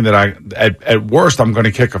 assuming that at worst, I'm going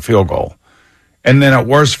to kick a field goal. And then at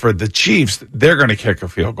worst for the Chiefs, they're going to kick a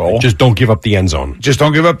field goal. Just don't give up the end zone. Just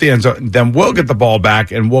don't give up the end zone. Then we'll get the ball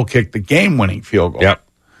back and we'll kick the game-winning field goal. Yep.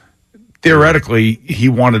 Theoretically, he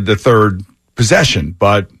wanted the third possession,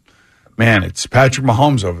 but man, it's Patrick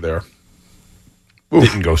Mahomes over there. Oof.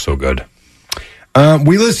 Didn't go so good.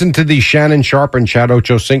 We listen to the Shannon Sharpe and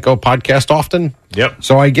Ochocinco podcast often. Yep.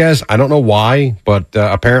 So I guess, I don't know why, but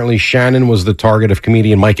apparently Shannon was the target of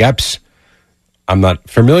comedian Mike Epps. I'm not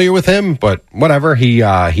familiar with him, but whatever. He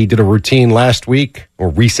did a routine last week or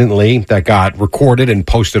recently that got recorded and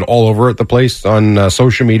posted all over the place on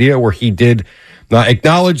social media, where he did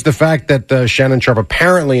acknowledge the fact that Shannon Sharpe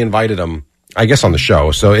apparently invited him, I guess, on the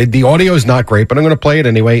show. So the audio is not great, but I'm going to play it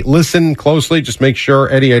anyway. Listen closely. Just make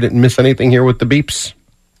sure, Eddie, I didn't miss anything here with the beeps.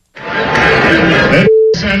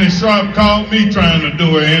 Shannon Sharpe called me trying to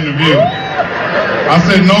do an interview. I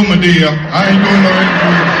said, no, Medea, I ain't doing no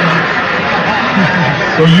interview.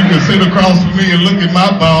 So you can sit across from me and look at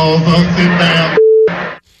my balls. I'll sit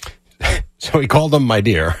down. So he called him my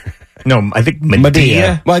dear. No, I think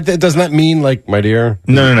Medea. Well, doesn't that mean like my dear?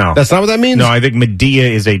 No. That's not what that means? No, I think Medea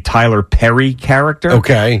is a Tyler Perry character.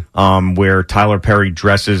 Okay. Where Tyler Perry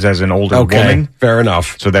dresses as an older woman. Fair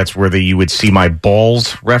enough. So that's where the "you would see my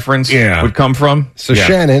balls" reference would come from. So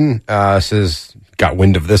Shannon says, got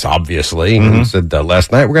wind of this, obviously, and said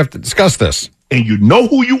last night, we're going to have to discuss this. And you know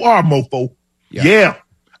who you are, mofo. Yeah.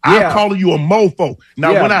 I'm calling you a mofo.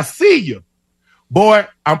 Now, when I see you, boy,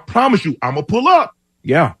 I promise you, I'm going to pull up.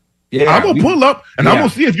 Yeah. I'm going to pull up, and I'm going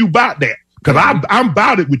to see if you about that. Because I'm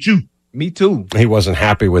about it with you. Me too. He wasn't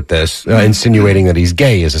happy with this, insinuating that he's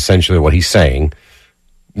gay is essentially what he's saying.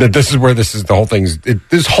 That this is where the whole thing's.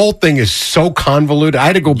 This whole thing is so convoluted. I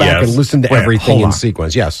had to go back and listen to everything in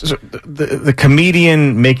sequence. Yes. So the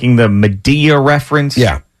comedian making the Medea reference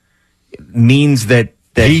means that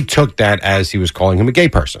he took that as he was calling him a gay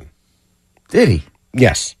person. Did he?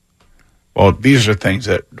 Yes. Well, these are things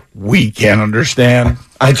that we can't understand.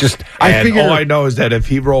 I figure all I know is that if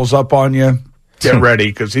he rolls up on you, get ready,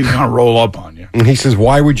 because he's going to roll up on you. And he says,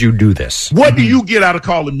 why would you do this? What do you get out of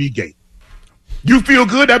calling me gay? You feel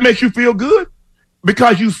good? That makes you feel good?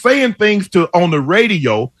 Because you saying things on the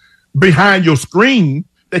radio behind your screen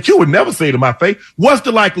that you would never say to my face. What's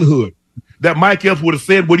the likelihood that Mike Epps would have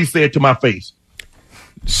said what he said to my face?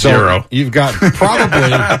 Zero. You've got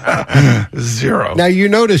probably zero. Now, you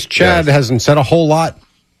notice Chad hasn't said a whole lot.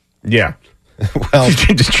 Yeah. Well,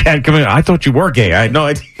 just Chad come in. I thought you were gay. I had no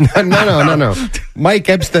idea. No. Mike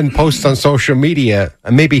Epps then posts on social media,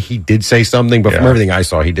 and maybe he did say something, but from everything I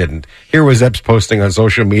saw, he didn't. Here was Epps posting on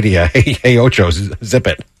social media, hey, Ocho, zip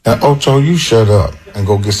it. Now, Ocho, you shut up and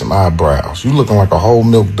go get some eyebrows. You looking like a whole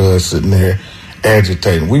milk dud sitting there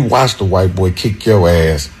agitating. We watched the white boy kick your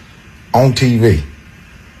ass on TV.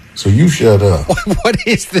 So you shut up. What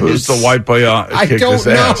is this? Who's the white boy? I don't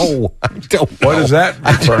know. What is that?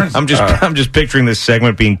 I'm just picturing this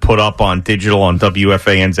segment being put up on digital on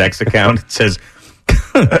WFAN's X account. It says,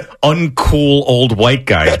 "Uncool old white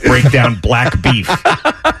guys break down black beef."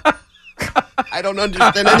 I don't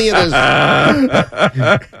understand any of this.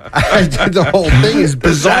 The whole thing is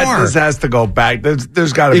bizarre. This has to go back.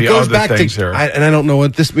 There's got to be other things here. And I don't know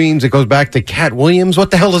what this means. It goes back to Cat Williams.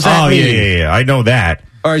 What the hell does that mean? Yeah. I know that.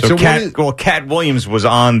 All right, so Cat Williams was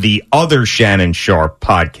on the other Shannon Sharpe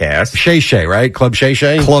podcast. Shay, right? Club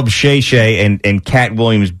Shay. And Cat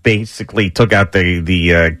Williams basically took out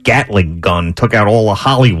the Gatling gun, took out all of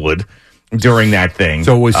Hollywood during that thing.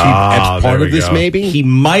 So was he part of this, maybe? He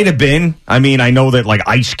might have been. I mean, I know that like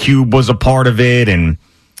Ice Cube was a part of it, and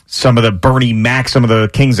some of the Bernie Mac, some of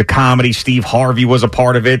the Kings of Comedy, Steve Harvey was a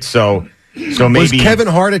part of it. So maybe. Was Kevin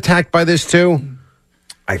Hart attacked by this too?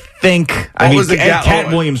 I think. Cat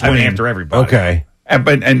Williams went after everybody. Okay.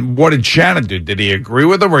 And what did Shannon do? Did he agree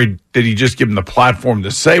with him, or did he just give him the platform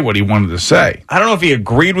to say what he wanted to say? I don't know if he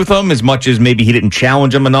agreed with him as much as maybe he didn't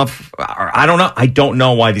challenge him enough. I don't know. I don't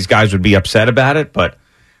know why these guys would be upset about it, but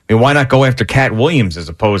I mean, why not go after Cat Williams as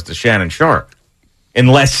opposed to Shannon Sharpe?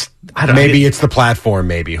 Unless, I don't know. Maybe it's the platform,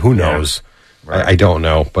 maybe. Who knows? Right. I don't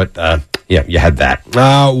know, but yeah, you had that.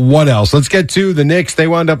 What else? Let's get to the Knicks. They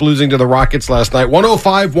wound up losing to the Rockets last night,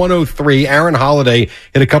 105-103. Aaron Holiday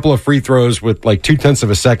hit a couple of free throws with like 0.2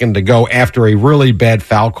 of a second to go after a really bad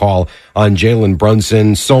foul call on Jalen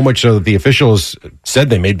Brunson. So much so that the officials said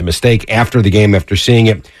they made the mistake after the game, after seeing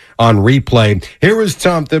it on replay. Here was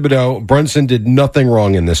Tom Thibodeau. Brunson did nothing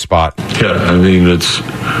wrong in this spot. Yeah, I mean, it's,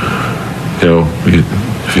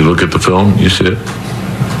 if you look at the film, you see it.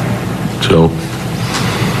 So,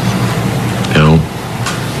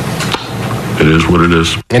 it is what it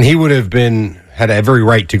is. And he would have had every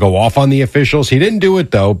right to go off on the officials. He didn't do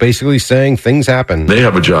it, though, basically saying things happen. They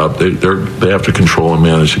have a job. They have to control and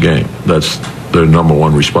manage the game. That's their number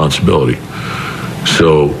one responsibility.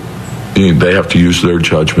 So, they have to use their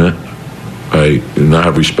judgment, right? And I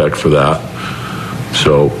have respect for that.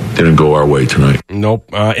 So, didn't go our way tonight.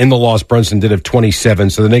 Nope. In the loss, Brunson did have 27.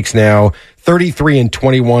 So the Knicks now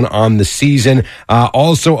 33-21 on the season.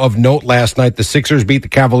 Also of note last night, the Sixers beat the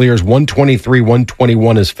Cavaliers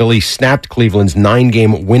 123-121 as Philly snapped Cleveland's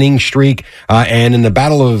 9-game winning streak. And in the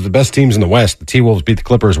battle of the best teams in the West, the T-Wolves beat the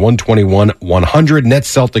Clippers 121-100.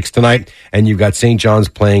 Nets Celtics tonight. And you've got St. John's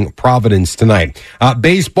playing Providence tonight.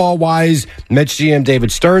 Baseball-wise, Mets GM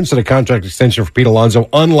David Stearns said a contract extension for Pete Alonso.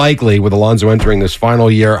 Unlikely with Alonso entering this final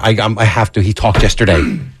year. I have to. He talked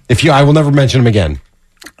yesterday. I will never mention him again.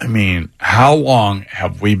 I mean, how long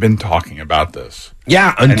have we been talking about this?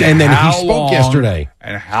 Yeah, and then he spoke yesterday.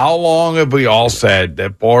 And how long have we all said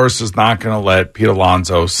that Boris is not going to let Pete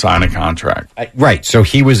Alonso sign a contract? Right, so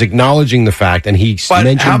he was acknowledging the fact, and he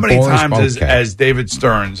mentioned how many Boris times has David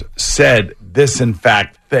Stearns said this, in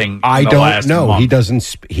fact, thing I don't know. Month?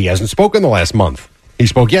 He hasn't spoken the last month. He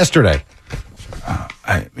spoke yesterday.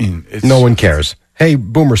 I mean, no one cares. Hey,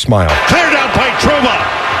 Boomer, smile. Cleared out by Truba.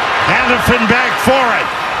 Anderson back for it.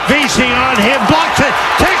 VC on him, blocks it,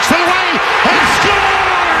 takes it away, and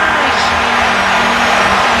scores!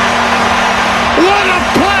 What a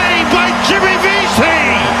play by Jimmy VC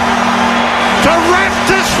to wrap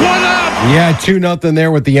this one up! Yeah, 2-0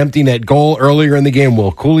 there with the empty net goal earlier in the game.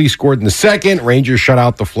 Will Cooley scored in the second. Rangers shut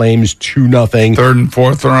out the Flames 2-0. Third and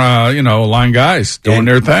fourth, line guys doing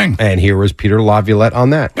their thing. And here was Peter Laviolette on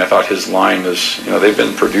that. I thought his line is, they've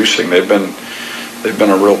been producing. They've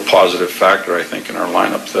been a real positive factor, I think, in our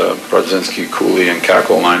lineup. The Brodzinski, Cooley, and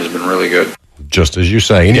Kako line has been really good. Just as you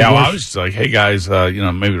say. I was like, hey, guys,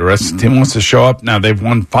 maybe the rest of the team wants to show up. Now, they've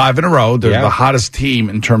won 5 in a row. They're the hottest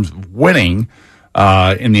team in terms of winning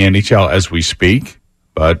in the NHL as we speak.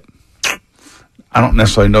 But I don't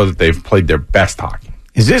necessarily know that they've played their best hockey.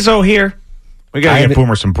 Is Izzo here? We got to get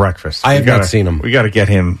Boomer some breakfast. I have not seen him. We got to get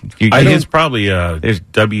him. It's probably there's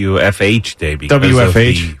WFH day because of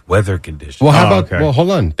the weather conditions. Well, how about? Well,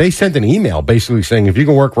 hold on. They sent an email basically saying if you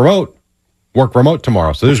can work remote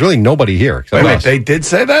tomorrow. So there's really nobody here. Wait, they did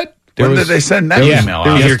say that? When did they send that email?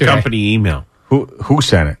 It was your company email. Who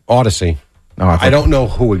sent it? Odyssey. No, I don't know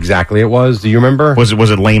who exactly it was. Do you remember? Was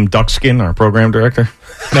it Lame Duckskin, our program director?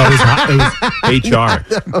 No, it was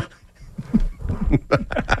HR.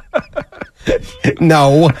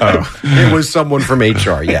 No, it was someone from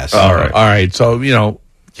HR. Yes. All right. So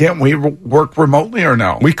can't we work remotely or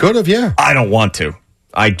no? We could have. Yeah. I don't want to.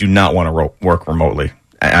 I do not want to work remotely.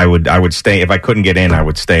 I would stay if I couldn't get in. I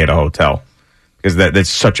would stay at a hotel because that's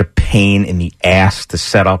such a pain in the ass to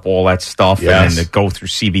set up all that stuff and then to go through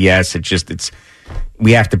CBS.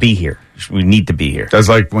 We have to be here. We need to be here. That's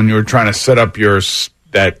like when you were trying to set up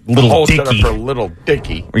that little Dicky. For Little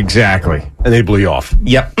Dicky. Exactly. And they blew you off.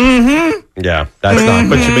 Yep. Mm-hmm. Yeah, that's not.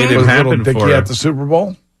 But you made it happen Little Dicky at the Super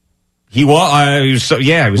Bowl. He was.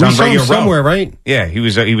 He was on Radio Row somewhere, right? Yeah, he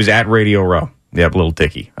was at Radio Row. Yep, Little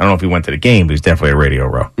Dicky. I don't know if he went to the game, but he was definitely at Radio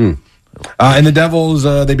Row. And the Devils,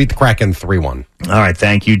 they beat the Kraken 3-1. All right,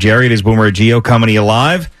 thank you, Jerry. It is Boomer and Gio coming to you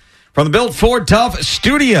live from the Built Ford Tough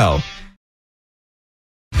studio.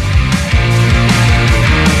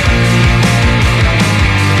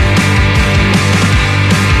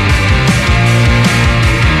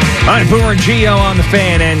 All right, Boomer and Gio on the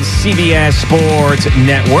Fan and CBS Sports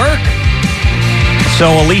Network. So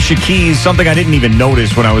Alicia Keys, something I didn't even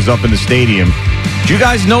notice when I was up in the stadium. Did you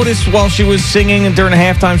guys notice while she was singing and during a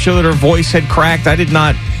halftime show that her voice had cracked? I did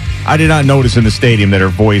not notice in the stadium that her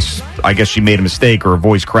voice, I guess she made a mistake or her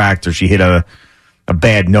voice cracked or she hit a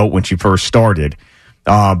bad note when she first started.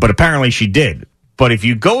 But apparently she did. But if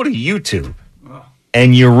you go to YouTube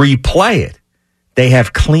and you replay it, they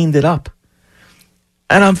have cleaned it up.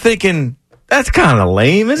 And I'm thinking, that's kind of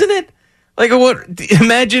lame, isn't it? Like, what?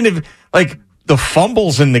 Imagine if, the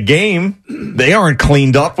fumbles in the game, they aren't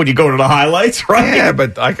cleaned up when you go to the highlights, right? Yeah,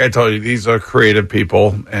 but like I told you, these are creative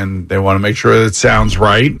people, and they want to make sure that it sounds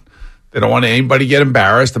right. They don't want anybody to get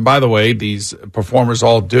embarrassed. And by the way, these performers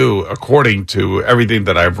all do, according to everything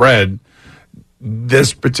that I've read,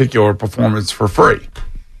 this particular performance for free.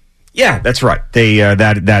 Yeah, that's right. They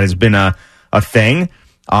that has been a thing.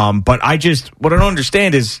 But what I don't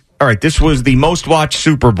understand is, all right, this was the most watched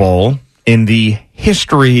Super Bowl in the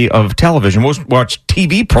history of television, most watched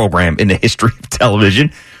TV program in the history of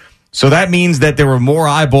television. So that means that there were more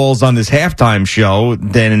eyeballs on this halftime show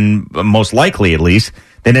than, most likely at least,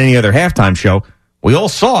 than any other halftime show. We all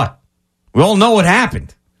saw it. We all know what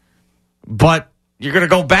happened. But you're going to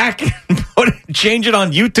go back and change it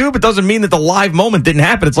on YouTube? It doesn't mean that the live moment didn't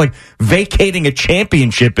happen. It's like vacating a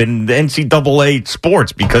championship in NCAA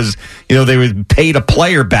sports because, they were paid a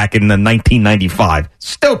player back in 1995.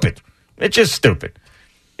 Stupid. It's just stupid.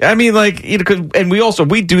 I mean, and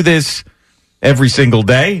we do this every single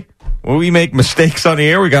day. When we make mistakes on the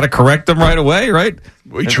air, we got to correct them right away, right?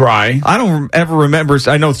 We try. I don't ever remember.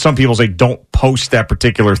 I know some people say don't post that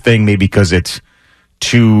particular thing, maybe because it's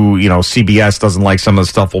too, CBS doesn't like some of the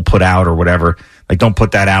stuff we'll put out or whatever. Like, don't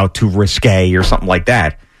put that out, too risque or something like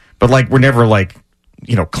that. But, we're never,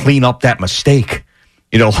 clean up that mistake.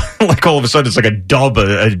 Like all of a sudden it's like a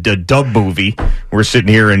dub movie. We're sitting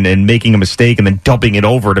here and making a mistake and then dubbing it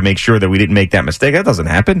over to make sure that we didn't make that mistake. That doesn't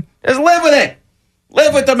happen. Just live with it.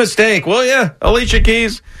 Live with the mistake, will ya? Alicia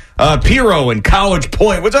Keys, Piro in College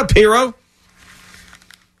Point. What's up, Piro?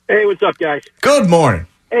 Hey, what's up, guys? Good morning.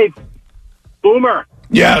 Hey, Boomer.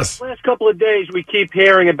 Yes. Last couple of days, we keep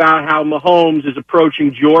hearing about how Mahomes is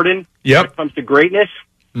approaching Jordan when it comes to greatness.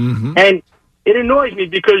 Mm-hmm. And it annoys me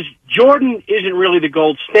because Jordan isn't really the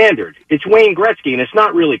gold standard. It's Wayne Gretzky, and it's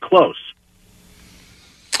not really close.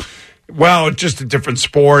 Well, it's just a different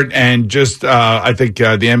sport, and just I think the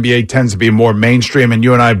NBA tends to be more mainstream, and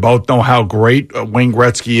you and I both know how great Wayne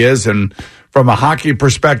Gretzky is, and from a hockey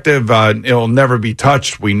perspective, it'll never be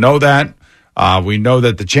touched. We know that. We know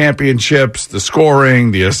that the championships, the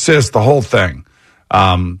scoring, the assists, the whole thing,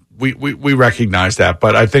 we recognize that.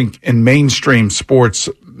 But I think in mainstream sports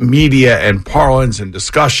media and parlance and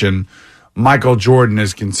discussion, Michael Jordan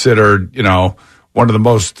is considered, one of the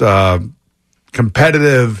most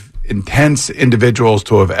competitive, intense individuals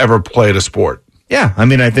to have ever played a sport. Yeah, I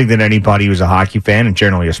mean, I think that anybody who's a hockey fan and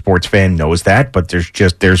generally a sports fan knows that, but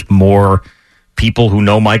there's more people who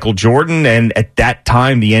know Michael Jordan, and at that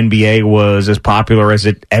time, the NBA was as popular as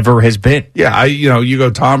it ever has been. Yeah, you go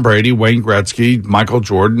Tom Brady, Wayne Gretzky, Michael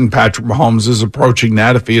Jordan, Patrick Mahomes is approaching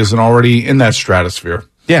that if he isn't already in that stratosphere.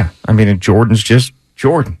 Yeah, I mean, and Jordan's just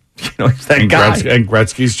Jordan. He's that guy. And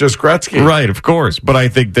Gretzky's just Gretzky. Right, of course. But I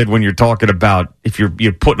think that when you're talking about, if you're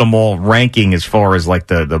putting them all ranking as far as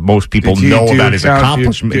the most people know about his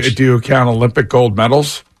accomplishments. Do you count Olympic gold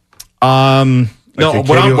medals? No,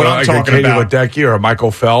 what I'm talking about. Ledecky or a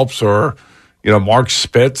Michael Phelps or, Mark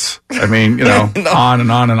Spitz. I mean, No. on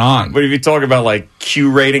and on and on. But if you talk about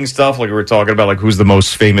Q rating stuff, like we were talking about, who's the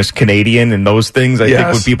most famous Canadian and those things, I think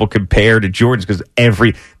when people compare to Jordan's, because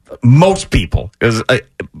most people, because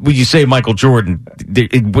when you say Michael Jordan,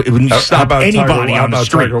 when you stop anybody on the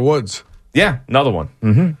street. Tiger Woods? Yeah, another one.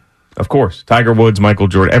 Mm-hmm. Of course. Tiger Woods, Michael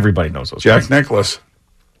Jordan, everybody knows those Jack guys. Nicklaus.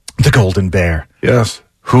 The Golden Bear. Yes.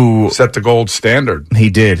 Who set the gold standard. He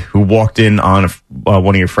did. Who walked in on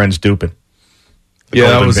one of your friends duping.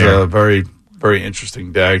 That was a very, very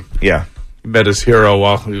interesting day. Yeah. He met his hero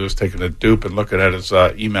while he was taking a dupe and looking at his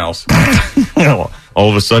emails. All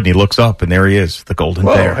of a sudden, he looks up, and there he is, the Golden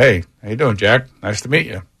Bear. Hey, how you doing, Jack? Nice to meet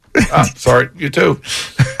you. Sorry, you too.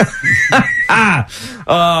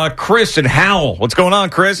 Chris and Howell. What's going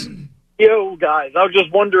on, Chris? Yo, guys, I was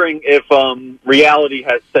just wondering if reality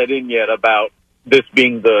has set in yet about this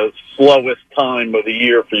being the slowest time of the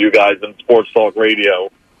year for you guys in sports talk radio.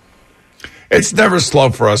 It's never slow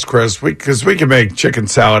for us, Chris, because we can make chicken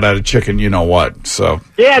salad out of chicken, you know what. So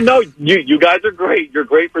yeah, no, you guys are great. You're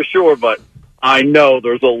great for sure, but I know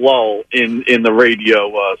there's a lull in the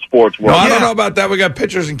radio sports world. No, I don't know about that. We got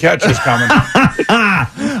pitchers and catchers coming.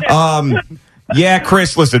 Yeah,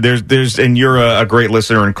 Chris, listen, there's and you're a great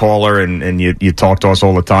listener and caller, and you talk to us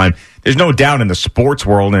all the time. There's no doubt in the sports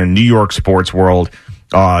world and in New York sports world,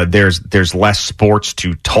 there's less sports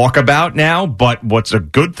to talk about now, but what's a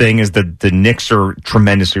good thing is that the Knicks are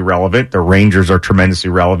tremendously relevant. The Rangers are tremendously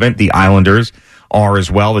relevant. The Islanders are as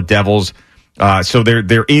well. The Devils. So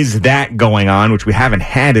there is that going on, which we haven't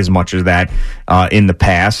had as much as that in the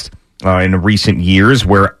past, in the recent years,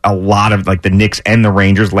 where a lot of the Knicks and the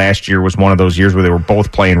Rangers last year was one of those years where they were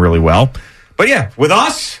both playing really well. But yeah, with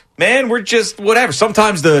us, man, we're just whatever.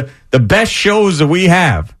 Sometimes the best shows that we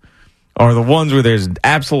have are the ones where there's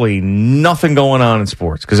absolutely nothing going on in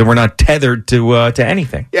sports because we're not tethered to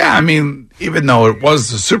anything. Yeah, I mean, even though it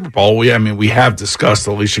was the Super Bowl, we have discussed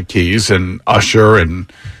Alicia Keys and Usher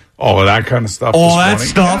and all of that kind of stuff. All that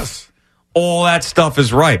stuff. Yes. All that stuff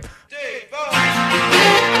is ripe.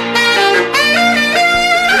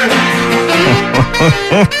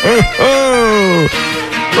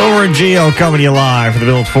 Over in Gio coming to you live from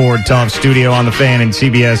the Built Ford Tough Studio on the Fan and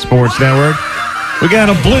CBS Sports Network. We got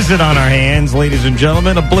a blizzard on our hands, ladies and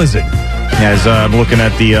gentlemen, a blizzard. As I'm looking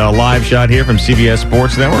at the live shot here from CBS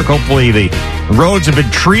Sports Network, hopefully the roads have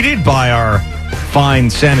been treated by our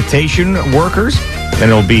fine sanitation workers,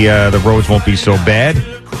 and it'll be the roads won't be so bad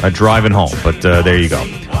driving home. But there you go.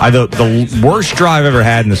 The worst drive I ever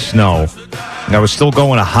had in the snow, and I was still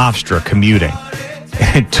going to Hofstra commuting.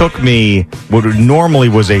 It took me what normally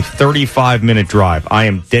was a 35-minute drive. I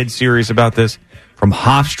am dead serious about this. from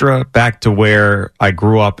Hofstra back to where I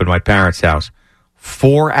grew up in my parents' house,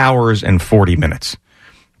 4 hours and 40 minutes.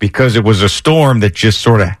 Because it was a storm that just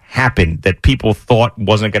sort of happened that people thought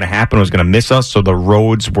wasn't going to happen, was going to miss us. So the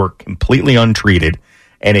roads were completely untreated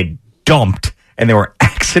and it dumped and there were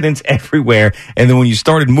accidents everywhere. And then when you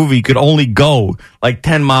started moving, you could only go like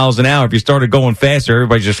 10 miles an hour. If you started going faster,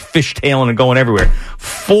 everybody's just fishtailing and going everywhere.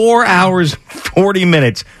 4 hours, 40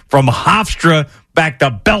 minutes from Hofstra back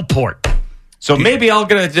to Bellport. So maybe I'll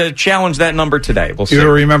get to challenge that number today. We'll see.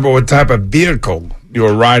 You remember what type of vehicle you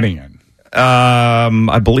were riding in?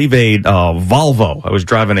 I believe a Volvo. I was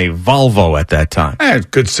driving a Volvo at that time.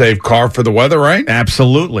 Good safe car for the weather, right?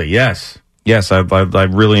 Absolutely, yes. Yes, I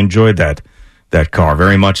really enjoyed that car,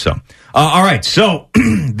 very much so. All right, so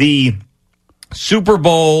the Super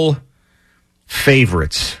Bowl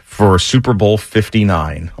favorites for Super Bowl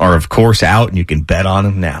 59 are, of course, out, and you can bet on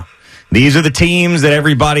them now. These are the teams that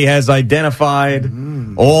everybody has identified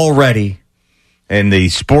already. And the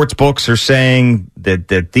sports books are saying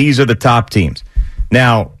that these are the top teams.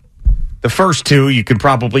 Now, the first two you can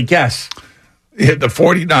probably guess. Yeah, the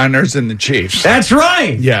 49ers and the Chiefs. That's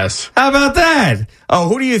right. Yes. How about that? Oh,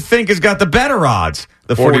 who do you think has got the better odds?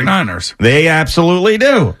 The 49ers. They absolutely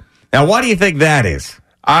do. Now, why do you think that is?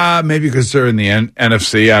 Maybe because they're in the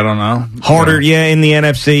NFC. I don't know. Harder, in the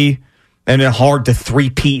NFC. And hard to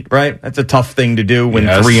three-peat, right? That's a tough thing to do, win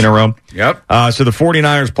 3 in a row. Yep. So the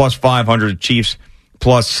 49ers plus 500, Chiefs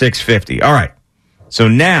plus 650. All right. So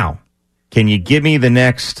now, can you give me the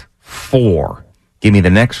next 4? Give me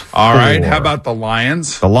the next 4. All right. How about the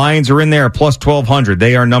Lions? The Lions are in there at plus 1,200.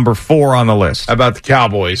 They are number 4 on the list. How about the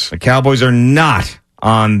Cowboys? The Cowboys are not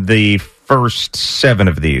on the first 7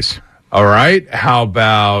 of these. All right. How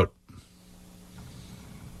about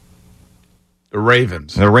the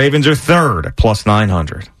Ravens? The Ravens are 3rd at plus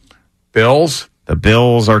 900. Bills? The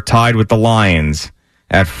Bills are tied with the Lions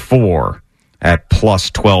at 4 at plus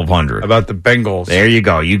 1,200. How about the Bengals? There you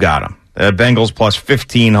go. You got them. The Bengals plus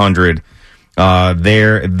 1,500.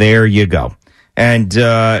 There you go. And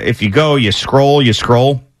if you go, you scroll,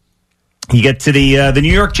 you get to the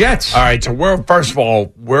New York Jets. All right. So first of all,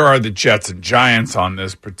 where are the Jets and Giants on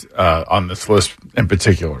this list in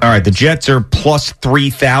particular? All right. The Jets are plus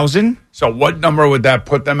 3,000. So what number would that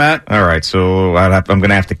put them at? All right. So I'm going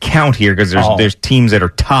to have to count here because there's teams that are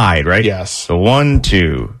tied, right? Yes. So 1,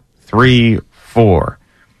 2, 3, 4,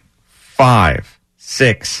 5,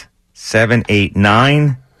 6, 7, 8,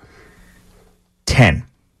 9, 10.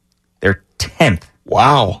 They're 10th.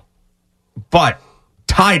 Wow. But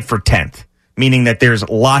tied for 10th, meaning that there's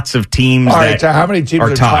lots of teams All right, so how many teams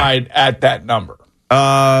are tied at that number?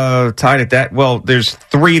 Tied at that. Well, there's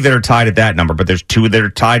 3 that are tied at that number, but there's 2 that are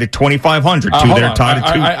tied at 2,500. 2 that are tied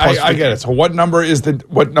at 2 plus 50. I get it. So what number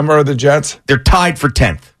are the Jets? They're tied for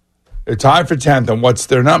 10th. They're tied for 10th, and what's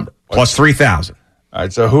their number? Plus 3,000. All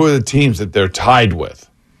right, so who are the teams that they're tied with?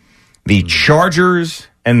 The Chargers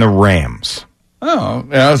and the Rams. Oh,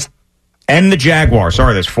 yeah. And the Jaguars.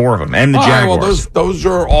 Sorry, there's 4 of them. And the Jaguars. Well, those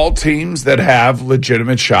are all teams that have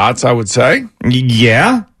legitimate shots, I would say.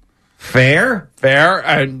 Yeah. Fair.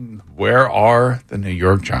 And where are the New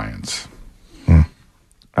York Giants? All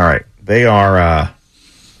right. They are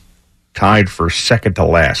tied for second to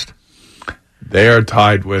last. They are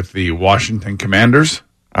tied with the Washington Commanders.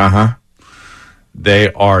 Uh-huh.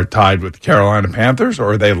 They are tied with the Carolina Panthers,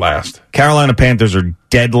 or are they last? Carolina Panthers are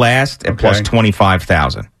dead last at plus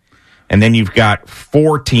 25,000. And then you've got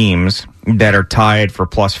 4 teams that are tied for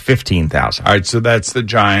plus 15,000. All right, so that's the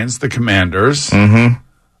Giants, the Commanders. Mm-hmm.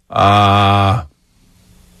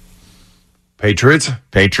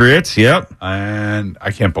 Patriots, yep. And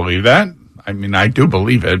I can't believe that. I mean, I do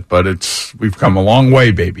believe it, but we've come a long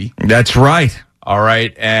way, baby. That's right. All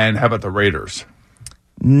right, and how about the Raiders?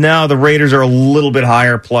 No, the Raiders are a little bit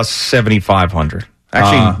higher, plus 7,500.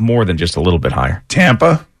 Actually, more than just a little bit higher.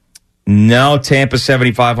 Tampa? No, Tampa's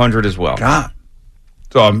 7,500 as well. God.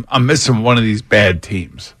 So I'm missing one of these bad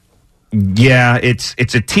teams. Yeah, it's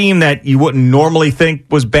a team that you wouldn't normally think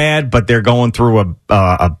was bad, but they're going through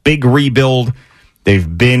a big rebuild.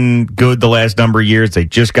 They've been good the last number of years. They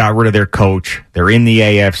just got rid of their coach. They're in the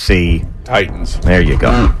AFC. Titans. There you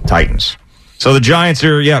go. Titans. So the Giants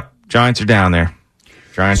are down there.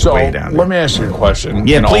 Giants are way down there. Let me ask you a question.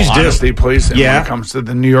 Yeah, please do. Honesty, please. When Yeah. it comes to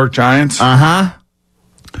the New York Giants. Uh-huh.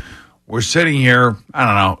 We're sitting here, I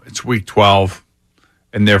don't know, it's week 12,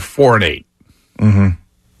 and they're 4-8. Mm-hmm.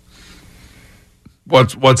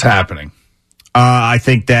 What's happening? I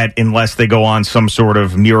think that unless they go on some sort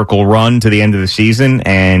of miracle run to the end of the season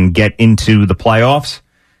and get into the playoffs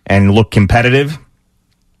and look competitive,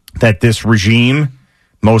 that this regime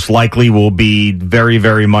most likely will be very,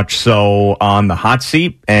 very much so on the hot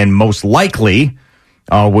seat, and most likely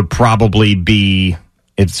would probably be,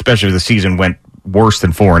 especially if the season went worse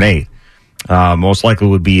than 4-8, most likely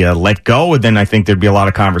would be let go, and then I think there'd be a lot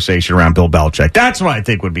of conversation around Bill Belichick. That's what I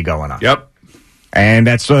think would be going on. Yep. And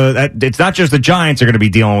that's it's not just the Giants are going to be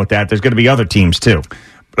dealing with that. There's going to be other teams, too.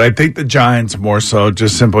 But I think the Giants more so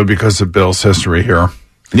just simply because of Bill's history here.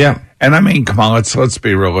 Yeah. And I mean, come on, let's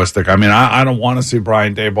be realistic. I mean, I don't want to see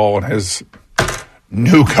Brian Daboll and his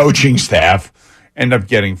new coaching staff end up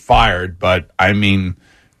getting fired. But I mean,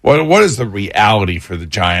 what is the reality for the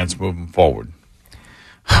Giants moving forward?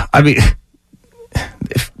 I mean,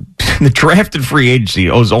 if the drafted free agency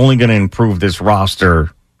is only going to improve this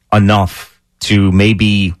roster enough to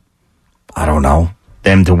maybe, I don't know,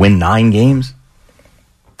 them to win 9 games,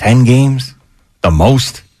 10 games, the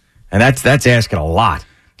most. And that's asking a lot.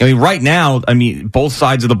 I mean, right now, both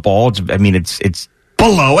sides of the ball, it's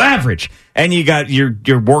below average. And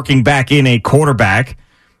you're working back in a quarterback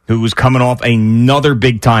who's coming off another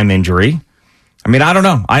big time injury. I mean, I don't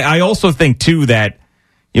know. I also think too that,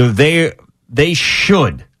 they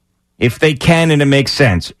should, if they can and it makes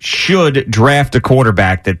sense, should draft a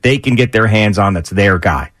quarterback that they can get their hands on that's their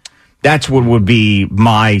guy. That's what would be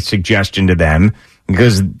my suggestion to them.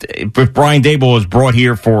 Because if Brian Daboll is brought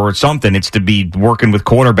here for something, it's to be working with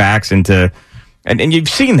quarterbacks and you've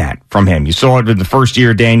seen that from him. You saw it in the first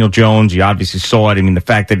year of Daniel Jones. You obviously saw it. I mean, the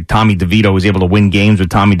fact that Tommy DeVito was able to win games with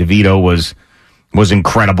Tommy DeVito was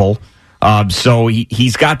incredible. So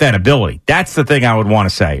he's got that ability. That's the thing I would want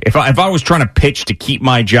to say. If I was trying to pitch to keep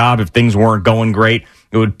my job, if things weren't going great,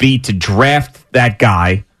 it would be to draft that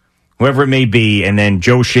guy, whoever it may be, and then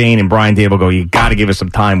Joe Shane and Brian Daboll go, you got to give us some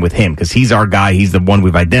time with him because he's our guy. He's the one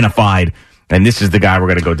we've identified, and this is the guy we're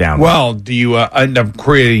going to go down with. Well, do you end up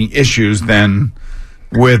creating issues then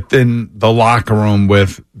within the locker room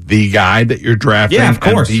with the guy that you're drafting of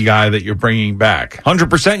course. And the guy that you're bringing back?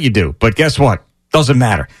 100% you do, but guess what? Doesn't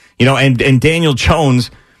matter. And Daniel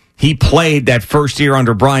Jones, he played that first year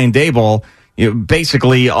under Brian Daboll,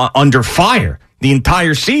 basically under fire the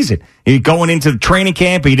entire season. Going into the training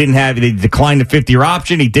camp, he declined the 5th-year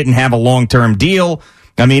option. He didn't have a long-term deal.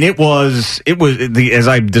 I mean, it was as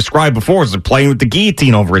I described before, it was playing with the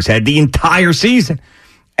guillotine over his head the entire season.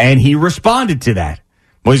 And he responded to that.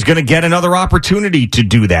 Well, he's going to get another opportunity to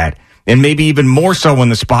do that. And maybe even more so in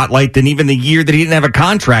the spotlight than even the year that he didn't have a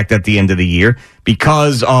contract at the end of the year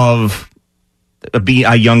because of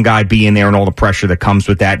a young guy being there and all the pressure that comes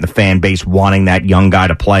with that and the fan base wanting that young guy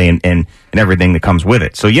to play and everything that comes with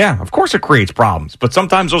it. So, yeah, of course it creates problems. But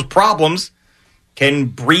sometimes those problems can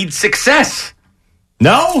breed success.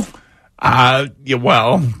 No? Yeah,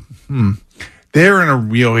 well, they're in a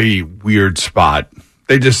really weird spot.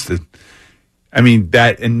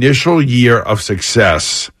 That initial year of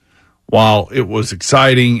success, while it was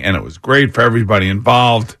exciting and it was great for everybody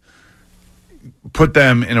involved, put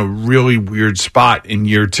them in a really weird spot in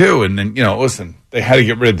year 2. And then, listen, they had to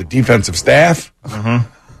get rid of the defensive staff.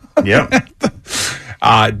 Yeah.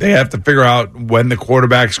 They have to figure out when the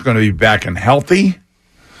quarterback's going to be back and healthy.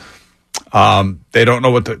 They don't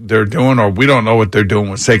know what they're doing, or we don't know what they're doing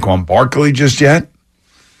with Saquon Barkley just yet.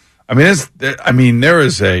 I mean, there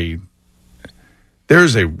is a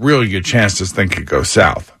really good chance this thing could go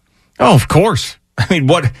south. Oh, of course. I mean,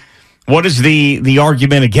 what is the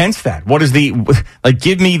argument against that? What is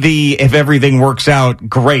give me if everything works out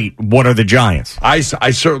great, what are the Giants? I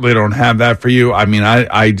certainly don't have that for you. I mean,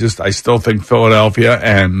 I still think Philadelphia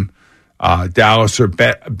and Dallas are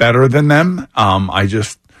better than them.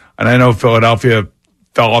 And I know Philadelphia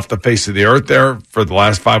fell off the face of the earth there for the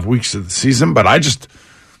last 5 weeks of the season, but I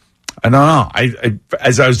don't know.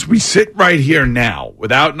 As we sit right here now,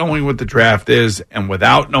 without knowing what the draft is and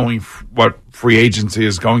without knowing what free agency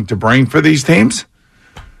is going to bring for these teams,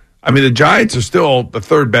 I mean, the Giants are still the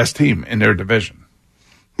 3rd best team in their division.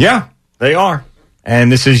 Yeah, they are.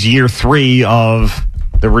 And this is year 3 of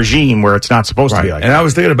the regime where it's not supposed to be like that. And I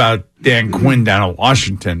was thinking about Dan Quinn down in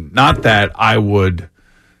Washington. Not that I don't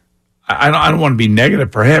want to be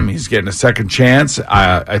negative for him. He's getting a second chance.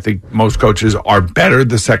 I think most coaches are better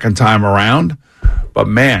the second time around. But,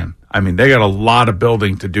 man, I mean, they got a lot of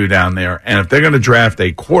building to do down there. And if they're going to draft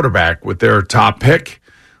a quarterback with their top pick,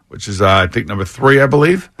 which is, I think, number 3, I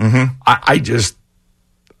believe, I'm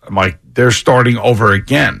like, they're starting over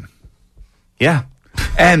again. Yeah.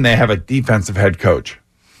 And they have a defensive head coach.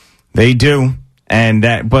 They do.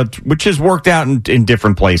 Which has worked out in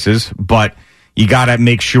different places. But you got to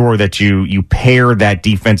make sure that you pair that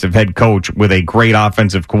defensive head coach with a great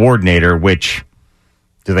offensive coordinator, which,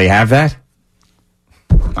 do they have that?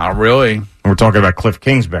 Not really. We're talking about Cliff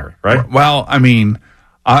Kingsbury, right? Well, I mean,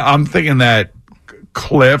 I'm thinking that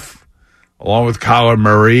Cliff, along with Kyler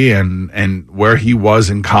Murray and where he was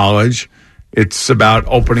in college, it's about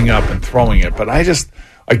opening up and throwing it. But I just,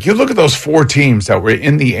 like, you look at those 4 teams that were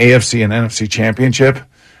in the AFC and NFC championship,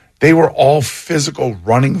 they were all physical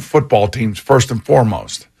running football teams first and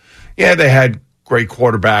foremost. Yeah, they had great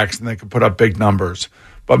quarterbacks and they could put up big numbers.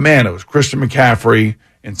 But, man, it was Christian McCaffrey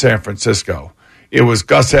in San Francisco. It was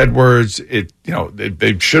Gus Edwards.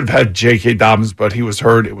 They should have had J.K. Dobbins, but he was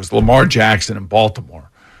hurt. It was Lamar Jackson in Baltimore.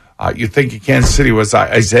 You think in Kansas City was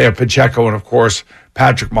Isaiah Pacheco and, of course,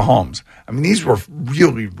 Patrick Mahomes. I mean, these were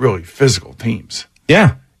really, really physical teams.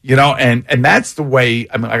 Yeah. And that's the way.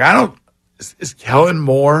 I mean, is Kellen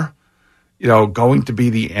Moore, going to be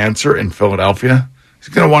the answer in Philadelphia? He's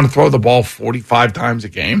going to want to throw the ball 45 times a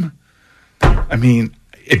game. I mean,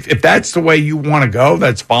 if that's the way you want to go,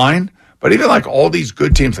 that's fine. But even like all these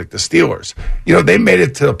good teams like the Steelers, they made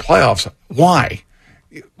it to the playoffs. Why?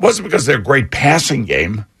 It wasn't because they're a great passing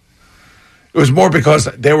game. It was more because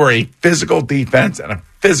they were a physical defense and a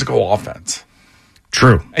physical offense.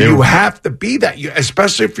 True. And you have to be that,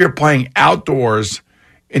 especially if you're playing outdoors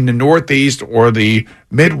in the Northeast or the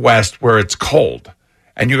Midwest where it's cold.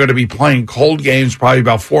 And you're going to be playing cold games, probably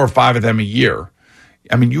about 4 or 5 of them a year.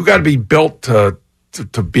 I mean, you got to be built to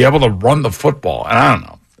be able to run the football. And I don't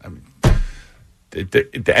know. Any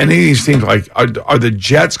of these teams, like, are the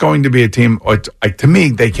Jets going to be a team? Like, to me,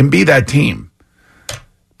 they can be that team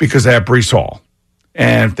because they have Breece Hall.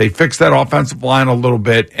 And if they fix that offensive line a little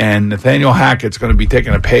bit, and Nathaniel Hackett's going to be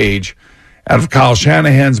taking a page out of Kyle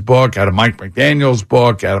Shanahan's book, out of Mike McDaniel's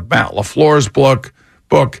book, out of Matt LaFleur's book,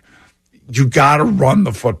 you got to run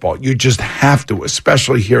the football. You just have to,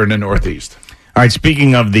 especially here in the Northeast. All right,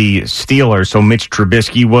 speaking of the Steelers, so Mitch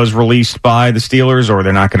Trubisky was released by the Steelers, or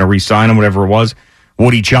they're not going to re-sign him, whatever it was.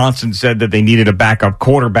 Woody Johnson said that they needed a backup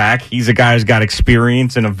quarterback. He's a guy who's got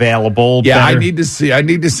experience and available. Yeah, I need to see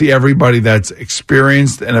everybody that's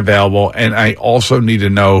experienced and available, and I also need to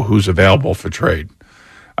know who's available for trade.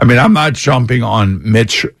 I mean, I'm not jumping on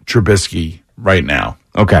Mitch Trubisky right now.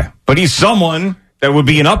 Okay, but he's someone that would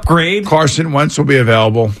be an upgrade. Carson Wentz will be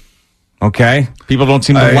available. Okay. People don't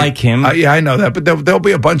seem to like him. Yeah, I know that, but there'll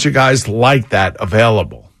be a bunch of guys like that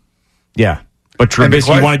available. Yeah, but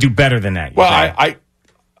Trubisky, you want to do better than that. Well,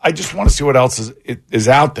 I just want to see what else is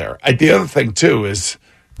out there. The other thing, too, is,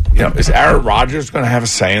 is Aaron Rodgers going to have a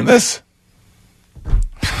say in this?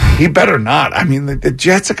 He better not. I mean, the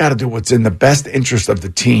Jets have got to do what's in the best interest of the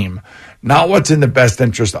team, not what's in the best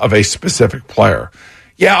interest of a specific player.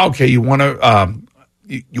 Yeah, okay, you want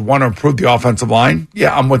to improve the offensive line?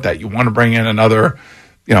 Yeah, I'm with that. You want to bring in another,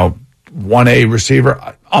 1A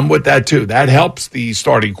receiver? I'm with that too. That helps the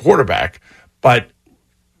starting quarterback, but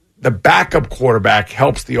the backup quarterback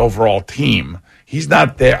helps the overall team. He's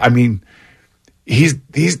not there. I mean,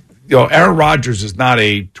 Aaron Rodgers is not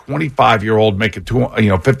a 25-year-old making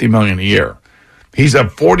 $50 million a year. He's a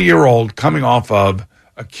 40-year-old coming off of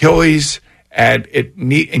Achilles. And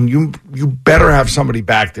you better have somebody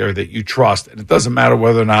back there that you trust. And it doesn't matter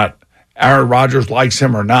whether or not Aaron Rodgers likes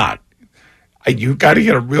him or not. You got to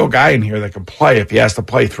get a real guy in here that can play if he has to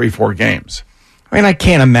play 3-4 games. I mean, I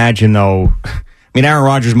can't imagine, though. I mean, Aaron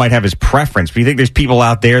Rodgers might have his preference, but you think there's people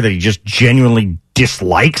out there that he just genuinely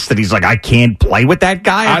dislikes, that he's like, I can't play with that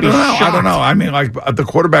guy? I don't know. I mean, like, the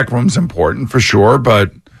quarterback room's important for sure,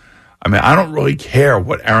 but I mean, I don't really care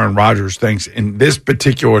what Aaron Rodgers thinks in this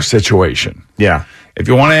particular situation. Yeah. If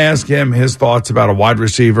you want to ask him his thoughts about a wide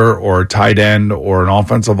receiver or a tight end or an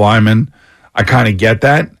offensive lineman, I kind of get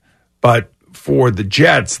that. But for the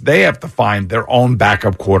Jets, they have to find their own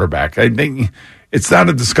backup quarterback. I think it's not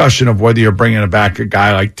a discussion of whether you're bringing back a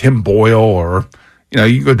guy like Tim Boyle or,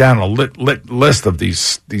 you go down a list of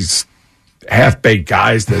these half-baked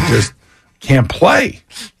guys that just can't play.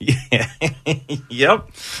 Yeah. Yep.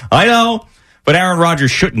 I know. But Aaron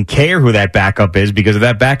Rodgers shouldn't care who that backup is, because if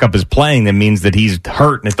that backup is playing, that means that he's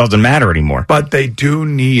hurt and it doesn't matter anymore. But they do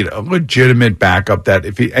need a legitimate backup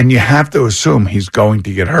and you have to assume he's going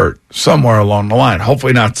to get hurt somewhere along the line.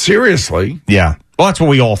 Hopefully not seriously. Yeah. Well, that's what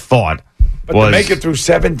we all thought. But to make it through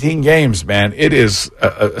 17 games, man, it is,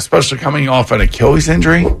 especially coming off an Achilles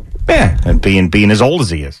injury. Yeah. And being as old as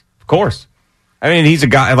he is, of course. I mean, he's a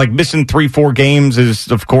guy, like, missing 3-4 games is,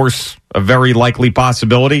 of course, a very likely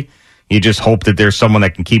possibility. You just hope that there's someone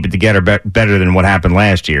that can keep it together better than what happened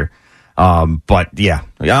last year. But, yeah,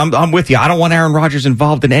 I'm with you. I don't want Aaron Rodgers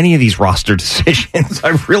involved in any of these roster decisions.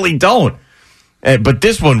 I really don't. But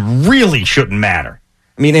this one really shouldn't matter.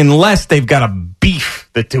 I mean, unless they've got a beef,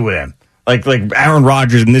 the two of them. Like Aaron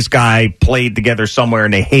Rodgers and this guy played together somewhere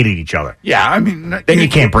and they hated each other. Yeah, I mean, then you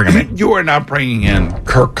can't bring him in. You are not bringing in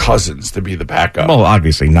Kirk Cousins to be the backup. Well,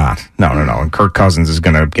 obviously not. No. And Kirk Cousins is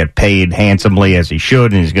going to get paid handsomely as he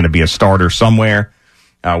should, and he's going to be a starter somewhere,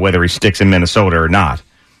 whether he sticks in Minnesota or not.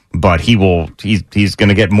 But he's going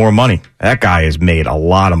to get more money. That guy has made a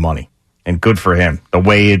lot of money, and good for him. The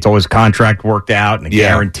way his contract worked out and the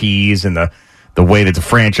guarantees and the way that the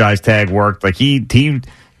franchise tag worked, like he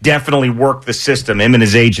definitely worked the system, him and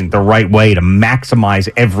his agent, the right way to maximize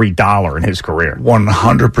every dollar in his career.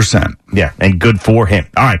 100%. Yeah, and good for him.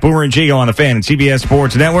 All right, Boomer and Gio on the Fan and CBS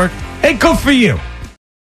Sports Network. Hey, good for you.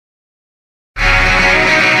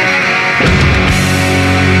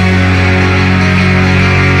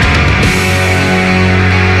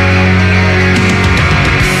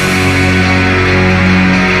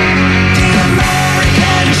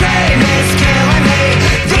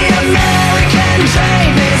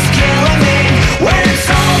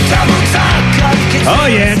 Oh,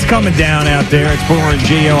 yeah, it's coming down out there. It's Boomer and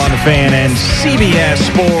Gio on the Fan and CBS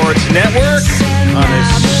Sports Network on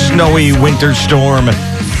this snowy winter storm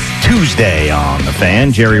Tuesday on the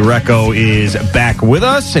Fan. Jerry Recco is back with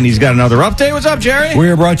us, and he's got another update. What's up, Jerry? We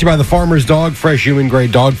are brought to you by the Farmer's Dog, fresh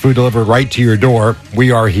human-grade dog food delivered right to your door.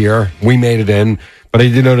 We are here. We made it in. But I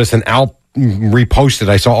did notice an Al reposted.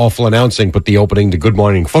 I saw Awful Announcing put the opening to Good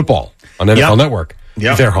Morning Football on NFL Network.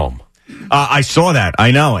 Yep. They're home. I saw that.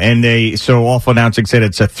 I know. And so Awful Announcing said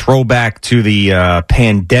it's a throwback to the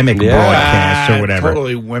pandemic broadcast or whatever.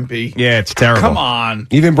 Totally wimpy. Yeah, it's terrible. Come on.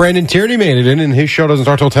 Even Brandon Tierney made it in, and his show doesn't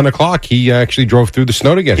start till 10 o'clock. He actually drove through the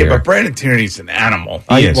snow to get here. Yeah, but Brandon Tierney's an animal.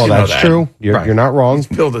 Well, that's true. You're not wrong. He's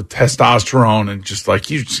built a testosterone and just like,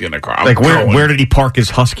 he's just going to cry. Like, where did he park his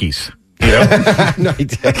Huskies? You know? No, he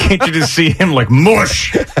didn't. Can't you just see him like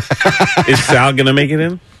mush? Is Sal going to make it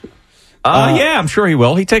in? Yeah, I'm sure he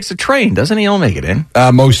will. He takes a train, doesn't he? He'll make it in.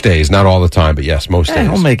 Most days, not all the time, but yes, most days.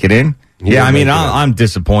 He'll make it in. Yeah, I mean, I'm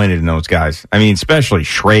disappointed in those guys. I mean, especially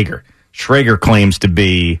Schrager. Schrager claims to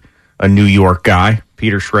be a New York guy,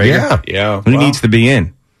 Peter Schrager. Yeah. He needs to be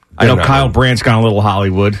in. I know Kyle Brandt's got a little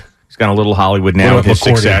Hollywood. He's got a little Hollywood now with his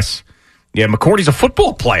success. Yeah, McCourty's a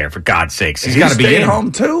football player, for God's sakes. He's got to be in.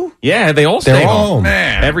 Home, too? Yeah, they all stay home.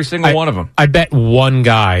 Man. Every single one of them. I bet one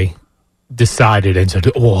guy decided and said,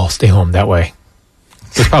 I'll stay home that way.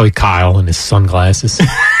 It's probably Kyle in his sunglasses. Want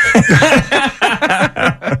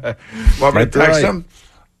me to text him?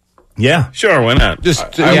 Yeah, sure, why not?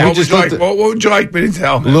 What would you like me to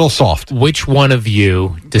tell him? A little soft. Which one of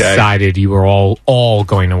you decided you were all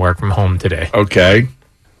going to work from home today? Okay.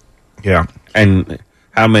 Yeah. And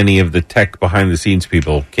how many of the tech behind-the-scenes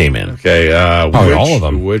people came in? Okay. Probably all of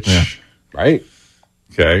them. Right?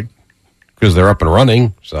 Okay. Because they're up and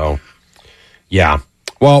running, so... Yeah.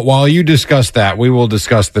 Well, while you discuss that, we will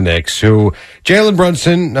discuss the Knicks, who Jalen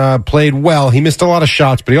Brunson played well. He missed a lot of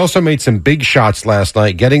shots, but he also made some big shots last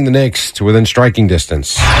night, getting the Knicks to within striking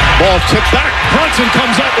distance. Ball tipped back. Brunson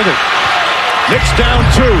comes up with it. Knicks down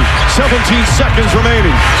 2. 17 seconds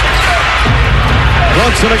remaining.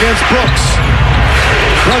 Brunson against Brooks.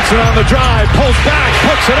 Brunson on the drive. Pulls back.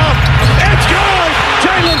 Puts it up. It's good.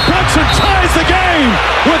 Jalen Brunson ties the game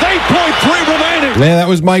with 8.3 remaining. Yeah, that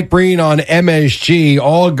was Mike Breen on MSG.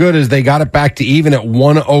 All good as they got it back to even at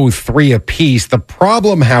 103 apiece. The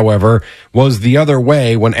problem, however, was the other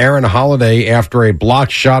way when Aaron Holiday, after a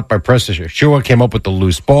blocked shot by Precious Achiuwa, came up with the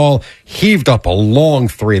loose ball, heaved up a long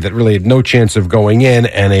three that really had no chance of going in,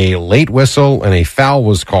 and a late whistle and a foul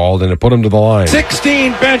was called, and it put him to the line.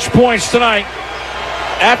 16 bench points tonight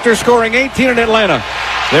after scoring 18 in Atlanta.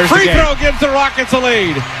 There's Free throw gives the Rockets a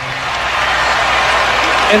lead.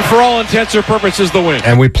 And for all intents and purposes, the win.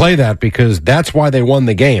 And we play that because that's why they won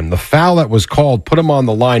the game. The foul that was called put him on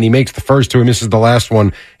the line. He makes the first two. He misses the last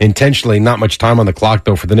one intentionally. Not much time on the clock,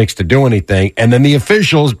 though, for the Knicks to do anything. And then the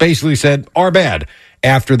officials basically said, our bad.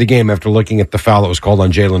 After the game, after looking at the foul that was called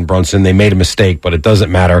on Jalen Brunson, they made a mistake, but it doesn't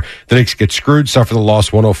matter. The Knicks get screwed, suffer the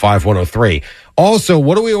loss 105-103. Also,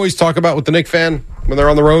 what do we always talk about with the Knicks fan when they're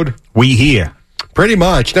on the road? We hear. Pretty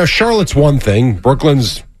much. Now, Charlotte's one thing.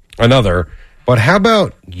 Brooklyn's another. But how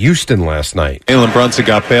about Houston last night? Jalen Brunson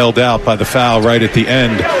got bailed out by the foul right at the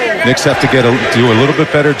end. Knicks have to do a little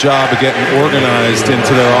bit better job of getting organized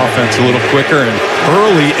into their offense a little quicker. And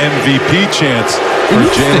early MVP chance for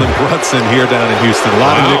Jalen Brunson here down in Houston. A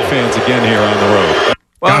lot of Knicks fans again here on the road.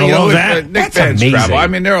 Well, you know, Knicks That's fans amazing. travel. I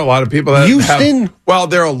mean, there are a lot of people that Houston?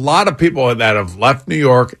 there are a lot of people that have left New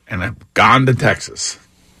York and have gone to Texas.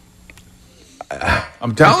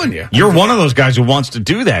 I'm telling you. You're one of those guys who wants to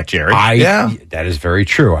do that, Jerry. That is very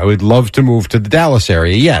true. I would love to move to the Dallas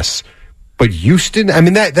area, yes. But Houston, I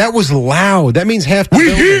mean, that was loud. That means half the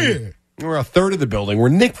building. We're a third of the building. We're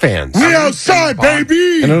Knicks fans. We outside,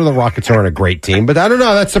 baby. I know the Rockets aren't a great team, but I don't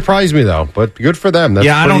know. That surprised me, though. But good for them. That's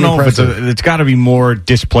I don't know impressive. if it's got to be more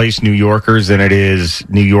displaced New Yorkers than it is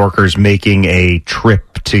New Yorkers making a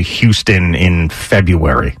trip to Houston in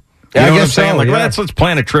February. You know what I'm saying? Like, let's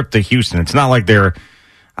plan a trip to Houston. It's not like they're,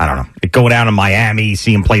 I don't know, go down to Miami,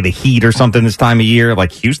 see them play the Heat or something this time of year,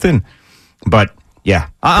 like Houston. But, yeah,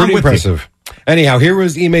 I'm pretty with impressive. Anyhow, here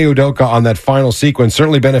was Ime Udoka on that final sequence.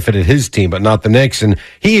 Certainly benefited his team, but not the Knicks, and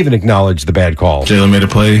he even acknowledged the bad call. Jalen made a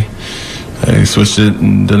play. He switched it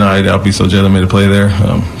and denied Alpi, so Jalen made a play there.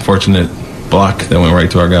 Fortunate block that went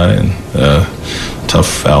right to our guy, and tough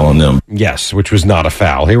foul on them. Yes, which was not a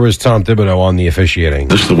foul. Here was Tom Thibodeau on the officiating.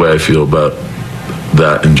 This is the way I feel about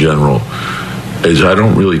that in general, is I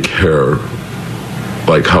don't really care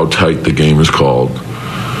like how tight the game is called.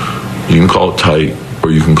 You can call it tight or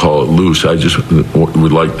you can call it loose. I just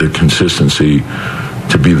would like the consistency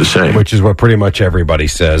to be the same. Which is what pretty much everybody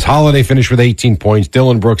says. Holiday finished with 18 points.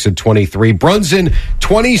 Dylan Brooks at 23. Brunson,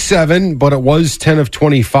 27, but it was 10 of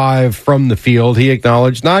 25 from the field. He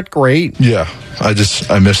acknowledged, not great. Yeah,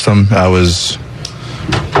 I missed him. I was a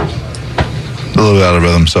little bit out of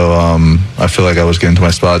rhythm, so I feel like I was getting to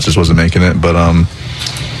my spot, just wasn't making it, but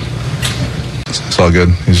it's all good.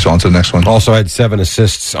 He's on to the next one. Also had 7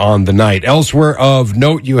 assists on the night. Elsewhere of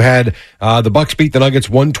note, you had the Bucks beat the Nuggets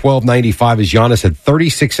 112-95 as Giannis had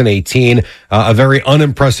 36 and 18. A very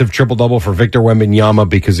unimpressive triple-double for Victor Wembanyama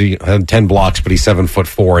because he had 10 blocks, but he's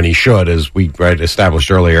 7'4", and he should, as we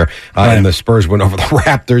established earlier. And the Spurs went over the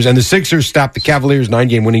Raptors. And the Sixers stopped the Cavaliers'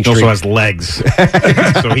 9-game winning streak. He also has legs.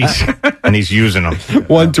 So he's using them.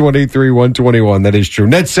 123-121. That is true.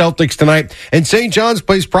 Nets Celtics tonight. And St. John's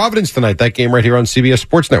plays Providence tonight. That game right here on CBS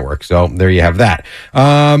Sports Network. So there you have that.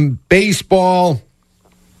 Baseball.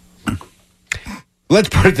 Let's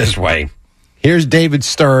put it this way. Here's David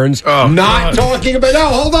Stearns talking about... No,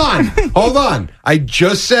 hold on. Hold on. I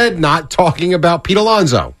just said not talking about Pete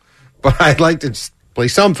Alonso. But I'd like to play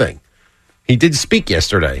something. He did speak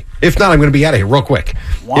yesterday. If not, I'm going to be out of here real quick.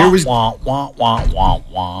 Go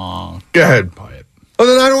ahead, play it. Oh,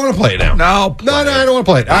 then I don't want to play it now. No, I don't want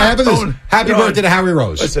to play it. Happy birthday to Howie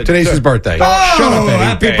Rose. Today's his birthday. Shut up, Eddie.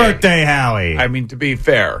 Happy birthday, Howie. I mean, to be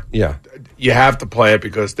fair, yeah, you have to play it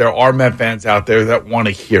because there are Met fans out there that want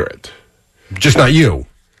to hear it. Just not you.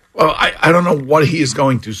 Well, I don't know what he is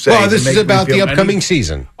going to say. Well, this is about the upcoming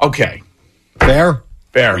season. Okay. Fair?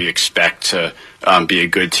 Fair. We expect to be a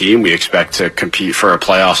good team. We expect to compete for a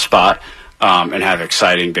playoff spot and have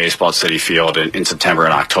exciting baseball at Citi Field in September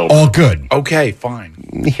and October. All good. Okay, fine.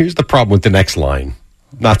 Here's the problem with the next line.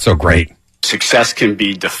 Not so great. Success can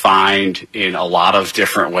be defined in a lot of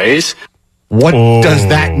different ways. What does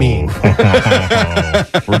that mean?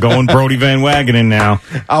 We're going Brody Van Wagenen now.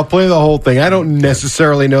 I'll play the whole thing. I don't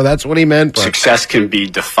necessarily know that's what he meant. But success can be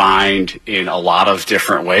defined in a lot of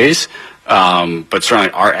different ways. But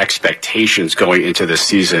certainly our expectations going into this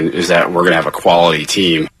season is that we're going to have a quality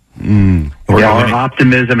team. Our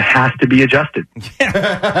optimism has to be adjusted.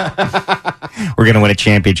 We're going to win a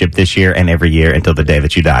championship this year and every year until the day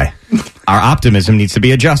that you die. Our optimism needs to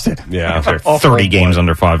be adjusted. Yeah. After 30 games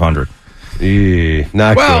under 500.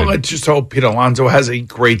 Not well, good. let's just hope Pete Alonso has a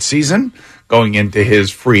great season going into his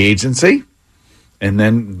free agency, and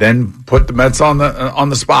then put the Mets on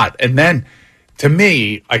the spot. And then, to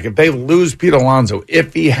me, like if they lose Pete Alonso,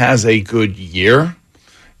 if he has a good year,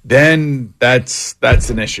 then that's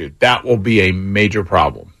an issue. That will be a major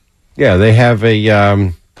problem. Yeah, they have a.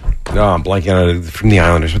 I'm blanking on it from the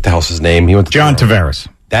Islanders. What the hell's his name? He went to John Tavares.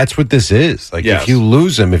 That's what this is. Like Yes. if you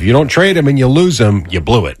lose him, if you don't trade him and you lose him, you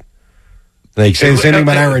blew it. They say the same thing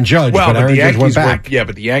about Aaron Judge, but Aaron Judge went back.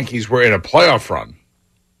 But the Yankees were in a playoff run.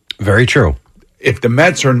 Very true. If the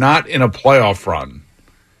Mets are not in a playoff run,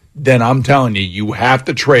 then I'm telling you have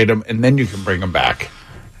to trade them, and then you can bring them back.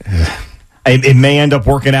 It may end up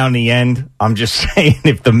working out in the end. I'm just saying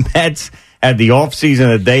if the Mets had the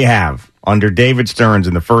offseason that they have under David Stearns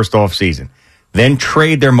in the first offseason, then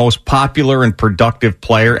trade their most popular and productive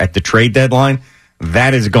player at the trade deadline,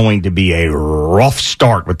 that is going to be a rough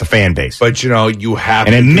start with the fan base. But, you have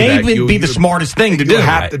and to it do may that. be the smartest thing to do. You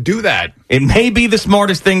have to do that. It may be the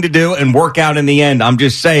smartest thing to do and work out in the end. I'm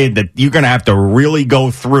just saying that you're going to have to really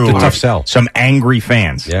go through It's a tough sell. some angry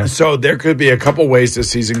fans. Yeah. So there could be a couple ways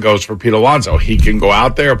this season goes for Pete Alonso. He can go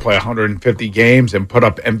out there, play 150 games, and put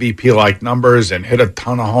up MVP-like numbers and hit a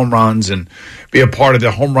ton of home runs and be a part of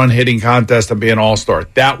the home run hitting contest and be an all-star.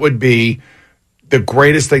 That would be the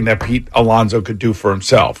greatest thing that Pete Alonso could do for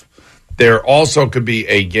himself. There also could be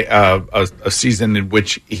a season in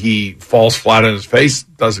which he falls flat on his face,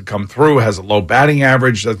 doesn't come through, has a low batting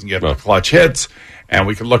average, doesn't get clutch hits, and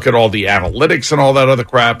we can look at all the analytics and all that other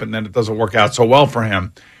crap, and then it doesn't work out so well for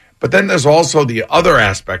him. But then there's also the other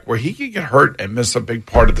aspect where he could get hurt and miss a big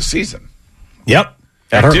part of the season. Yep.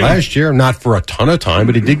 Got hurt last year, not for a ton of time,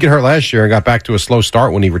 but he did get hurt last year and got back to a slow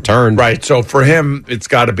start when he returned. Right. So for him, it's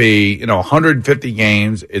got to be 150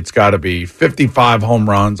 games. It's got to be 55 home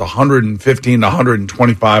runs, 115 to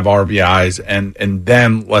 125 RBIs, and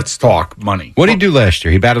then let's talk money. What did he do last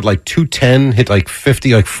year? He batted like 210, hit like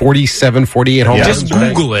 50, like 47, 48 home runs. Just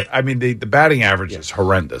Google it. I mean, the batting average is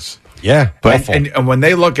horrendous. Yeah, awful. And when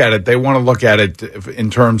they look at it, they want to look at it in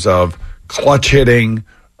terms of clutch hitting.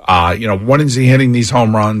 When is he hitting these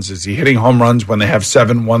home runs? Is he hitting home runs when they have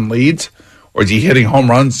 7-1 leads? Or is he hitting home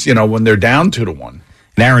runs, when they're down 2-1? And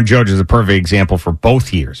Aaron Judge is a perfect example for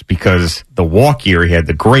both years because the walk year, he had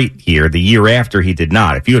the great year. The year after, he did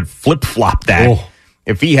not. If you had flip-flopped that,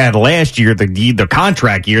 if he had last year, the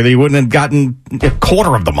contract year, they wouldn't have gotten a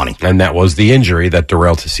quarter of the money. And that was the injury that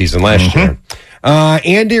derailed his season last year.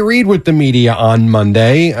 Andy Reid with the media on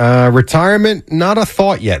Monday. Retirement, not a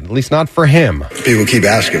thought yet, at least not for him. People keep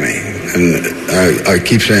asking me, and I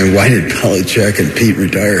keep saying, why did Belichick and Pete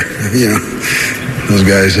retire? Those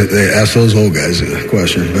guys, they ask those old guys a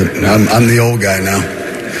question, but I'm the old guy now,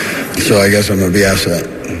 so I guess I'm going to be asked that.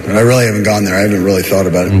 But I really haven't gone there. I haven't really thought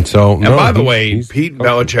about it. And by the way, Pete and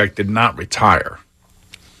Belichick did not retire.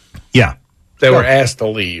 Yeah. They were asked to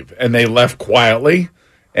leave, and they left quietly.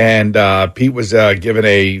 And Pete was given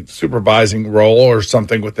a supervising role or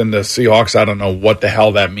something within the Seahawks. I don't know what the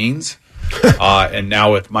hell that means. And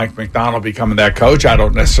now with Mike McDonald becoming that coach, I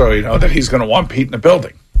don't necessarily know that he's going to want Pete in the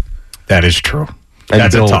building. That is true.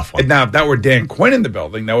 That's a tough one. And now, if that were Dan Quinn in the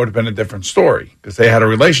building, that would have been a different story because they had a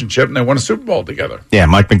relationship and they won a Super Bowl together. Yeah,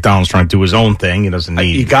 Mike McDonald's trying to do his own thing. He doesn't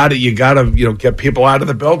need. You got to get people out of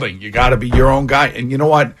the building. You got to be your own guy. And you know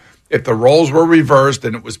what? If the roles were reversed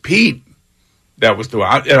and it was Pete that was doing,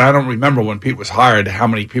 and I don't remember when Pete was hired how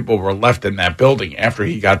many people were left in that building after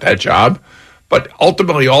he got that job. But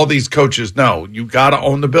ultimately, all these coaches know you got to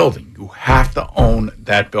own the building. You have to own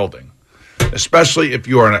that building, especially if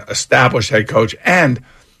you are an established head coach. And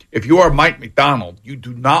if you are Mike McDonald, you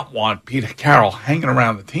do not want Pete Carroll hanging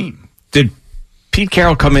around the team. Did Pete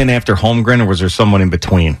Carroll come in after Holmgren, or was there someone in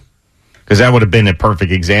between? Because that would have been a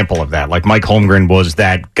perfect example of that. Like Mike Holmgren was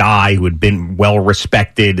that guy who had been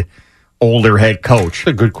well-respected, older head coach.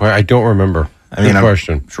 That's a good question. I don't remember. Good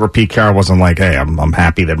question. I'm sure Pete Carroll wasn't like, hey, I'm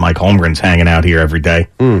happy that Mike Holmgren's hanging out here every day,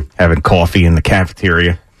 having coffee in the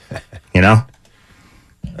cafeteria. I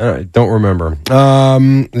don't remember.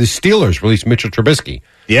 The Steelers released Mitchell Trubisky.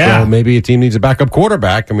 Yeah. So maybe a team needs a backup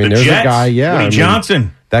quarterback. I mean, there's Jets, a guy, Woody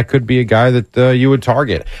Johnson. That could be a guy that you would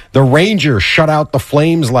target. The Rangers shut out the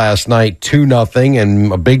Flames last night 2-0,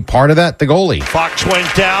 and a big part of that, the goalie. Fox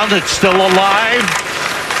went down. It's still alive.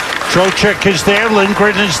 Trocheck is there.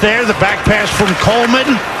 Lindgren is there. The back pass from Coleman.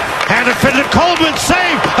 Hannafin to Coleman.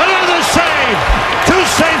 Save. Another save. 2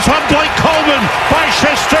 saves on Blake Coleman by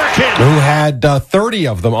Shesterkin, who had 30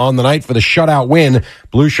 of them on the night for the shutout win.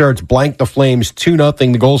 Blue Shirts blanked the Flames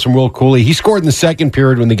 2-0. The goals from Will Cooley. He scored in the second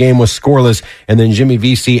period when the game was scoreless, and then Jimmy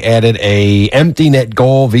Vesey added a empty net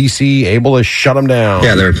goal. Vesey able to shut him down.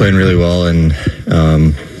 Yeah, they were playing really well, and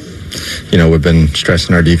we've been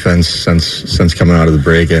stressing our defense since coming out of the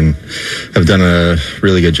break, and have done a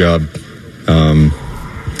really good job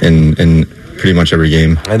in pretty much every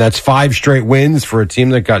game. And that's 5 straight wins for a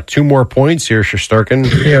team that got 2 more points here, Shesterkin.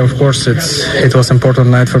 Yeah, of course, it was important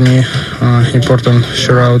night for me, important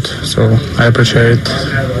shootout, so I appreciate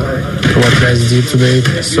what guys did today.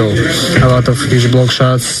 So a lot of huge block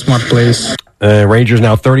shots, smart plays. Rangers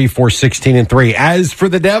now 34-16-3. As for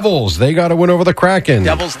the Devils, they got to win over the Kraken.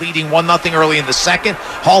 Devils leading 1-0 early in the second.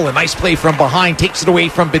 Hall, a nice play from behind, takes it away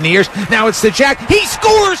from Beniers. Now it's the Jack. He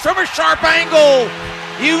scores from a sharp angle.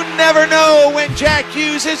 You never know when Jack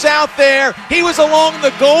Hughes is out there. He was along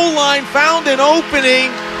the goal line, found an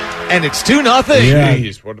opening, and it's 2-0. Yeah.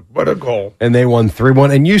 Jeez, what a goal. And they won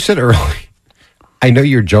 3-1. And you said early, I know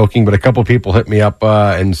you're joking, but a couple people hit me up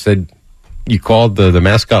and said you called the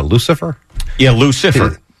mascot Lucifer? Yeah,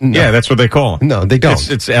 Lucifer. No. Yeah, that's what they call him. No, they don't.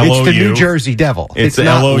 It's LOU. It's the New Jersey Devil. It's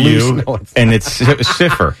not LOU, and it's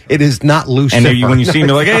Cipher. It is not Lucifer. And when you see him,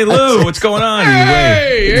 you're like, hey, Lou, what's going on?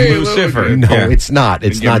 Hey, Lucifer. No, it's not.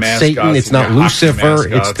 It's not Satan. It's not Lucifer.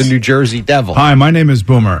 It's the New Jersey Devil. Hi, my name is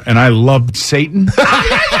Boomer, and I loved Satan.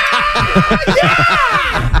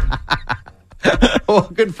 Well,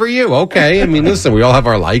 good for you. Okay. I mean, listen, we all have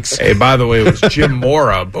our likes. Hey, by the way, it was Jim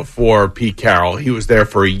Mora before Pete Carroll. He was there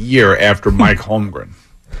for a year after Mike Holmgren.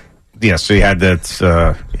 Yeah, so you had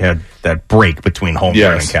that break between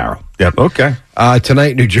Holmgren and Carroll. Yep. Okay.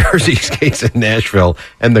 Tonight, New Jersey skates in Nashville,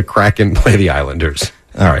 and the Kraken play the Islanders.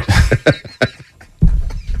 All right.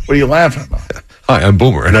 What are you laughing about? Hi, I'm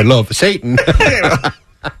Boomer, and I love Satan.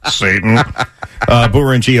 Satan.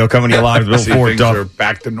 Boomer and Gio coming to you live. See, things are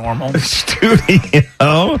back to normal.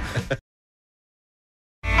 Studio.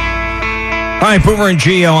 Hi, Boomer and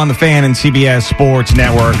Gio on the Fan and CBS Sports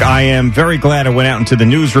Network. I am very glad I went out into the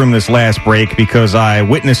newsroom this last break because I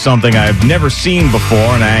witnessed something I've never seen before,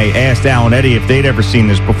 and I asked Al and Eddie if they'd ever seen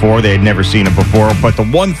this before. They had never seen it before, but the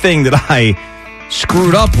one thing that I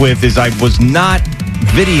screwed up with is I was not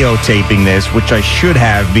videotaping this, which I should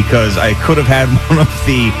have, because I could have had one of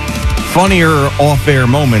the funnier off-air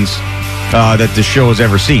moments that the show has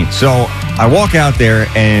ever seen. So I walk out there,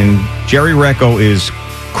 and Jerry Recco is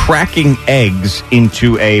cracking eggs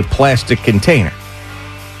into a plastic container.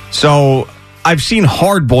 So I've seen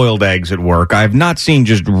hard-boiled eggs at work. I've not seen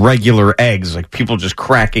just regular eggs, like people just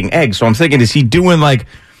cracking eggs. So I'm thinking, is he doing like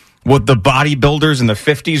what the bodybuilders in the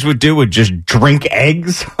 50s would do, would just drink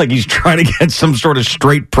eggs? Like he's trying to get some sort of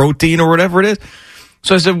straight protein or whatever it is.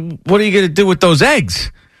 So I said, what are you going to do with those eggs?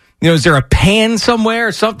 You know, is there a pan somewhere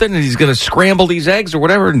or something, and he's going to scramble these eggs or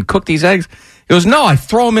whatever and cook these eggs? He goes, no, I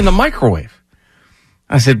throw them in the microwave.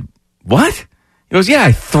 I said, what? He goes, yeah,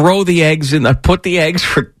 I throw the eggs in, I put the eggs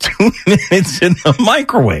for 2 minutes in the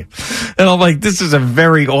microwave. And I'm like, this is a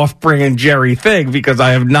very off-brand Jerry thing, because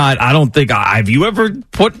I don't think, have you ever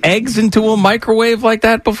put eggs into a microwave like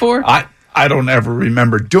that before? I don't ever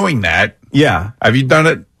remember doing that. Yeah. Have you done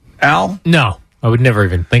it, Al? No, I would never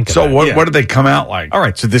even think of So that. what do they come out like? All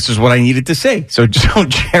right, so this is what I needed to say. So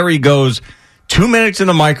Jerry goes 2 minutes in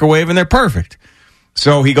the microwave, and they're perfect.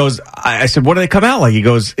 So he goes, I said, what do they come out like? He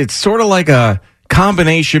goes, it's sort of like a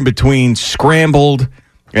combination between scrambled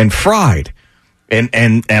and fried. And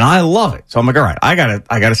I love it. So I'm like, all right, I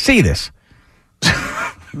gotta see this.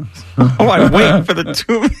 I wait for the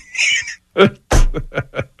 2 minutes.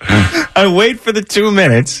 I wait for the 2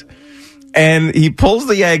 minutes, and he pulls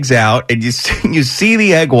the eggs out, and you see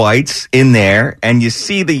the egg whites in there, and you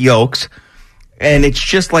see the yolks, and it's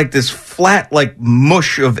just like this flat, like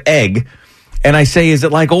mush of egg. And I say, is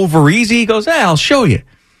it like over easy? He goes, I'll show you.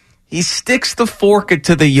 He sticks the fork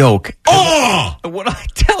into the yolk. Oh! And when I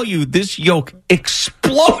tell you, this yolk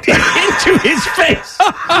exploded into his face.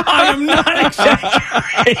 I am not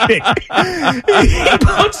exaggerating. He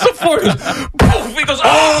puts the fork, poof, he goes,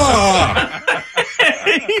 oh!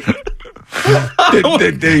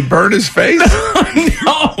 Did he burn his face?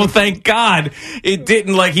 No, thank God. It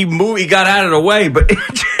didn't, like he moved, he got out of the way, but it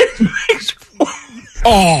just makes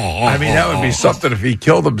I mean, that would be something if he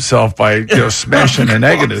killed himself by smashing an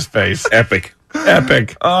egg in his face. Epic.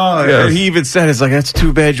 Oh, yes. He even said, it's like, that's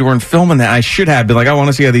too bad you weren't filming that. I should have been like, I want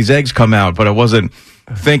to see how these eggs come out, but I wasn't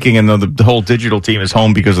thinking, and the whole digital team is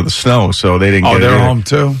home because of the snow, so they didn't get it. Oh, they're home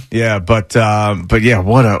too? Yeah, but yeah,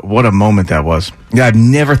 what a moment that was. Yeah, I've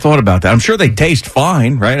never thought about that. I'm sure they taste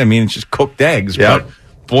fine, right? I mean, it's just cooked eggs, but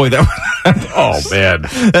boy, oh man,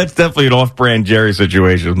 that's definitely an off-brand Jerry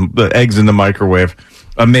situation. The eggs in the microwave.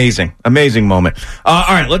 Amazing moment. All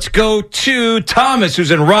right, let's go to Thomas,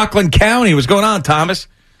 who's in Rockland County. What's going on, Thomas?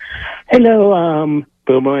 Hello,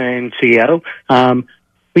 Boomer and Gio.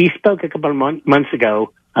 We spoke a couple of months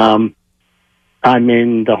ago. I'm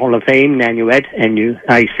in the Hall of Fame, Nanuet, and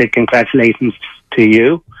I said congratulations to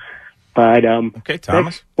you. But okay,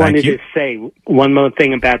 Thomas. Wanted to say one more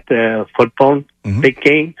thing about the football big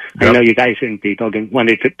game. Yep. I know you guys shouldn't be talking.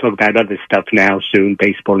 Wanted to talk about other stuff now soon,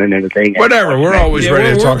 baseball and everything. Whatever. We're always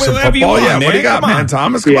ready to talk some football. Want, What do you got, man?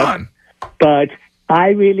 Thomas, come on. But I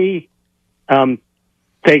really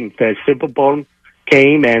think the Super Bowl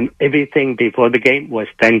game and everything before the game was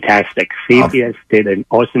fantastic. CBS did an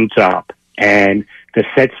awesome job, and the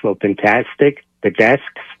sets were fantastic. The desks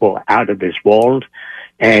were out of this world,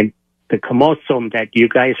 and the commercial that you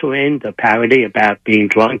guys were in, the parody about being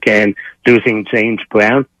drunk and losing James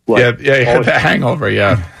Brown. Was you had the hangover,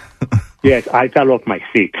 yeah. Yes, I fell off my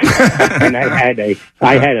seat. And I had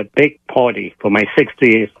a big party for my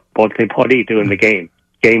 60th birthday party during the game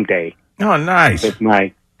day. Oh, nice. With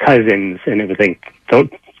my cousins and everything.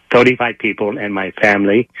 35 people and my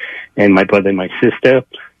family and my brother and my sister.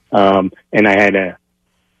 And I had a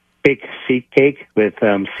big seat cake with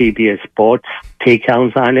CBS Sports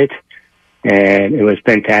decals on it. And it was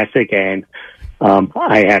fantastic. And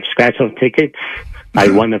I have scratch-off tickets. I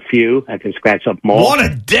won a few. I can scratch up more. What a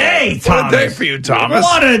day, Thomas. What a day for you, Thomas.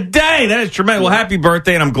 What a day. That is tremendous. Well, happy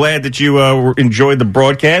birthday, and I'm glad that you enjoyed the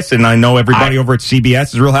broadcast, and I know everybody over at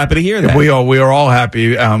CBS is real happy to hear that. We are all happy.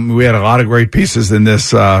 We had a lot of great pieces in this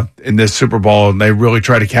Super Bowl, and they really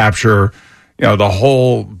try to capture the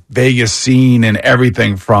whole Vegas scene and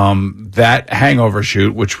everything from that hangover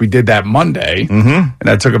shoot, which we did that Monday. And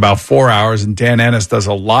that took about 4 hours. And Dan Ennis does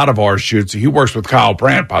a lot of our shoots. He works with Kyle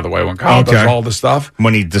Brandt, by the way, when Kyle does all the stuff.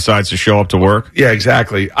 When he decides to show up to work? Yeah,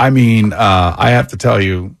 exactly. I mean, I have to tell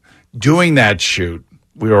you, doing that shoot,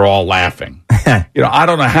 we were all laughing. I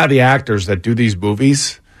don't know how the actors that do these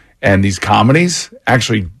movies and these comedies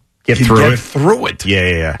actually get through it.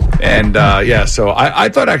 Yeah. And so I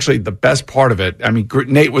thought actually the best part of it, I mean,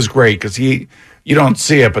 Nate was great because you don't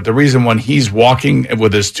see it, but the reason when he's walking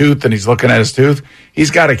with his tooth and he's looking at his tooth,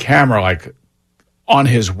 he's got a camera like on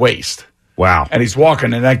his waist. Wow. And he's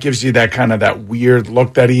walking, and that gives you that kind of that weird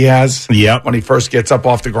look that he has when he first gets up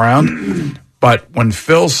off the ground. But when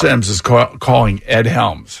Phil Simms is calling Ed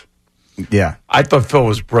Helms, I thought Phil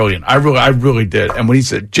was brilliant. I really did. And when he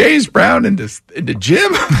said James Brown in the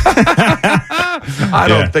gym, I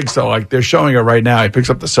don't think so. Like they're showing it right now. He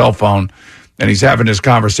picks up the cell phone and he's having this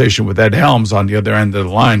conversation with Ed Helms on the other end of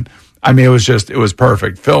the line. I mean, it was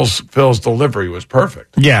perfect. Phil's delivery was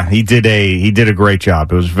perfect. Yeah, he did a great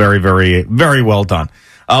job. It was very, very, very well done.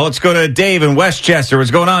 Let's go to Dave in Westchester.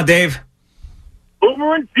 What's going on, Dave?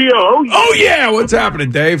 Boomer and Gio. Oh yeah, what's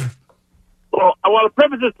happening, Dave? Well, I want to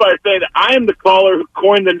preface this by saying that I am the caller who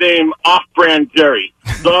coined the name Off-Brand Jerry.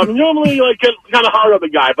 So I'm normally kind of hard on the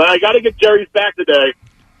guy, but I got to get Jerry's back today.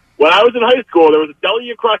 When I was in high school, there was a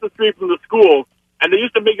deli across the street from the school, and they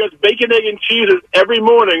used to make us bacon, egg, and cheeses every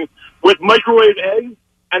morning with microwave eggs,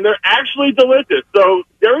 and they're actually delicious. So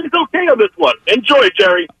Jerry's okay on this one. Enjoy,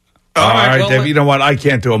 Jerry. All right, Dave. You know what? I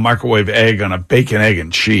can't do a microwave egg on a bacon, egg,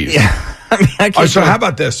 and cheese. Yeah. I can't so how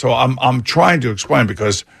about this? So I'm trying to explain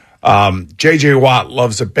because J.J. Watt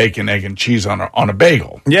loves a bacon, egg, and cheese on a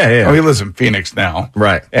bagel. Yeah. Oh, he lives in Phoenix now,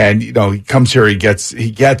 right? And he comes here, he gets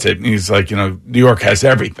it, and he's like, New York has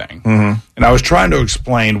everything. And I was trying to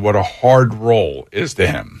explain what a hard roll is to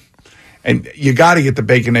him, and you got to get the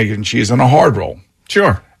bacon, egg, and cheese on a hard roll.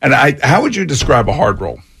 Sure. And how would you describe a hard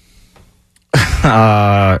roll?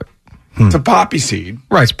 It's a poppy seed,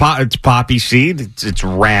 right? It's poppy seed. It's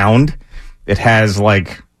round. It has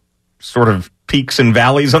like sort of peaks and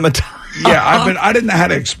valleys on the top. Yeah, I didn't know how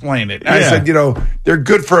to explain it. I said, they're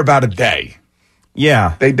good for about a day.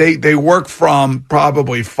 Yeah. They work from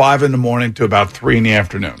probably 5 in the morning to about 3 in the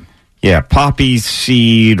afternoon. Yeah, poppy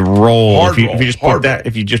seed roll. If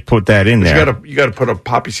you just put that in there, you got to put a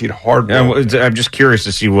poppy seed hard roll. I'm just curious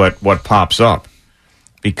to see what pops up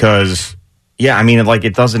because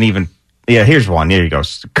it doesn't even. Yeah, here's one. There you go.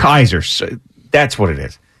 Kaiser. That's what it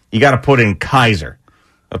is. You got to put in Kaiser.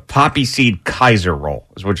 A poppy seed Kaiser roll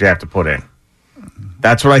is what you have to put in.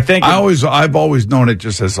 That's what I think. I've always known it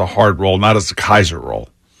just as a hard roll, not as a Kaiser roll.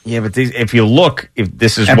 Yeah, but if you look, if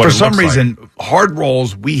this is and what for it some looks reason, like. hard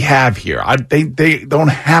rolls we have here. They don't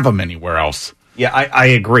have them anywhere else. Yeah, I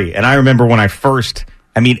agree. And I remember when I first,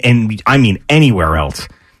 I mean anywhere else.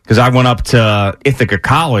 Because I went up to Ithaca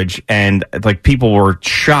College, and people were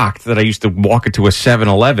shocked that I used to walk into a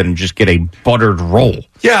 7-Eleven and just get a buttered roll.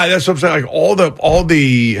 Yeah, that's what I'm saying. Like all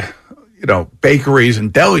the bakeries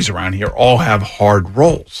and delis around here all have hard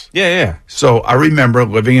rolls. Yeah. So I remember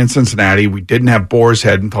living in Cincinnati. We didn't have Boar's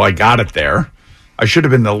Head until I got it there. I should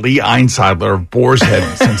have been the Lee Einsiedler of Boar's Head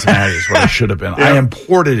in Cincinnati is what I should have been. Yeah. I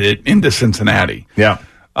imported it into Cincinnati. Yeah.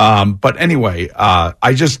 But anyway, I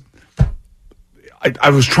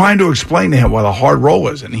was trying to explain to him what a hard roll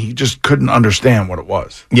is, and he just couldn't understand what it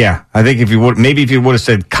was. Yeah, I think if you would have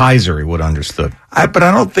said Kaiser, he would have understood. But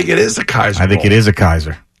I don't think it is a Kaiser. I think it is a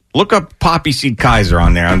Kaiser. Look up poppy seed Kaiser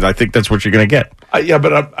on there, and I think that's what you're going to get.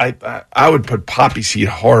 But I would put poppy seed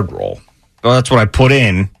hard roll. Well, that's what I put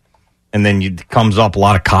in, and then it comes up a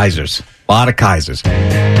lot of Kaisers. All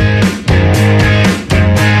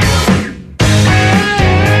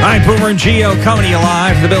right, Boomer and Gio coming to you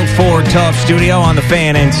live from the Built Ford Tough studio on the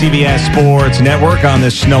Fan and CBS Sports Network on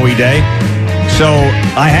this snowy day. So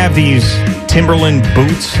I have these Timberland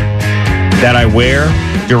boots that I wear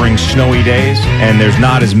during snowy days, and there's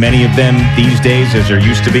not as many of them these days as there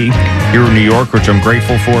used to be here in New York, which I'm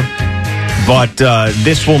grateful for. But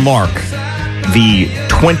this will mark the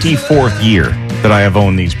 24th year that I have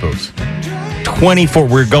owned these boots. 24.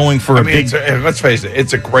 We're going for let's face it,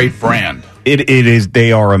 it's a great brand. It is.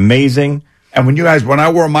 They are amazing. And when I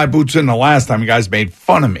wore my boots in the last time, you guys made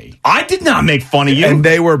fun of me. I did not make fun of you. And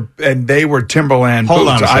they were Timberland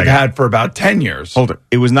boots I've had for about 10 years. Hold it.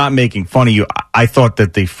 It was not making fun of you. I thought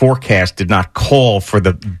that the forecast did not call for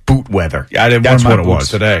the boot weather. Yeah, I didn't wear my boots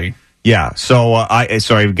today. Yeah, so I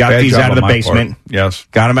got these out of the basement. Yes.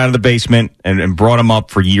 Got them out of the basement and brought them up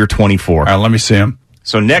for year 24. All right, let me see them.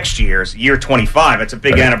 So next year's year 25. It's a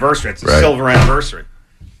big anniversary. It's a silver anniversary.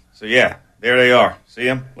 So yeah. There they are. See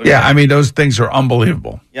them? Yeah, I mean, those things are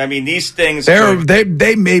unbelievable. Yeah, I mean, these things.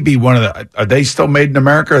 They may be one of the. Are they still made in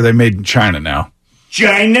America or are they made in China now?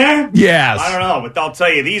 China? Yes. I don't know, but I'll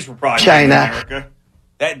tell you, these were probably China. made in America.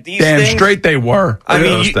 These Damn things, straight they were. I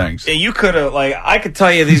mean, those things. You could have, I could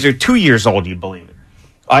tell you these are 2 years old, you'd believe it.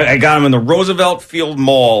 I got them in the Roosevelt Field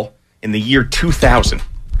Mall in the year 2000.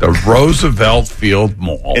 The Roosevelt Field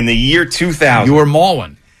Mall. In the year 2000. You were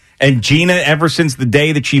malling. And Gina, ever since the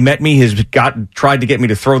day that she met me, has tried to get me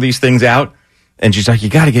to throw these things out. And she's like, you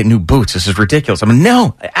got to get new boots. This is ridiculous. I'm like,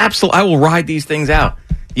 no, absolutely. I will ride these things out.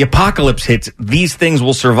 The apocalypse hits, these things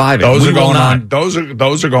will survive it. Those are going on. Those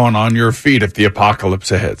are going on your feet if the apocalypse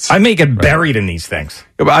hits. I may get buried in these things.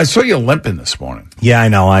 Yeah, but I saw you limping this morning. Yeah, I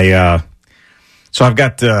know. So I've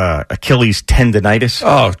got Achilles tendonitis.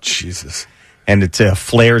 Oh, Jesus. And it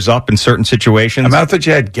flares up in certain situations. I thought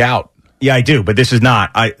you had gout. Yeah, I do, but this is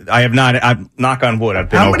not. I have not. I'm knock on wood. I've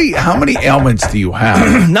been How many ailments do you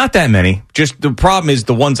have? Not that many. Just the problem is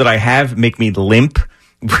the ones that I have make me limp,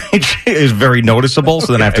 which is very noticeable.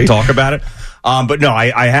 So then I have to talk about it. But no,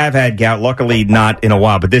 I have had gout. Luckily, not in a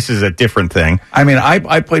while. But this is a different thing. I mean,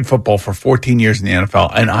 I played football for 14 years in the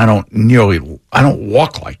NFL, and I don't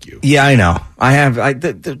walk like you. Yeah, I know. I have.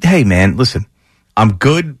 Hey, man, listen, I'm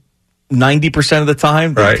good 90% of the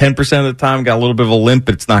time. Right. 10% of the time, got a little bit of a limp,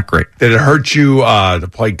 but it's not great. Did it hurt you to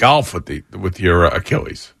play golf with your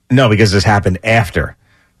Achilles? No, because this happened after.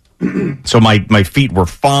 So my feet were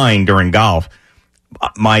fine during golf.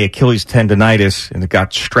 My Achilles tendonitis, and it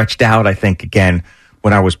got stretched out, I think, again,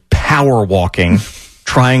 when I was power walking,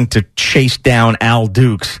 trying to chase down Al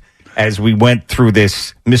Dukes as we went through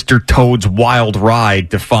this Mr. Toad's wild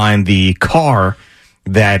ride to find the car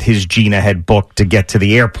that his Gina had booked to get to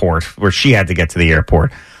the airport, where she had to get to the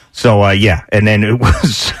airport. So, yeah, and then it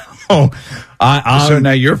was... So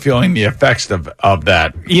now you're feeling the effects of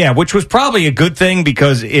that. Yeah, which was probably a good thing,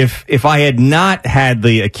 because if I had not had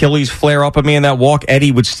the Achilles flare up on me in that walk,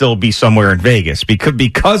 Eddie would still be somewhere in Vegas.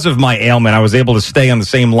 Because of my ailment, I was able to stay on the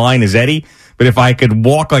same line as Eddie. But if I could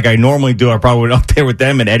walk like I normally do, I probably would up there with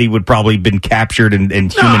them, and Eddie would probably been captured and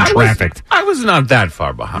human trafficked. I was not that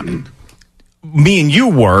far behind. Me and you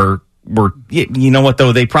were you know what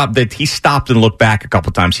though, he stopped and looked back a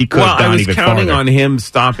couple times. He could have gone even farther. I was counting on him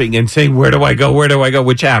stopping and saying, where do I go,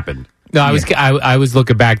 which happened. No, I was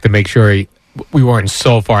looking back to make sure we weren't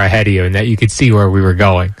so far ahead of you and that you could see where we were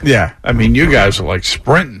going. Yeah, I mean, you guys are like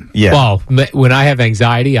sprinting. Yeah, well, when I have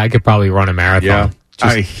anxiety, I could probably run a marathon.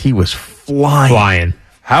 Yeah, he was flying.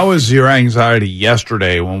 How was your anxiety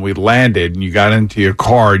yesterday when we landed and you got into your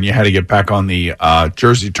car and you had to get back on the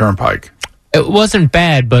Jersey Turnpike? It wasn't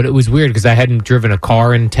bad, but it was weird because I hadn't driven a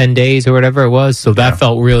car in 10 days or whatever it was. So that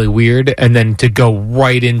felt really weird. And then to go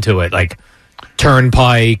right into it, like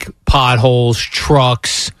turnpike, potholes,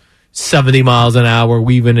 trucks, 70 miles an hour,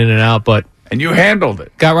 weaving in and out. And you handled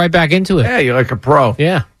it. Got right back into it. Yeah, you're like a pro.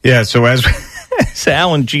 Yeah. Yeah, so as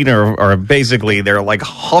Al and Gina are basically, they're like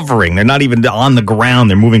hovering. They're not even on the ground.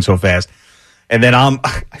 They're moving so fast. And then I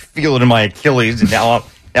feel it in my Achilles, and now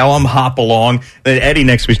I'm hop along. Then Eddie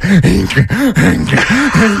next to me.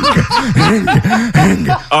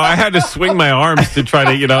 I had to swing my arms to try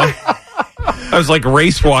to, I was like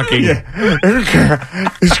race walking. Yeah.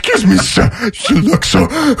 Excuse me, sir. You look so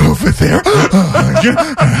over there.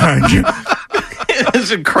 It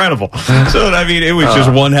was incredible. So, I mean, it was just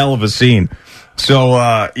one hell of a scene. So,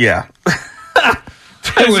 yeah.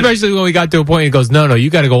 Especially when we got to a point, he goes, no, you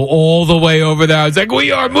got to go all the way over there. I was like,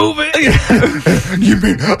 we are moving. You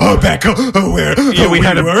mean back where? Yeah, we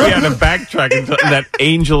had to backtrack until that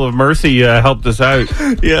angel of mercy helped us out.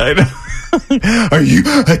 Yeah, I know. Are you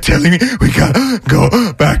telling me we gotta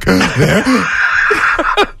go back there?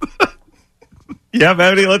 Yeah,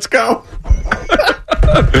 Eddie, let's go.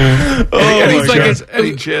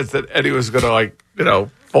 Any chance that Eddie was going to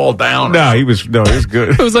fall down? No, he was good.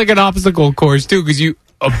 It was like an obstacle course too, because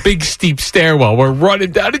a big steep stairwell. We're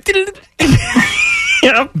running down it.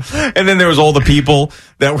 Yep. And then there was all the people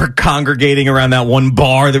that were congregating around that one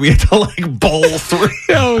bar that we had to bowl through.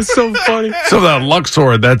 That was so funny. So that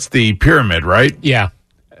Luxor, that's the pyramid, right? Yeah.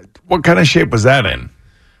 What kind of shape was that in?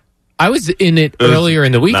 I was in it earlier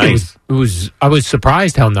in the week. Nice. I was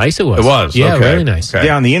surprised how nice it was. It was. Yeah, okay. really nice. Okay.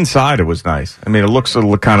 Yeah, on the inside it was nice. I mean, it looks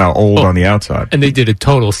kind of old on the outside. And they did a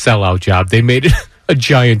total sellout job. They made it a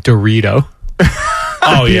giant Dorito.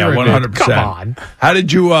 Oh yeah, 100%. Come on. How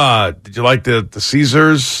did you like the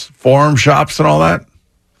Caesars Forum shops and all that?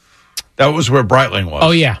 That was where Breitling was. Oh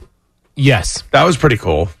yeah. Yes. That was pretty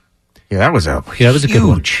cool. Yeah, that was a good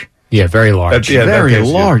one. Yeah, very large. Very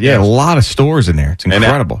large. Yeah, a lot of stores in there. It's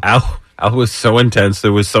incredible. And Al was so intense.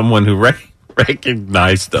 There was someone who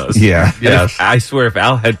recognized us. Yeah. Yes. I swear, if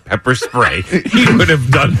Al had pepper spray, he would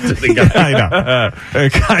have done it to the guy. I know. The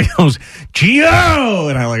guy goes, Gio!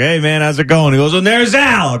 And I'm like, hey, man, how's it going? He goes, and there's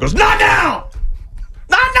Al. He goes, not now!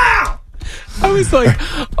 Not now! I was like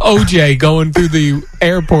OJ going through the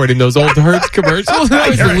airport in those old Hertz commercials. I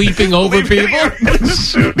was leaping over people.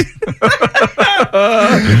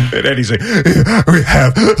 And then he's like, we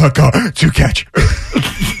have a car to catch.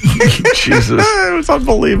 Jesus. It was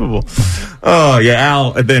unbelievable. Oh, yeah,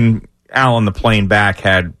 Al. And then Al on the plane back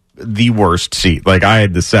had the worst seat. Like, I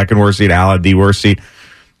had the second worst seat. Al had the worst seat.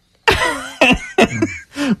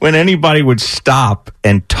 When anybody would stop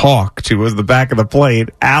and talk to us the back of the plane,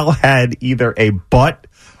 Al had either a butt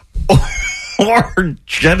or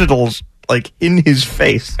genitals like in his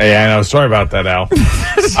face. Yeah, I know. Sorry about that, Al.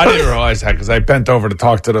 I didn't realize that because I bent over to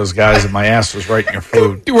talk to those guys and my ass was right in your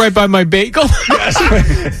food. Right by my bagel? Yes.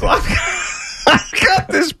 I've got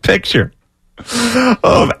this picture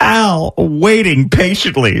of Al waiting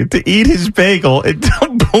patiently to eat his bagel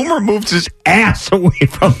until Boomer moves his ass away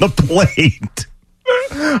from the plate.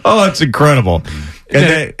 Oh, it's incredible.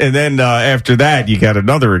 And then after that, you got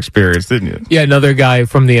another experience, didn't you? Yeah, another guy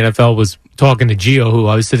from the NFL was talking to Gio, who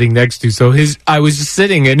I was sitting next to. So I was just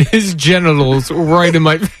sitting and his genitals were right in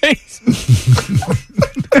my face.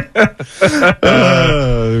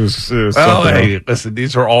 Hey, listen,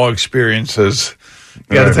 these are all experiences.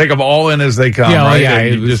 You got to take them all in as they come, Yeah, right? yeah,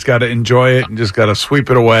 And you just got to enjoy it and just got to sweep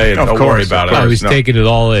it away and don't worry about it. I was taking it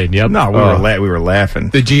all in. Yep. No, we were laughing.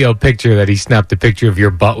 The Gio picture that he snapped a picture of your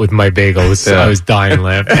butt with my bagel. I was dying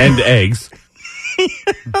laughing. And eggs.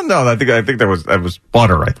 No, I think that was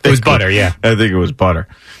butter. I think it was butter. Yeah, I think it was butter.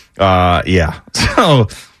 Yeah. So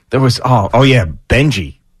there was yeah,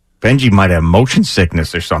 Benji. Benji might have motion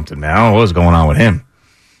sickness or something, man. I don't know what was going on with him.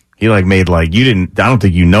 He made you didn't. I don't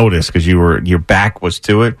think you noticed because your back was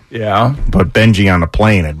to it. Yeah. But Benji on the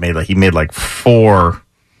plane had made 4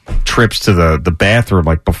 trips to the bathroom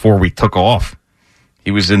before we took off.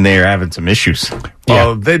 He was in there having some issues.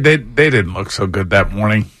 Well, they didn't look so good that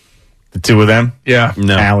morning. The two of them? Yeah.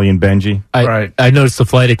 No. Allie and Benji. Right. I noticed the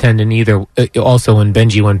flight attendant also when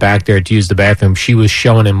Benji went back there to use the bathroom, she was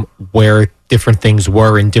showing him where different things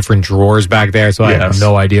were in different drawers back there. So I had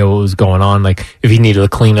no idea what was going on. If he needed a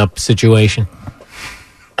cleanup situation.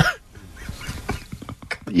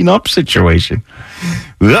 Cleanup situation.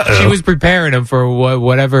 She was preparing him for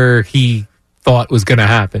whatever he thought was going to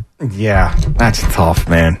happen. Yeah, that's tough,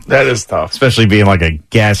 man. That is tough. Especially being a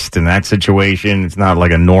guest in that situation. It's not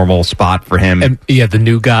a normal spot for him. And, the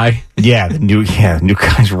new guy. Yeah, the new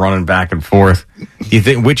guy's running back and forth.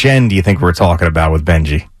 Which end do you think we're talking about with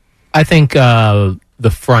Benji? I think the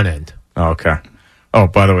front end. Okay. Oh,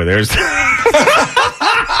 by the way, there's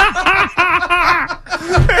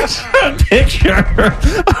a picture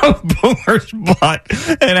of Boomer's butt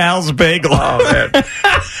and Al's bagel. Oh, man.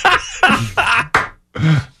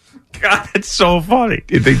 God, it's so funny.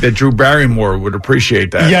 Do you think that Drew Barrymore would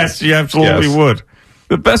appreciate that? Yes, you absolutely would.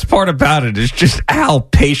 The best part about it is just Al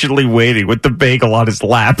patiently waiting with the bagel on his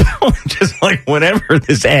lap. Just whenever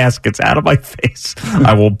this ass gets out of my face,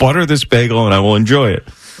 I will butter this bagel and I will enjoy it.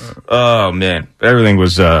 Oh, man. Everything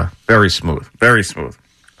was very smooth. Very smooth.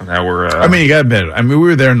 Now we're. you got to admit, we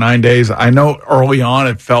were there 9 days. I know early on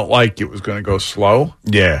it felt like it was going to go slow.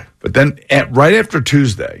 Yeah. But then right after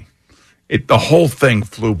Tuesday, the whole thing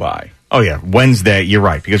flew by. Oh, yeah. Wednesday, you're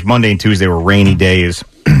right, because Monday and Tuesday were rainy days,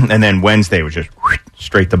 and then Wednesday was just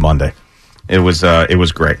straight to Monday. It was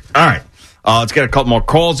great. All right. Let's get a couple more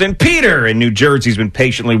calls in. Peter in New Jersey's been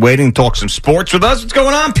patiently waiting to talk some sports with us. What's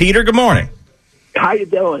going on, Peter? Good morning. How you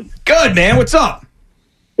doing? Good, man. What's up?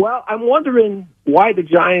 Well, I'm wondering why the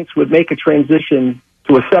Giants would make a transition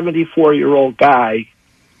to a 74-year-old guy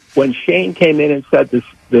when Shane came in and said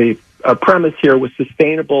the premise here was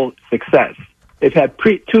sustainable success. They've had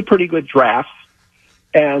two pretty good drafts,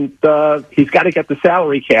 and he's got to get the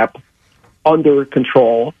salary cap under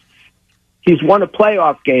control. He's won a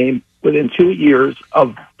playoff game within 2 years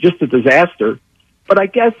of just a disaster. But I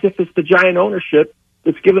guess if it's the Giant ownership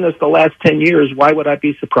that's given us the last 10 years, why would I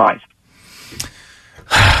be surprised?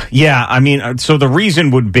 Yeah, so the reason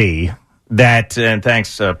would be that, and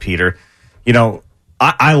thanks, Peter,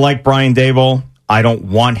 I like Brian Daboll. I don't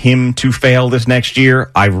want him to fail this next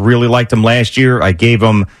year. I really liked him last year. I gave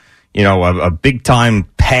him, a big-time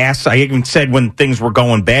pass. I even said when things were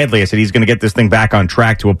going badly, I said he's going to get this thing back on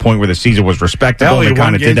track to a point where the season was respectable. He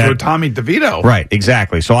kind of did that with Tommy DeVito. Right,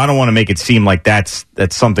 exactly. So I don't want to make it seem like that's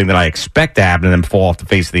something that I expect to happen and then fall off the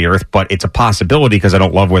face of the earth, but it's a possibility because I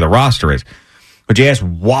don't love where the roster is. But you ask,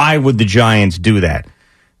 why would the Giants do that?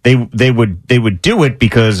 they would do it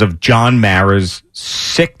because of John Mara's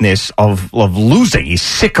sickness of losing. He's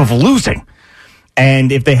sick of losing.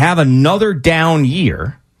 And if they have another down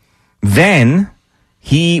year, then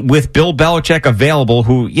with Bill Belichick available,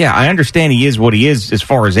 who, yeah, I understand he is what he is as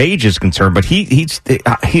far as age is concerned, but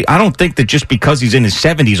I don't think that just because he's in his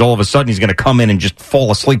 70s, all of a sudden he's going to come in and just fall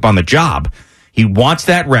asleep on the job. He wants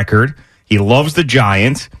that record. He loves the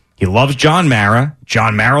Giants. He loves John Mara.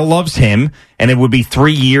 John Mara loves him. And it would be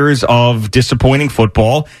 3 years of disappointing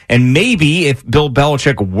football. And maybe if Bill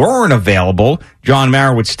Belichick weren't available, John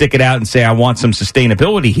Mara would stick it out and say, I want some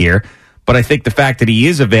sustainability here. But I think the fact that he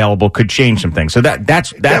is available could change some things. So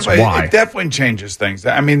that's why. It definitely changes things.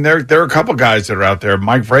 I mean, there are a couple guys that are out there.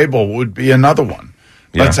 Mike Vrabel would be another one.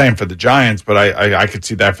 Yeah. Not saying for the Giants, but I could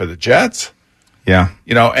see that for the Jets. Yeah.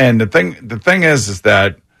 You know, and the thing is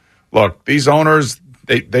that, look, these owners,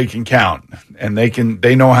 they can count, and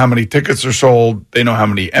they know how many tickets are sold. They know how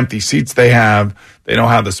many empty seats they have. They know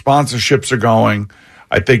how the sponsorships are going.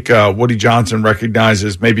 I think Woody Johnson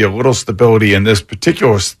recognizes maybe a little stability in this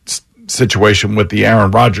particular situation with the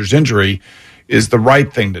Aaron Rodgers injury is the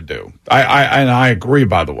right thing to do. I agree,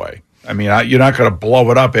 by the way. I mean, you're not going to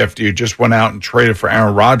blow it up after you just went out and traded for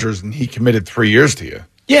Aaron Rodgers and he committed 3 years to you.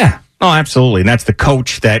 Yeah. No, absolutely. And that's the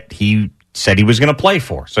coach that he said he was going to play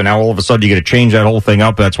for. So now all of a sudden you got to change that whole thing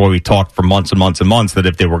up. That's why we talked for months and months and months that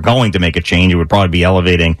if they were going to make a change, it would probably be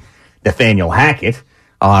elevating Nathaniel Hackett,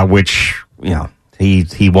 which, you know,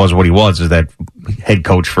 he was what he was, as that head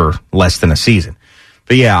coach for less than a season.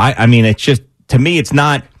 But yeah, I mean, it's just, to me, it's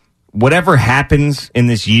not, whatever happens in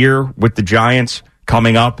this year with the Giants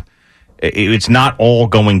coming up, it's not all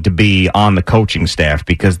going to be on the coaching staff,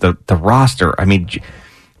 because the roster, I mean,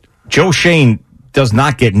 Joe Shane does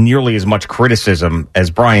not get nearly as much criticism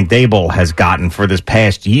as Brian Daboll has gotten for this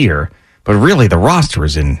past year, but really the roster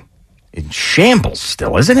is in shambles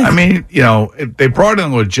still, isn't it? I mean, you know, they brought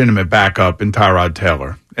in a legitimate backup in Tyrod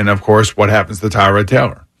Taylor. And, of course, what happens to Tyrod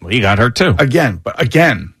Taylor? Well, he got hurt, too. Again,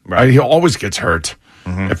 right? He always gets hurt.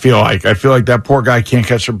 Mm-hmm. I feel like that poor guy can't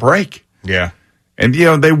catch a break. Yeah. And, you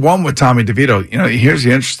know, they won with Tommy DeVito. You know, here's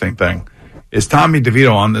the interesting thing. Is Tommy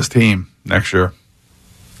DeVito on this team next year?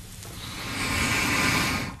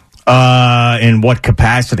 In what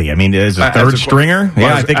capacity? I mean, as a third stringer? Well,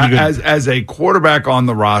 yeah, I think you could. As a quarterback on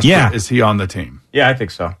the roster, is he on the team? Yeah, I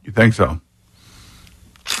think so. You think so?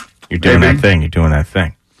 You're doing that thing. You're doing that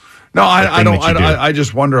thing. No, I don't. I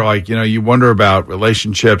just wonder, like, you know, you wonder about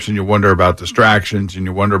relationships, and you wonder about distractions, and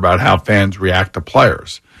you wonder about how fans react to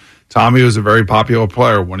players. Tommy was a very popular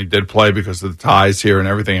player when he did play because of the ties here and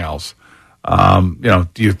everything else. You know,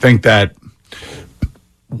 do you think that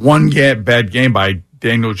one bad game by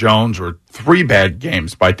Daniel Jones or 3 bad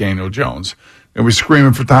games by Daniel Jones, and we're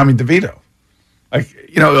screaming for Tommy DeVito? Like,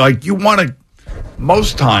 you know, like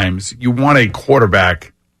most times you want a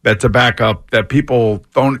quarterback that's a backup that people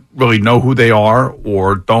don't really know who they are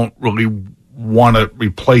or don't really want to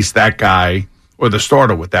replace that guy or the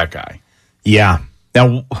starter with that guy. Yeah.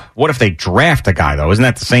 Now, what if they draft a guy, though? Isn't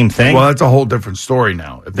that the same thing? Well, that's a whole different story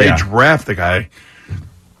now. If they draft a guy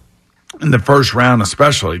in the first round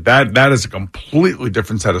especially, that is a completely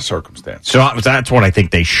different set of circumstances. So that's what I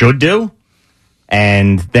think they should do.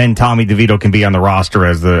 And then Tommy DeVito can be on the roster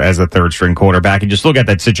as the third string quarterback. And just look at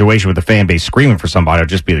that situation with the fan base screaming for somebody. It'll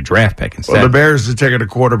just be the draft pick instead. Well, the Bears are taking a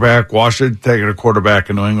quarterback. Washington taking a quarterback.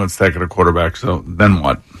 And New England's taking a quarterback. So then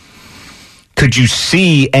what? Could you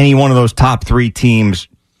see any one of those top 3 teams,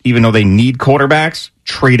 even though they need quarterbacks,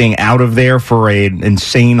 trading out of there for an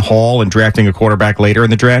insane haul and drafting a quarterback later in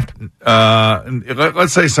the draft?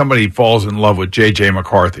 Let's say somebody falls in love with J.J.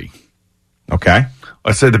 McCarthy. Okay.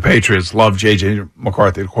 Let's say the Patriots love J.J.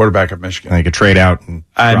 McCarthy, the quarterback of Michigan. They could trade out. And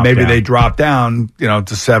maybe they drop down, you know,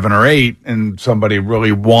 to 7 or 8, and somebody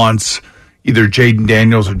really wants either Jaden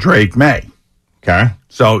Daniels or Drake May. Okay.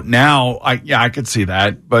 So now, I could see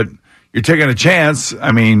that. But you're taking a chance.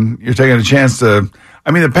 I mean, you're taking a chance to – I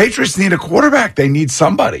mean, the Patriots need a quarterback. They need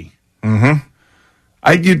somebody.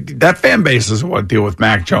 Mm-hmm. That fan base doesn't want to deal with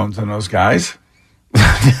Mac Jones and those guys.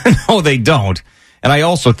 No, they don't. And I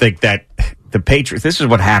also think that the Patriots, this is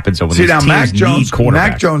what happens when these teams need quarterbacks.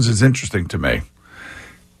 Mac Jones is interesting to me.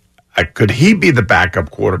 Could he be the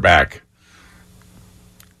backup quarterback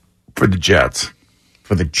for the Jets?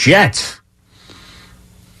 For the Jets?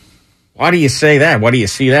 Why do you say that? Why do you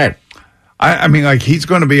see that? I mean, like, he's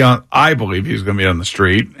going to be on, I believe he's going to be on the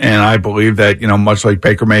street. And I believe that, you know, much like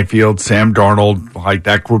Baker Mayfield, Sam Darnold, like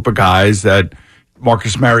that group of guys, that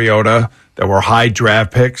Marcus Mariota, that were high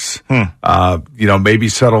draft picks, you know, maybe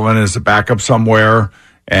settle in as a backup somewhere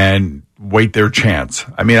and wait their chance.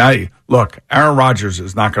 I mean, look, Aaron Rodgers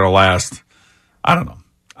is not going to last. I don't know.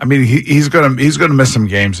 I mean, he's gonna miss some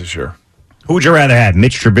games this year. Who would you rather have,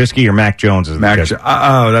 Mitch Trubisky or Mac Jones?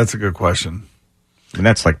 That's a good question. And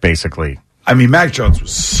that's like basically. I mean, Mac Jones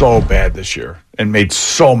was so bad this year and made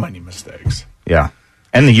so many mistakes. Yeah,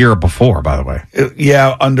 and the year before, by the way.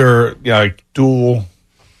 Under dual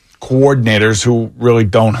coordinators who really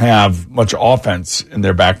don't have much offense in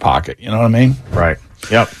their back pocket. You know what I mean? Right.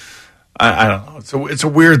 Yep. I don't know. It's a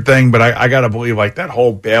weird thing, but I got to believe like that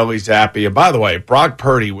whole Bailey Zappi. And by the way, Brock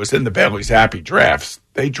Purdy was in the Bailey Zappi drafts.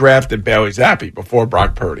 They drafted Bailey Zappi before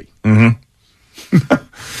Brock Purdy. Mm-hmm.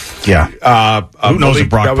 Yeah. Who knows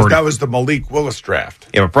if Brock Purdy? That was the Malik Willis draft.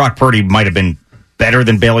 Yeah, but Brock Purdy might have been better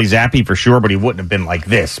than Bailey Zappi for sure, but he wouldn't have been like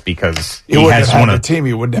this because he wouldn't has have had the team.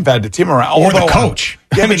 He wouldn't have had the team around. Or the coach.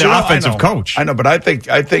 Yeah, the offensive coach. I know, but I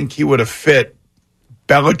think he would have fit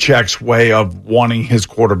Belichick's way of wanting his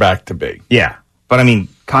quarterback to be. Yeah. But I mean,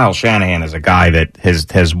 Kyle Shanahan is a guy that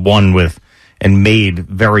has won with and made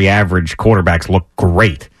very average quarterbacks look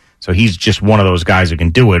great. So he's just one of those guys who can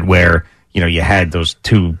do it where, you had those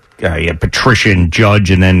two, you had Patricia and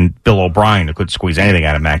Judge and then Bill O'Brien who could squeeze anything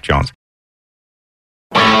out of Mac Jones.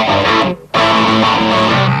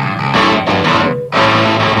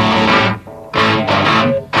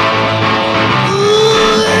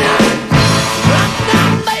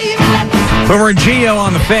 Boomer and Gio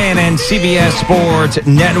on the Fan and CBS Sports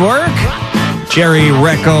Network. Jerry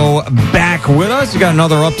Recco back with us. We got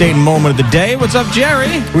another update and moment of the day. What's up,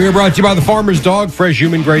 Jerry? We are brought to you by the Farmer's Dog, fresh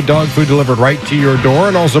human-grade dog food delivered right to your door,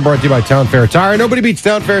 and also brought to you by Town Fair Tire. Nobody beats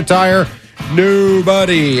Town Fair Tire.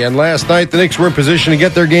 Nobody. And last night, the Knicks were in position to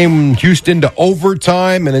get their game in Houston to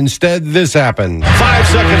overtime, and instead, this happened. 5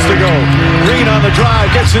 seconds to go. Green on the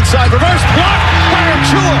drive, gets inside, reverse block by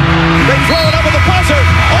Achua. They throw it up at the buzzer.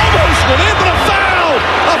 Almost went in, but a foul!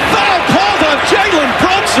 A foul called on Jalen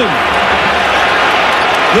Brunson.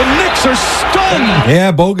 The Knicks are stunned.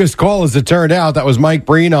 Yeah, bogus call as it turned out. That was Mike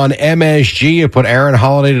Breen on MSG. It put Aaron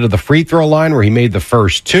Holiday to the free throw line where he made the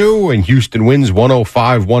first two, and Houston wins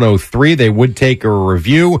 105-103. They would take a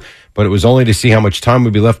review, but it was only to see how much time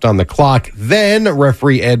would be left on the clock. Then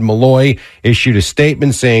referee Ed Malloy issued a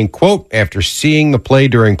statement saying, quote, after seeing the play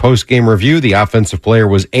during post-game review, the offensive player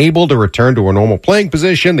was able to return to a normal playing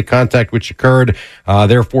position. The contact which occurred,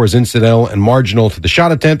 therefore, is incidental and marginal to the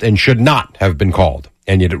shot attempt and should not have been called.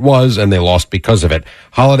 And yet it was, and they lost because of it.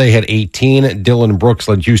 Holiday had 18. Dylan Brooks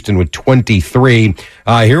led Houston with 23.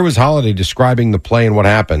 Here was Holiday describing the play and what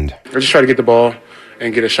happened. I just tried to get the ball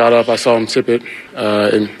and get a shot up. I saw him tip it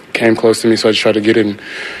and came close to me, so I just tried to get it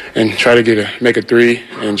and try to make a three.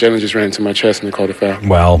 And Jalen just ran into my chest and they called a foul.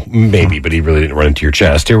 Well, maybe, but he really didn't run into your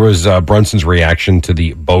chest. Here was Brunson's reaction to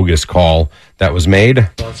the bogus call that was made.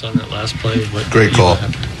 Thoughts on that last play? Great call.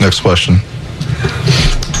 Next question.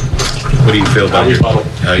 What do you feel about your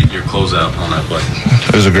closeout on that play?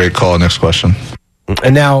 It was a great call. Next question.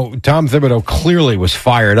 And now Tom Thibodeau clearly was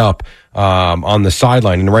fired up on the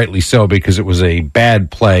sideline, and rightly so, because it was a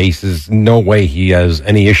bad play. He says no way he has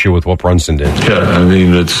any issue with what Brunson did. Yeah, I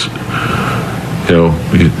mean, it's,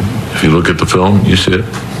 if you look at the film, you see it.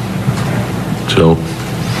 So,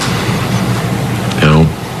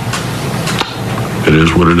 it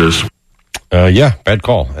is what it is. Yeah, bad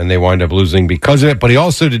call, and they wind up losing because of it. But he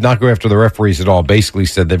also did not go after the referees at all. Basically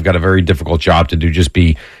said they've got a very difficult job to do. Just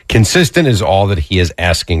be consistent is all that he is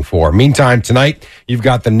asking for. Meantime, tonight, you've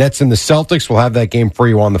got the Nets and the Celtics. We'll have that game for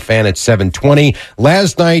you on the Fan at 7:20.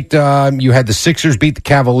 Last night, you had the Sixers beat the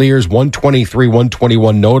Cavaliers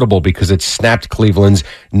 123-121, notable because it snapped Cleveland's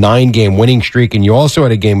 9-game winning streak. And you also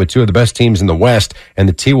had a game with two of the best teams in the West, and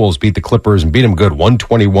the T-Wolves beat the Clippers and beat them good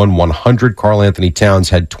 121-100. Karl Anthony Towns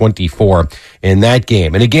had 24 in that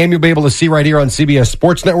game. In a game you'll be able to see right here on CBS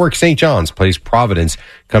Sports Network, St. John's plays Providence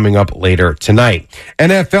coming up later tonight.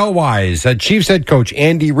 NFL-wise, Chiefs head coach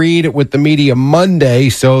Andy Reid with the media Monday,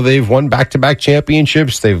 so they've won back-to-back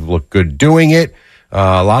championships. They've looked good doing it.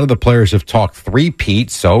 A lot of the players have talked three-peat,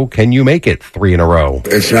 so can you make it 3 in a row?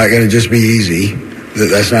 It's not going to just be easy.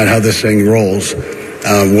 That's not how this thing rolls.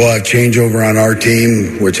 We'll have changeover on our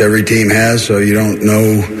team, which every team has, so you don't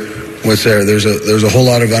know what's there. There's a whole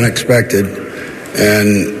lot of unexpected,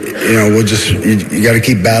 and you got to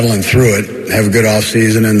keep battling through it. Have a good off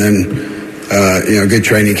season, and then good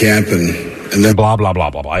training camp, and then blah blah blah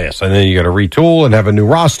blah blah. Yes, and then you got to retool and have a new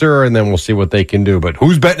roster, and then we'll see what they can do. But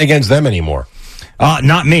who's betting against them anymore?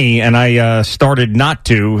 Not me, and I started not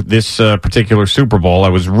to this particular Super Bowl. I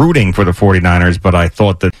was rooting for the 49ers, but I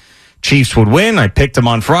thought the Chiefs would win. I picked them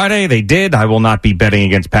on Friday. They did. I will not be betting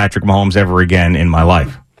against Patrick Mahomes ever again in my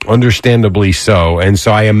life. Understandably so. And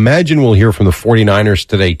so I imagine we'll hear from the 49ers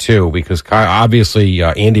today, too, because obviously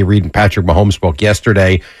Andy Reid and Patrick Mahomes spoke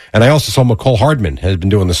yesterday. And I also saw McCole Hardman has been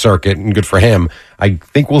doing the circuit, and good for him. I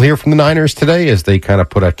think we'll hear from the Niners today as they kind of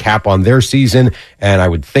put a cap on their season. And I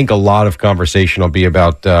would think a lot of conversation will be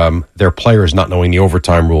about their players not knowing the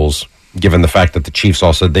overtime rules, given the fact that the Chiefs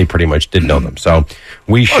all said they pretty much did know them. So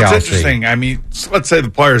we shall it's interesting. see. I mean, let's say the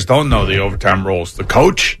players don't know the overtime rules. The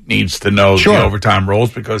coach needs to know the overtime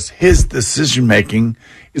rules because his decision-making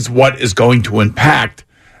is what is going to impact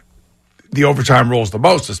the overtime rules the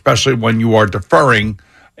most, especially when you are deferring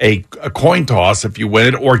a coin toss if you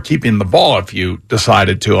win it or keeping the ball if you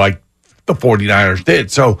decided to, like the 49ers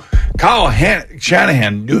did. So Kyle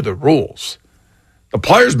Shanahan knew the rules. The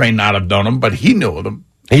players may not have known them, but he knew them.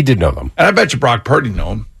 He did know them. And I bet you Brock Purdy knew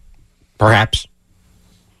him. Perhaps.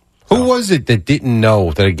 Who was it that didn't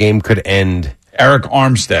know that a game could end? Eric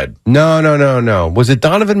Armstead. No. Was it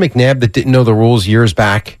Donovan McNabb that didn't know the rules years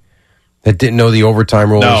back? That didn't know the overtime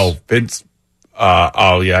rules? No, Vince.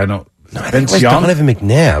 I know. No, I think it was Donovan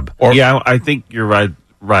McNabb. Yeah, I think you're right.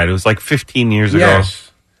 Right. It was like 15 years ago. Yes.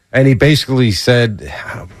 And he basically said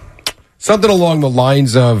something along the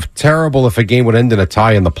lines of terrible if a game would end in a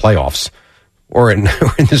tie in the playoffs. Or in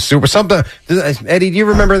the Super something. Eddie, do you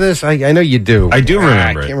remember this? I know you do. I do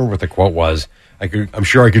remember. I can't remember what the quote was. I'm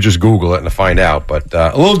sure I could just Google it and find out. But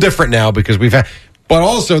a little different now because but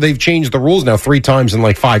also they've changed the rules now 3 times in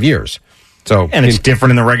like 5 years. So and it's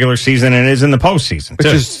different in the regular season than it is in the postseason. Which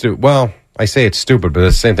is I say it's stupid, but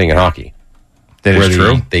it's the same thing in hockey. That is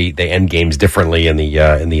true. They end games differently in the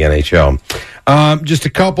NHL. Just a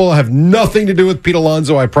couple have nothing to do with Pete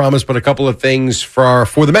Alonso, I promise, but a couple of things for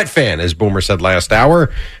the Met fan, as Boomer said last hour.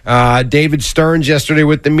 David Stearns yesterday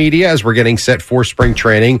with the media as we're getting set for spring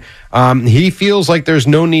training. He feels like there's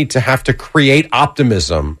no need to have to create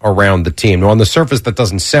optimism around the team. Now, on the surface, that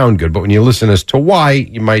doesn't sound good, but when you listen as to why,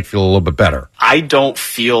 you might feel a little bit better. I don't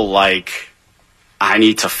feel like I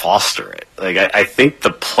need to foster it. Like I think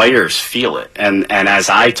the players feel it. And as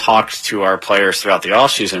I talked to our players throughout the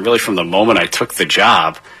offseason, really from the moment I took the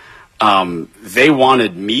job, they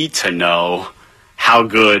wanted me to know how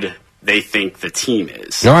good they think the team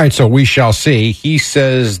is. All right, so we shall see. He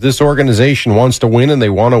says this organization wants to win, and they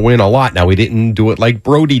want to win a lot. Now, we didn't do it like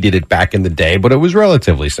Brody did it back in the day, but it was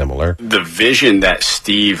relatively similar. The vision that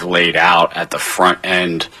Steve laid out at the front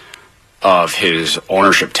end of his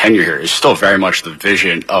ownership tenure here is still very much the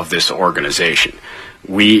vision of this organization.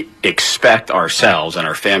 We expect ourselves, and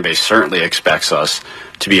our fan base certainly expects us,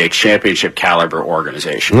 to be a championship caliber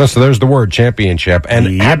organization. Well, so there's the word championship.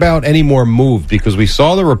 And how about any more moves? Because we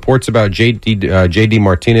saw the reports about JD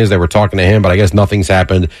Martinez. They were talking to him, but I guess nothing's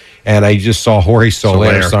happened. And I just saw Jorge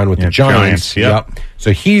Soler sign with the Giants. Yep.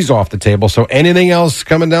 So he's off the table. So anything else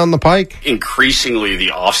coming down the pike? Increasingly, the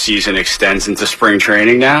offseason extends into spring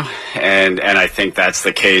training now, and I think that's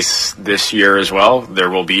the case this year as well.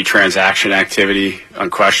 There will be transaction activity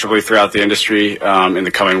unquestionably throughout the industry in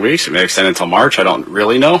the coming weeks. It may extend until March. I don't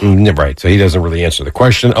really know. Right. So he doesn't really answer the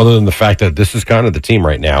question other than the fact that this is kind of the team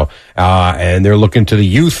right now, and they're looking to the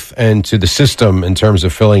youth and to the system in terms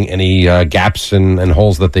of filling any gaps and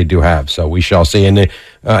holes that they do have. So we shall see. And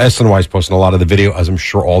SNY is posting a lot of the video, as I'm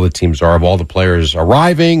sure all the teams are, of all the players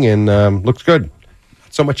arriving, and looks good.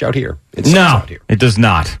 Not so much out here. Out here. It does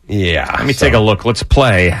not. Yeah. Let me take a look. Let's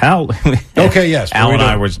play. Okay, yes. Al and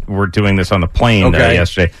I were doing this on the plane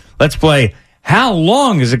yesterday. Let's play. How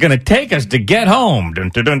long is it going to take us to get home?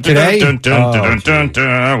 Today?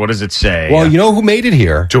 What does it say? Well, you know who made it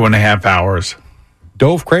here? 2.5 hours.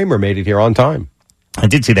 Dove Kramer made it here on time. I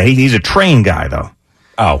did see that. He's a train guy, though.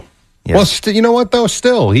 Oh. Yes. Well, you know what, though?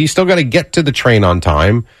 He's still got to get to the train on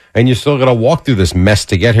time, and you still got to walk through this mess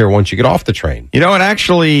to get here once you get off the train. You know what,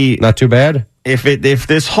 actually... Not too bad? If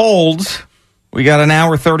this holds, we got an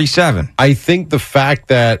hour 37. I think the fact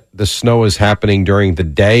that the snow is happening during the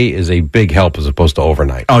day is a big help as opposed to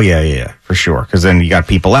overnight. Oh, yeah, for sure. Because then you got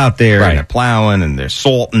people out there, and they're plowing, and they're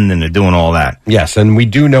salting, and they're doing all that. Yes, and we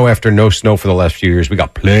do know after no snow for the last few years, we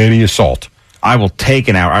got plenty of salt. I will take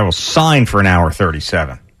an hour. I will sign for an hour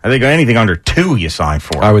 37. I think anything under 2 you sign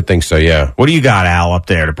for. I would think so, yeah. What do you got, Al, up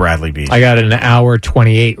there to Bradley Beach? I got an hour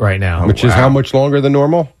 28 right now. Which is how much longer than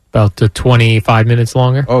normal? About 25 minutes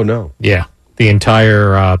longer. Oh, no. Yeah. The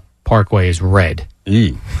entire parkway is red.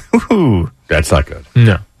 Ooh. That's not good.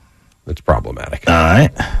 No. That's problematic. All right.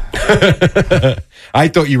 I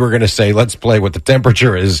thought you were going to say, let's play what the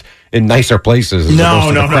temperature is in nicer places as opposed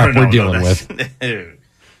to the crap we're dealing with.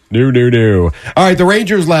 No. All right, the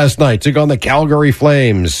Rangers last night took on the Calgary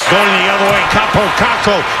Flames. Going the other way,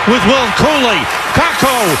 Kako with Will Cooley.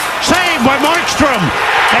 Kako saved by Markstrom.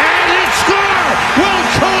 And it scores! Will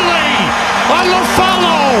Cooley on the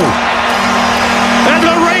follow. And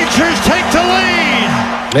the Rangers take the lead.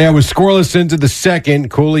 Yeah, it was scoreless into the second.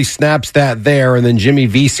 Cooley snaps that there, and then Jimmy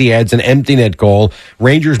Vesey adds an empty net goal.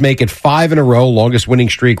 Rangers make it 5 in a row, longest winning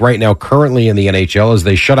streak right now currently in the NHL as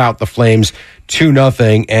they shut out the Flames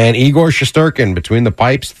 2-0. And Igor Shesterkin between the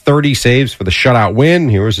pipes, 30 saves for the shutout win.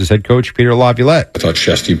 Here was his head coach, Peter Laviolette. I thought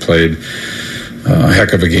Shesty played a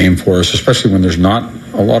heck of a game for us, especially when there's not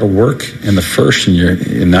a lot of work in the first,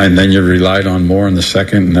 and then you're relied on more in the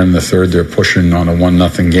second, and then the third they're pushing on a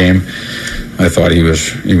 1-0 game. I thought he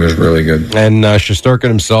was really good. And Shesterkin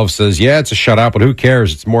himself says, yeah, it's a shutout, but who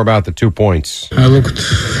cares? It's more about the 2 points. I looked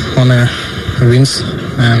on a wins,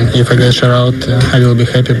 and if I get shut out, I will be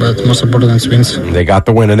happy, but most important is wins. They got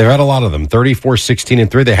the win, and they've had a lot of them.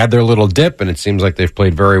 34-16-3. They had their little dip, and it seems like they've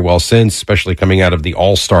played very well since, especially coming out of the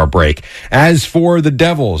All-Star break. As for the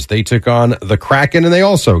Devils, they took on the Kraken, and they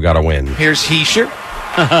also got a win. Here's Heischer.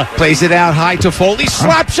 Plays it out high to Foley.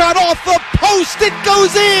 Slap shot off the post. It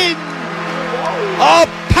goes in. A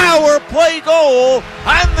power play goal,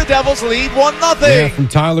 and the Devils lead 1-0. Yeah, from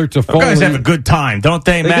Tyler to Foley. Those guys have a good time, don't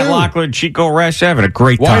they? Matt Locklear, Chico Resch having a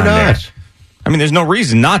great time. Why not? There. I mean, there's no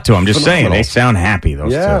reason not to. I'm just saying, they sound happy,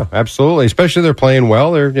 those two. Absolutely. Especially they're playing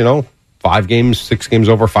well. They're, 5 games, 6 games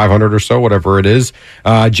over 500 or so, whatever it is.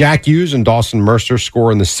 Jack Hughes and Dawson Mercer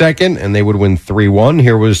score in the second, and they would win 3-1.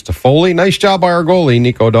 Here was Toffoli. Nice job by our goalie.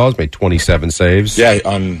 Nico Dawes made 27 saves. Yeah,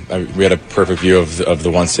 we had a perfect view of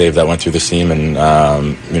the one save that went through the seam, and,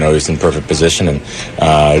 he was in perfect position, and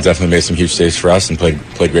it definitely made some huge saves for us and played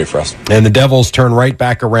great for us. And the Devils turn right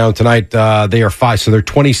back around tonight. They are 5, so they're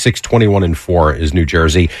 26-21-4 is New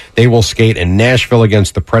Jersey. They will skate in Nashville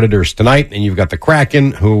against the Predators tonight, and you've got the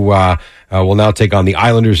Kraken, who will now take on the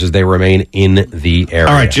Islanders as they remain in the area.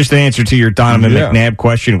 All right, just to answer to your Donovan McNabb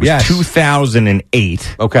question, it was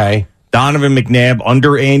 2008. Okay. Donovan McNabb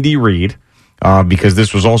under Andy Reid, because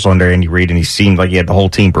this was also under Andy Reid, and he seemed like he had the whole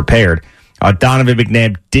team prepared. Donovan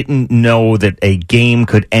McNabb didn't know that a game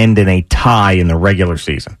could end in a tie in the regular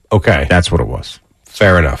season. Okay. That's what it was.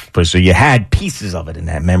 Fair enough. But so you had pieces of it in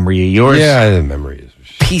that memory of yours. Yeah, the memory is.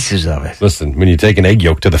 Pieces of it. Listen, when you take an egg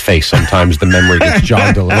yolk to the face, sometimes the memory gets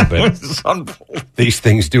jogged a little bit. These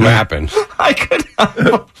things do happen.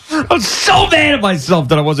 I was so mad at myself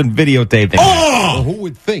that I wasn't videotaping. Oh! Well, who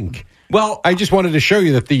would think? Well, I just wanted to show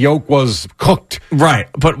you that the yolk was cooked. Right.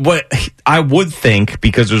 But what I would think,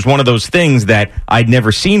 because it was one of those things that I'd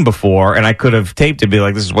never seen before, and I could have taped it and be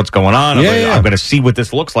like, this is what's going on. I'm going to see what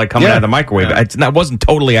this looks like coming out of the microwave. That wasn't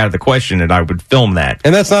totally out of the question, and I would film that.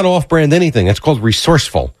 And that's not off-brand anything. That's called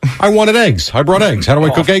resourceful. I wanted eggs. I brought eggs. How do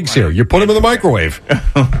I cook eggs here? You put them in the microwave.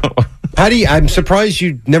 I'm surprised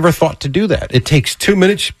you never thought to do that. It takes 2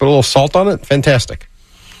 minutes, put a little salt on it. Fantastic.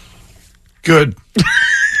 Good.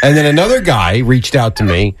 And then another guy reached out to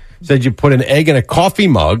me, said you put an egg in a coffee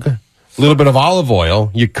mug, a little bit of olive oil,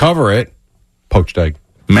 you cover it, poached egg.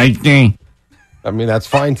 Make me. I mean, that's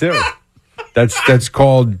fine too. That's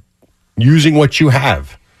called using what you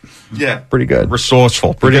have. Yeah. Pretty good.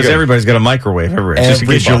 Resourceful. Because everybody's got a microwave everywhere. Just in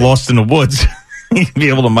case you're lost in the woods, you'd be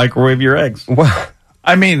able to microwave your eggs. Well,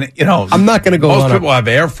 I mean, I'm not going to go most on people have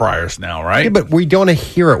air fryers now, right? Yeah, but we don't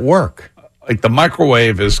hear it work. Like the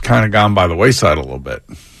microwave has kind of gone by the wayside a little bit.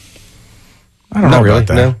 I don't know really, about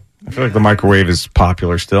that. no. I feel like the microwave is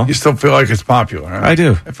popular still. You still feel like it's popular, huh? I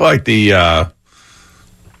do. I feel like the,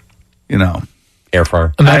 air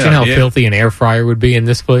fryer. Imagine how filthy an air fryer would be in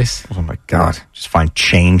this place. Oh, my God. Just find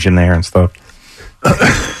change in there and stuff.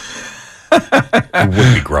 It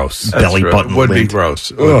would be gross. Belly button would be lint.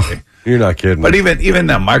 gross. Ugh, you're not kidding. But even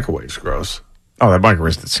that microwave's gross. Oh, that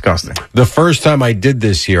microwave's disgusting. The first time I did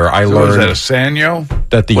this here, I learned is that a Sanyo?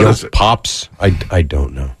 that the What yolk is it? pops. I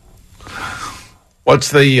don't know.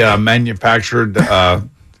 What's the manufactured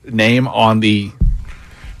name on the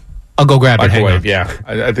I'll go grab it. Hang microwave? on. Yeah,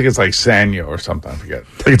 I think it's like Sanyo or something. I forget.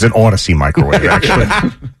 I think it's an Odyssey microwave,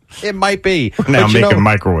 actually. It might be. Now But you making know,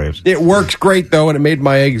 microwaves. It works great, though, and it made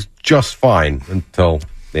my eggs just fine until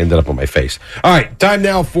they ended up on my face. All right, time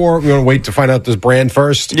now for, we want to wait to find out this brand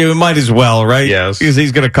first. Yeah, we might as well, right? Yes. Because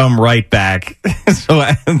he's going to come right back. So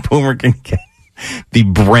Boomer can get the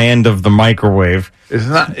brand of the microwave. It's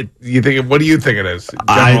not. You think? What do you think it is?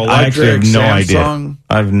 I General actually have Electric, no idea. Samsung?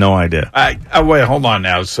 I have no idea. Wait, hold on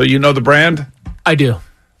now. So you know the brand? I do.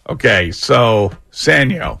 Okay, so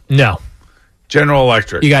Sanyo, No. General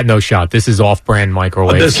Electric. You got no shot. This is off-brand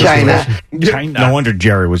microwave. This is China. China. No wonder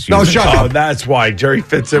Jerry was No, using shut Oh, up. that's why Jerry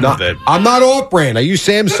fits in with it. I'm not off-brand. I use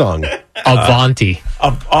Samsung. Avanti.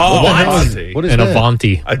 What the hell is- what is An that?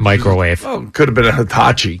 Avanti microwave. Oh, could have been a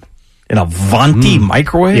Hitachi. An Avanti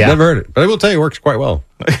microwave? Yeah. Never heard it. But I will tell you, it works quite well.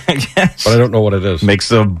 Yes. But I don't know what it is. Makes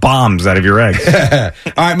the bombs out of your eggs. All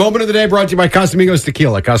right, moment of the day brought to you by Casamigos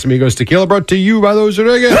Tequila. Casamigos Tequila brought to you by those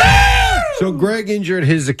Rodriguez. So Greg injured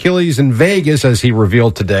his Achilles in Vegas, as he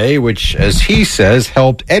revealed today, which, as he says,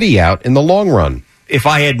 helped Eddie out in the long run. If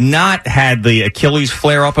I had not had the Achilles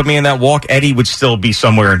flare up at me in that walk, Eddie would still be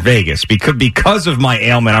somewhere in Vegas. Because of my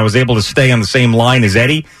ailment, I was able to stay on the same line as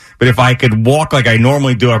Eddie. But if I could walk like I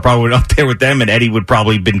normally do, I probably would up there with them, and Eddie would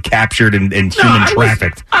probably have been captured and human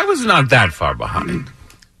trafficked. I was not that far behind.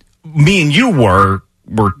 Me and you were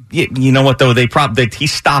you know what though? He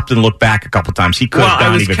stopped and looked back a couple times. He could have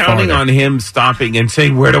gone even farther. I was counting on him stopping and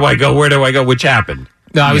saying, "Where do I go? Where do I go?" Which happened.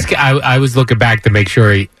 No, I was looking back to make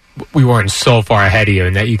sure we weren't so far ahead of you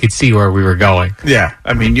and that you could see where we were going. Yeah,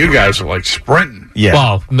 I mean, you guys are like sprinting. Yeah.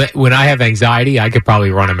 Well, when I have anxiety, I could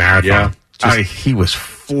probably run a marathon. Yeah. He was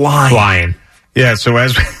flying. Yeah. So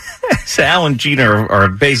as Al and Gina are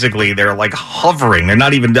basically, they're like hovering. They're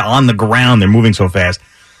not even on the ground. They're moving so fast.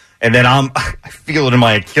 And then I feel it in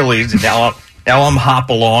my Achilles, and now I'm hop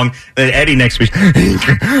along. And then Eddie next to me.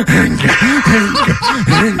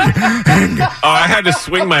 I had to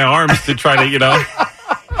swing my arms to try to,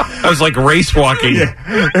 I was like race walking. Yeah.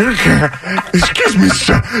 Excuse me,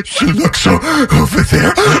 sir. She looks so over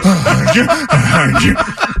there.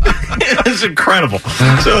 It was incredible.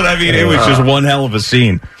 So, I mean, it was just one hell of a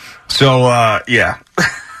scene. So, yeah.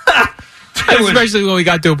 Especially when we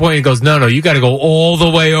got to a point, he goes, no, you got to go all the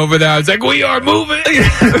way over there. I was like, we are moving.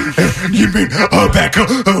 You mean back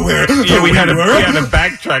where? Yeah, we had to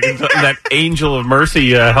backtrack until that angel of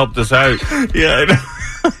mercy helped us out. Yeah, I know.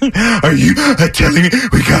 Are you telling me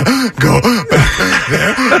we gotta go back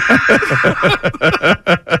there?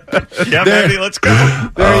 Yeah, baby, let's go.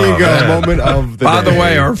 There you go. Moment of the By day. the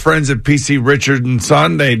way, our friends at PC Richard and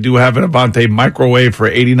Son, they do have an Avante microwave for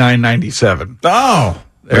 $89.97. Oh,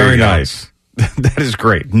 very nice. That is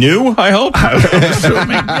great. New, I hope? I'm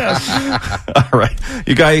assuming, yes. All right.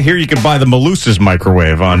 You guys, here you can buy the Malusa's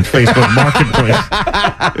microwave on Facebook Marketplace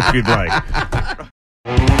if you'd like.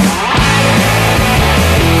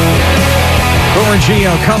 Boomer and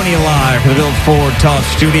Gio coming to you live from the Built Ford Tough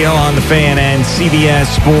Studio on the Fan and CBS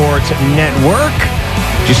Sports Network.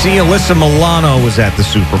 Did you see Alyssa Milano was at the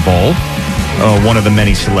Super Bowl? One of the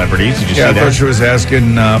many celebrities. Did you see that? I thought she was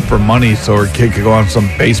asking for money so her kid could go on some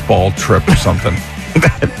baseball trip or something.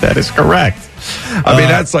 That is correct. I mean,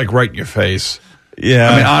 that's like right in your face.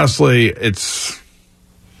 Yeah. I mean, honestly,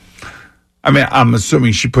 I'm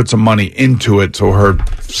assuming she put some money into it so her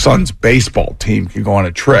son's baseball team can go on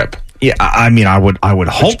a trip. Yeah, I mean, I would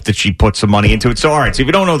hope that she put some money into it. So, all right, so if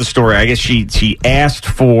you don't know the story, I guess she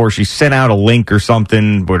sent out a link or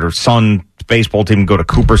something where her son's baseball team would go to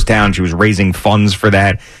Cooperstown. She was raising funds for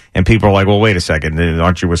that. And people are like, well, wait a second.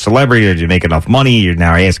 Aren't you a celebrity? Did you make enough money? You're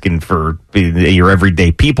now asking for your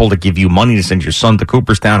everyday people to give you money to send your son to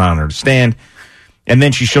Cooperstown. I don't understand. And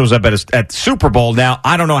then she shows up at the Super Bowl. Now,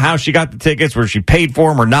 I don't know how she got the tickets, whether she paid for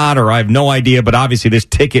them or not, or I have no idea. But obviously this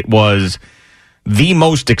ticket was the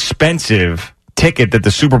most expensive ticket that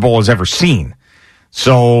the Super Bowl has ever seen.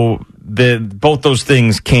 So both those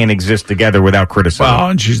things can't exist together without criticism. Well,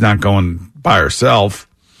 and she's not going by herself,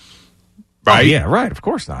 right? Oh, yeah, right. Of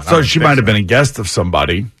course not. So she might have been a guest of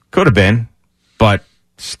somebody. Could have been, but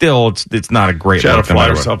still, it's not a great. She had look to fly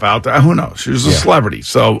herself out there. Who knows? She was a celebrity,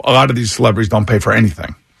 so a lot of these celebrities don't pay for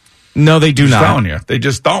anything. No, they do not. I'm telling you, they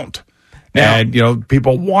just don't. Now, and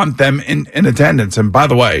people want them in attendance. And by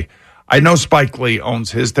the way, I know Spike Lee owns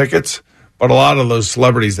his tickets, but a lot of those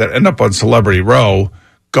celebrities that end up on Celebrity Row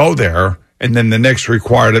go there, and then the Knicks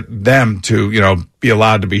required them to, be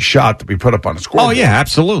allowed to be shot to be put up on a scoreboard. Oh, yeah,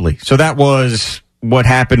 absolutely. So that was what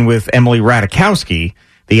happened with Emily Ratajkowski,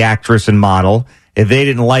 the actress and model. If they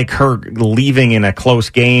didn't like her leaving in a close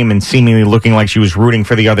game and seemingly looking like she was rooting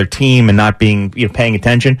for the other team and not being paying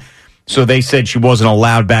attention, so they said she wasn't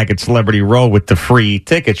allowed back at Celebrity Row with the free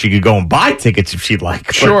tickets. She could go and buy tickets if she'd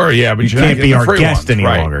like. Sure, yeah, but you can't be our guest any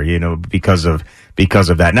longer, because of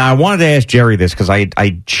that. Now, I wanted to ask Jerry this because I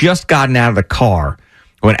just gotten out of the car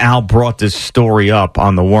when Al brought this story up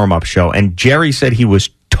on the warm-up show, and Jerry said he was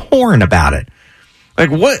torn about it. Like,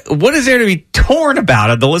 what is there to be torn about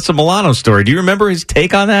at the Alyssa Milano story? Do you remember his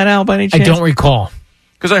take on that, Al, by any chance? I don't recall.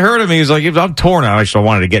 Because I heard him, he was like, I'm torn. I actually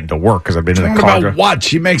wanted to get into work because I've been in the car. About what?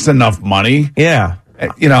 She makes enough money. Yeah.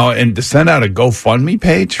 And to send out a GoFundMe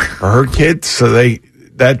page for her kids so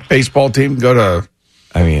that baseball team go to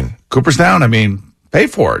Cooperstown, pay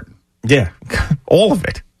for it. Yeah. All of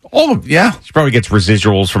it. She probably gets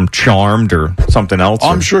residuals from Charmed or something else.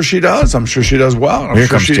 I'm sure she does. I'm sure she does well. Here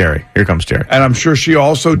comes Jerry. And I'm sure she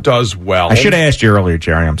also does well. I should have asked you earlier,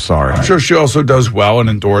 Jerry. I'm sorry. I'm sure she also does well in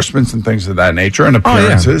endorsements and things of that nature and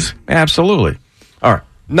appearances. Oh, yeah. Absolutely. All right.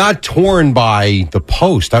 Not torn by the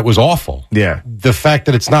post. That was awful. Yeah. The fact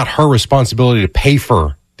that it's not her responsibility to pay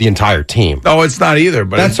for the entire team. No, it's not either.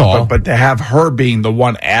 But that's all. But to have her being the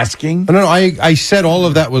one asking. No, I said all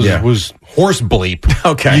of that was horse bleep.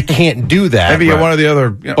 Okay. You can't do that. Maybe one of the other,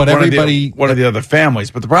 but one of the other families.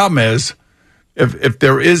 But the problem is, if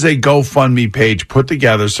there is a GoFundMe page put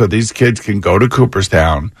together so these kids can go to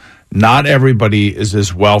Cooperstown, not everybody is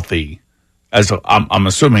as wealthy as I'm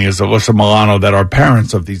assuming as Alyssa Milano that are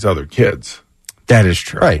parents of these other kids. That is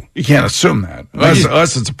true. Right. You can't assume that.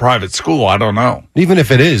 Unless it's a private school, I don't know. Even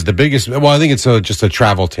if it is, the biggest, I think it's just a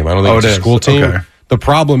travel team. I don't think it's a school team. Okay. The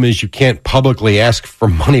problem is you can't publicly ask for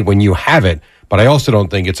money when you have it, but I also don't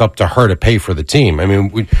think it's up to her to pay for the team. I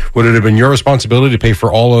mean, would it have been your responsibility to pay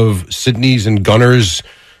for all of Sydney's and Gunner's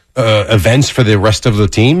events for the rest of the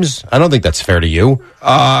teams? I don't think that's fair to you.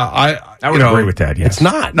 I would agree with that, yes. It's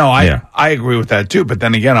not. No, I agree with that too. But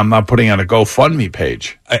then again, I'm not putting on a GoFundMe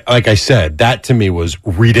page. Like I said, that to me was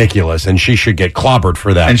ridiculous, and she should get clobbered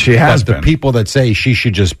for that. And she has been. The people that say she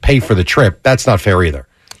should just pay for the trip, that's not fair either.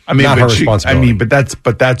 I mean, not her responsibility.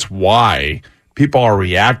 but that's why people are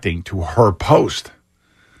reacting to her post.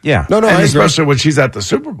 Yeah. No, and especially when she's at the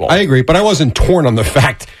Super Bowl. I agree, but I wasn't torn on the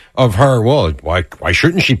fact of her, well, why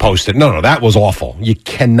shouldn't she post it? No, that was awful. You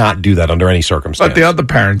cannot do that under any circumstance. Let the other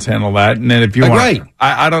parents handle that, and then if you want, right.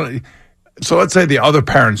 I don't. So let's say the other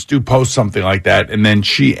parents do post something like that, and then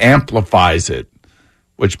she amplifies it,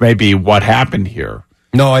 which may be what happened here.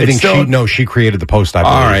 No, I think she created the post, I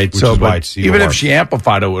believe. All right, so even if worse. she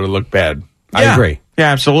amplified it, would have looked bad. I agree.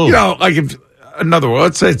 Yeah, absolutely. You know, like if another word,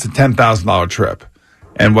 let's say it's a $10,000 trip,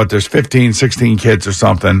 and there's 15, 16 kids or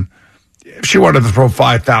something. If she wanted to throw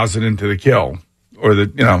 5,000 into the kill, or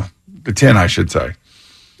the tin, I should say.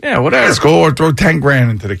 Yeah, whatever. That's cool. Or throw 10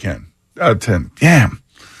 grand into the tin. Damn.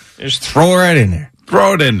 Just throw it right in there.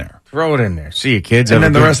 Throw it in there. Throw it in there. See you, kids. And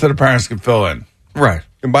then the rest of the parents can fill in. Right.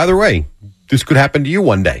 And by the way, this could happen to you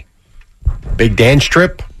one day. Big dance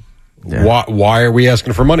trip. Yeah. Why are we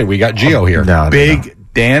asking for money? We got Gio here. Big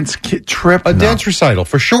dance trip? A dance recital,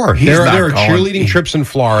 for sure. There are cheerleading trips in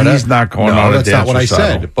Florida. He's not going on a dance recital. That's not what recital.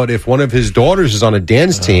 I said. But if one of his daughters is on a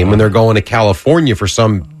dance team and they're going to California for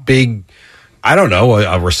some big, I don't know,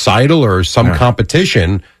 a recital or some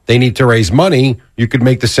competition, they need to raise money. You could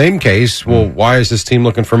make the same case. Well, why is this team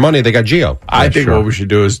looking for money? They got Gio. I think what we should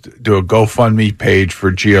do is do a GoFundMe page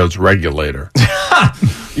for Gio's regulator.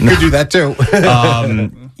 You could do that too.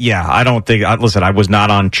 Yeah, I don't think. Listen, I was not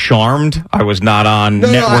on Charmed. I was not on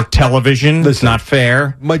network television. It's not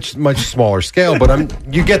fair. Much smaller scale, but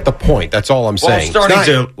you get the point. That's all I'm saying. Well, starting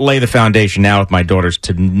to lay the foundation now with my daughters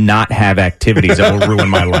to not have activities that will ruin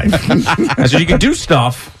my life. I said you can do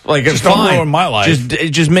stuff like just fine. Don't ruin my life.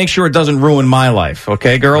 Just make sure it doesn't ruin my life,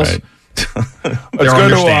 okay, girls? Right.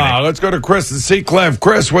 Let's go to Chris in Seacliff.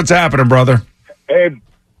 Chris, what's happening, brother? Hey,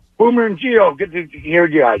 Boomer and Gio, good to hear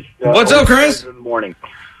you guys. What's up, Chris? Good morning.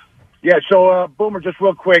 Yeah, so Boomer, just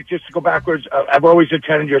real quick, just to go backwards, I've always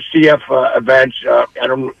attended your CF events. I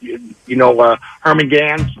don't, Herman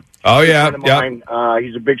Gans. Oh yeah, mine.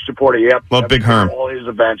 He's a big supporter. Yep, love Big Herm. All his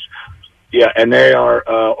events. Yeah, and they are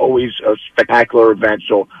always spectacular events.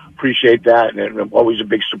 So appreciate that, and I'm always a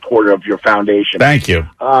big supporter of your foundation. Thank you.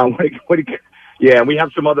 Yeah, we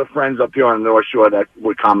have some other friends up here on the North Shore that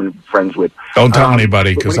we're common friends with. Don't tell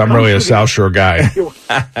anybody, because I'm really a South Shore guy.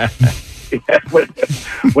 Yeah,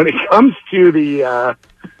 when it comes to the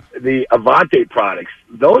Avante products,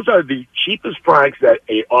 those are the cheapest products that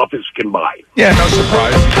a office can buy. Yeah, no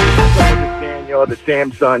surprise. The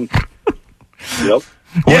Samsung. Yep.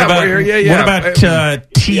 What about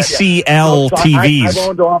TCL TVs? I've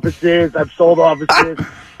owned offices. I've sold offices.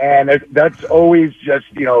 And that's always just,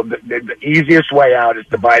 the easiest way out is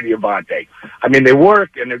to buy the Avante. I mean, they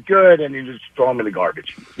work and they're good, and you just throw them in the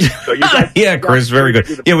garbage. So Chris, very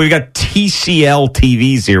good. Yeah, we've got TCL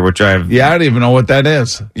TVs here, which I don't even know what that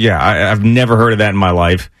is. Yeah, I've never heard of that in my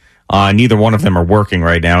life. Neither one of them are working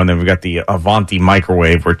right now. And then we've got the Avanti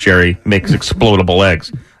microwave where Jerry makes explodable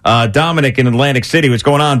eggs. Dominic in Atlantic City. What's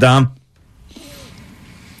going on, Dom?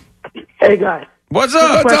 Hey, guys. What's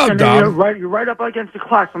up, Dom? You're right up against the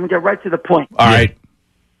clock, so I'm going to get right to the point. All right.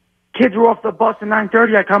 Kids were off the bus at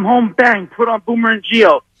 9:30. I come home, bang, put on Boomer and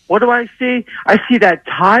Gio. What do I see? I see that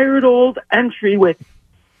tired old entry with,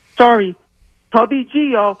 Tubby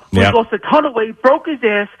Gio, who lost a ton of weight, broke his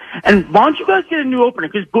ass, and why don't you guys get a new opener?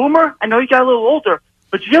 Because Boomer, I know you got a little older,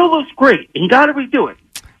 but Gio looks great, and you got to redo it.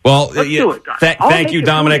 Well, Let's do it, guys. Thank you,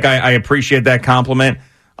 Dominic. I appreciate that compliment.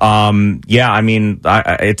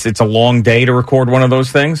 It's a long day to record one of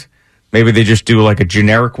those things. Maybe they just do like a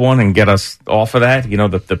generic one and get us off of that.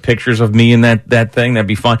 The pictures of me in that thing, that'd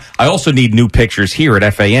be fun. I also need new pictures here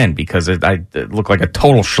at FAN because it look like a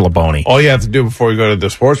total schlaboni. All you have to do before you go to the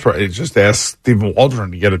sports party is just ask Stephen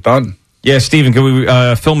Waldron to get it done. Yeah, Stephen, can we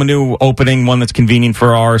film a new opening, one that's convenient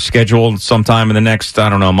for our schedule sometime in the next,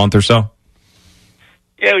 a month or so?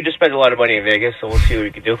 Yeah, we just spent a lot of money in Vegas, so we'll see what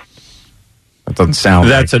we can do. That doesn't sound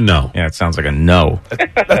That's a no. Yeah, it sounds like a no.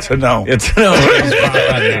 That's a no. It's a no.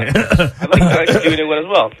 I like doing it as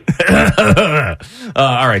well.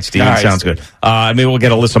 All right, Steven, sounds good. Maybe we'll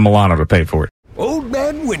get Alyssa Milano to pay for it. Old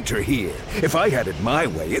Man Winter here. If I had it my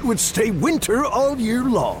way, it would stay winter all year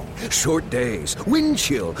long. Short days, wind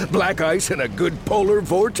chill, black ice, and a good polar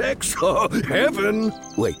vortex. Oh, heaven.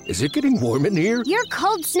 Wait, is it getting warm in here? Your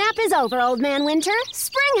cold snap is over, Old Man Winter.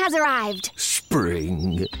 Spring has arrived.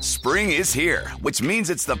 Spring. Spring is here, which means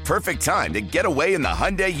it's the perfect time to get away in the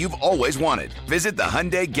Hyundai you've always wanted. Visit the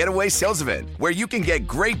Hyundai Getaway Sales Event, where you can get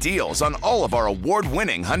great deals on all of our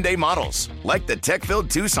award-winning Hyundai models, like the tech-filled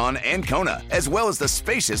Tucson and Kona, as well as the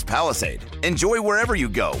spacious Palisade. Enjoy wherever you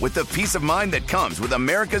go with the peace of mind that comes with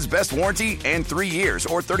America's best warranty and 3 years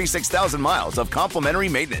or 36,000 miles of complimentary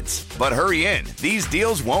maintenance. But hurry in, these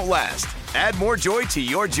deals won't last. Add more joy to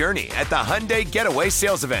your journey at the Hyundai Getaway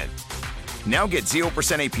Sales Event. Now get 0%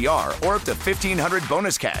 APR or up to $1,500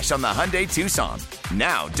 bonus cash on the Hyundai Tucson.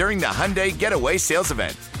 Now, during the Hyundai Getaway Sales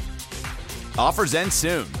Event. Offers end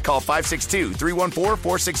soon. Call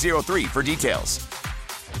 562-314-4603 for details.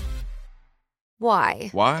 Why?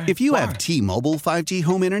 If you have T-Mobile 5G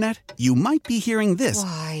home internet, you might be hearing this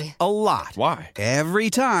Why? a lot. Every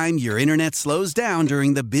time your internet slows down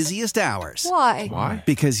during the busiest hours. Why?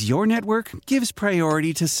 Because your network gives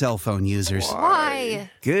priority to cell phone users. Why?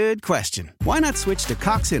 Good question. Why not switch to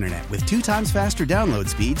Cox Internet with 2 times faster download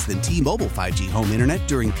speeds than T-Mobile 5G home internet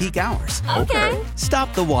during peak hours? Okay.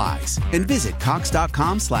 Stop the whys and visit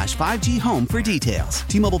cox.com/5G home for details.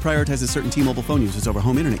 T-Mobile prioritizes certain T-Mobile phone users over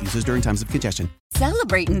home internet users during times of congestion.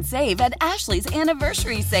 Celebrate and save at Ashley's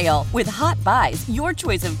Anniversary Sale. With Hot Buys, your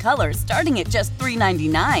choice of colors starting at just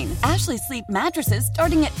 $3.99. Ashley Sleep mattresses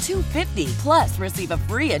starting at $2.50. Plus, receive a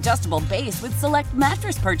free adjustable base with select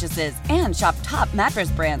mattress purchases. And shop top mattress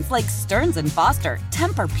brands like Stearns & Foster,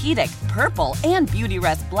 Tempur-Pedic, Purple, and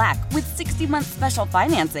Beautyrest Black with 60-month special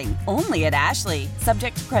financing. Only at Ashley.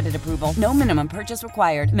 Subject to credit approval. No minimum purchase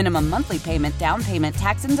required. Minimum monthly payment, down payment,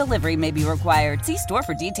 tax, and delivery may be required. See store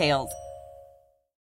for details.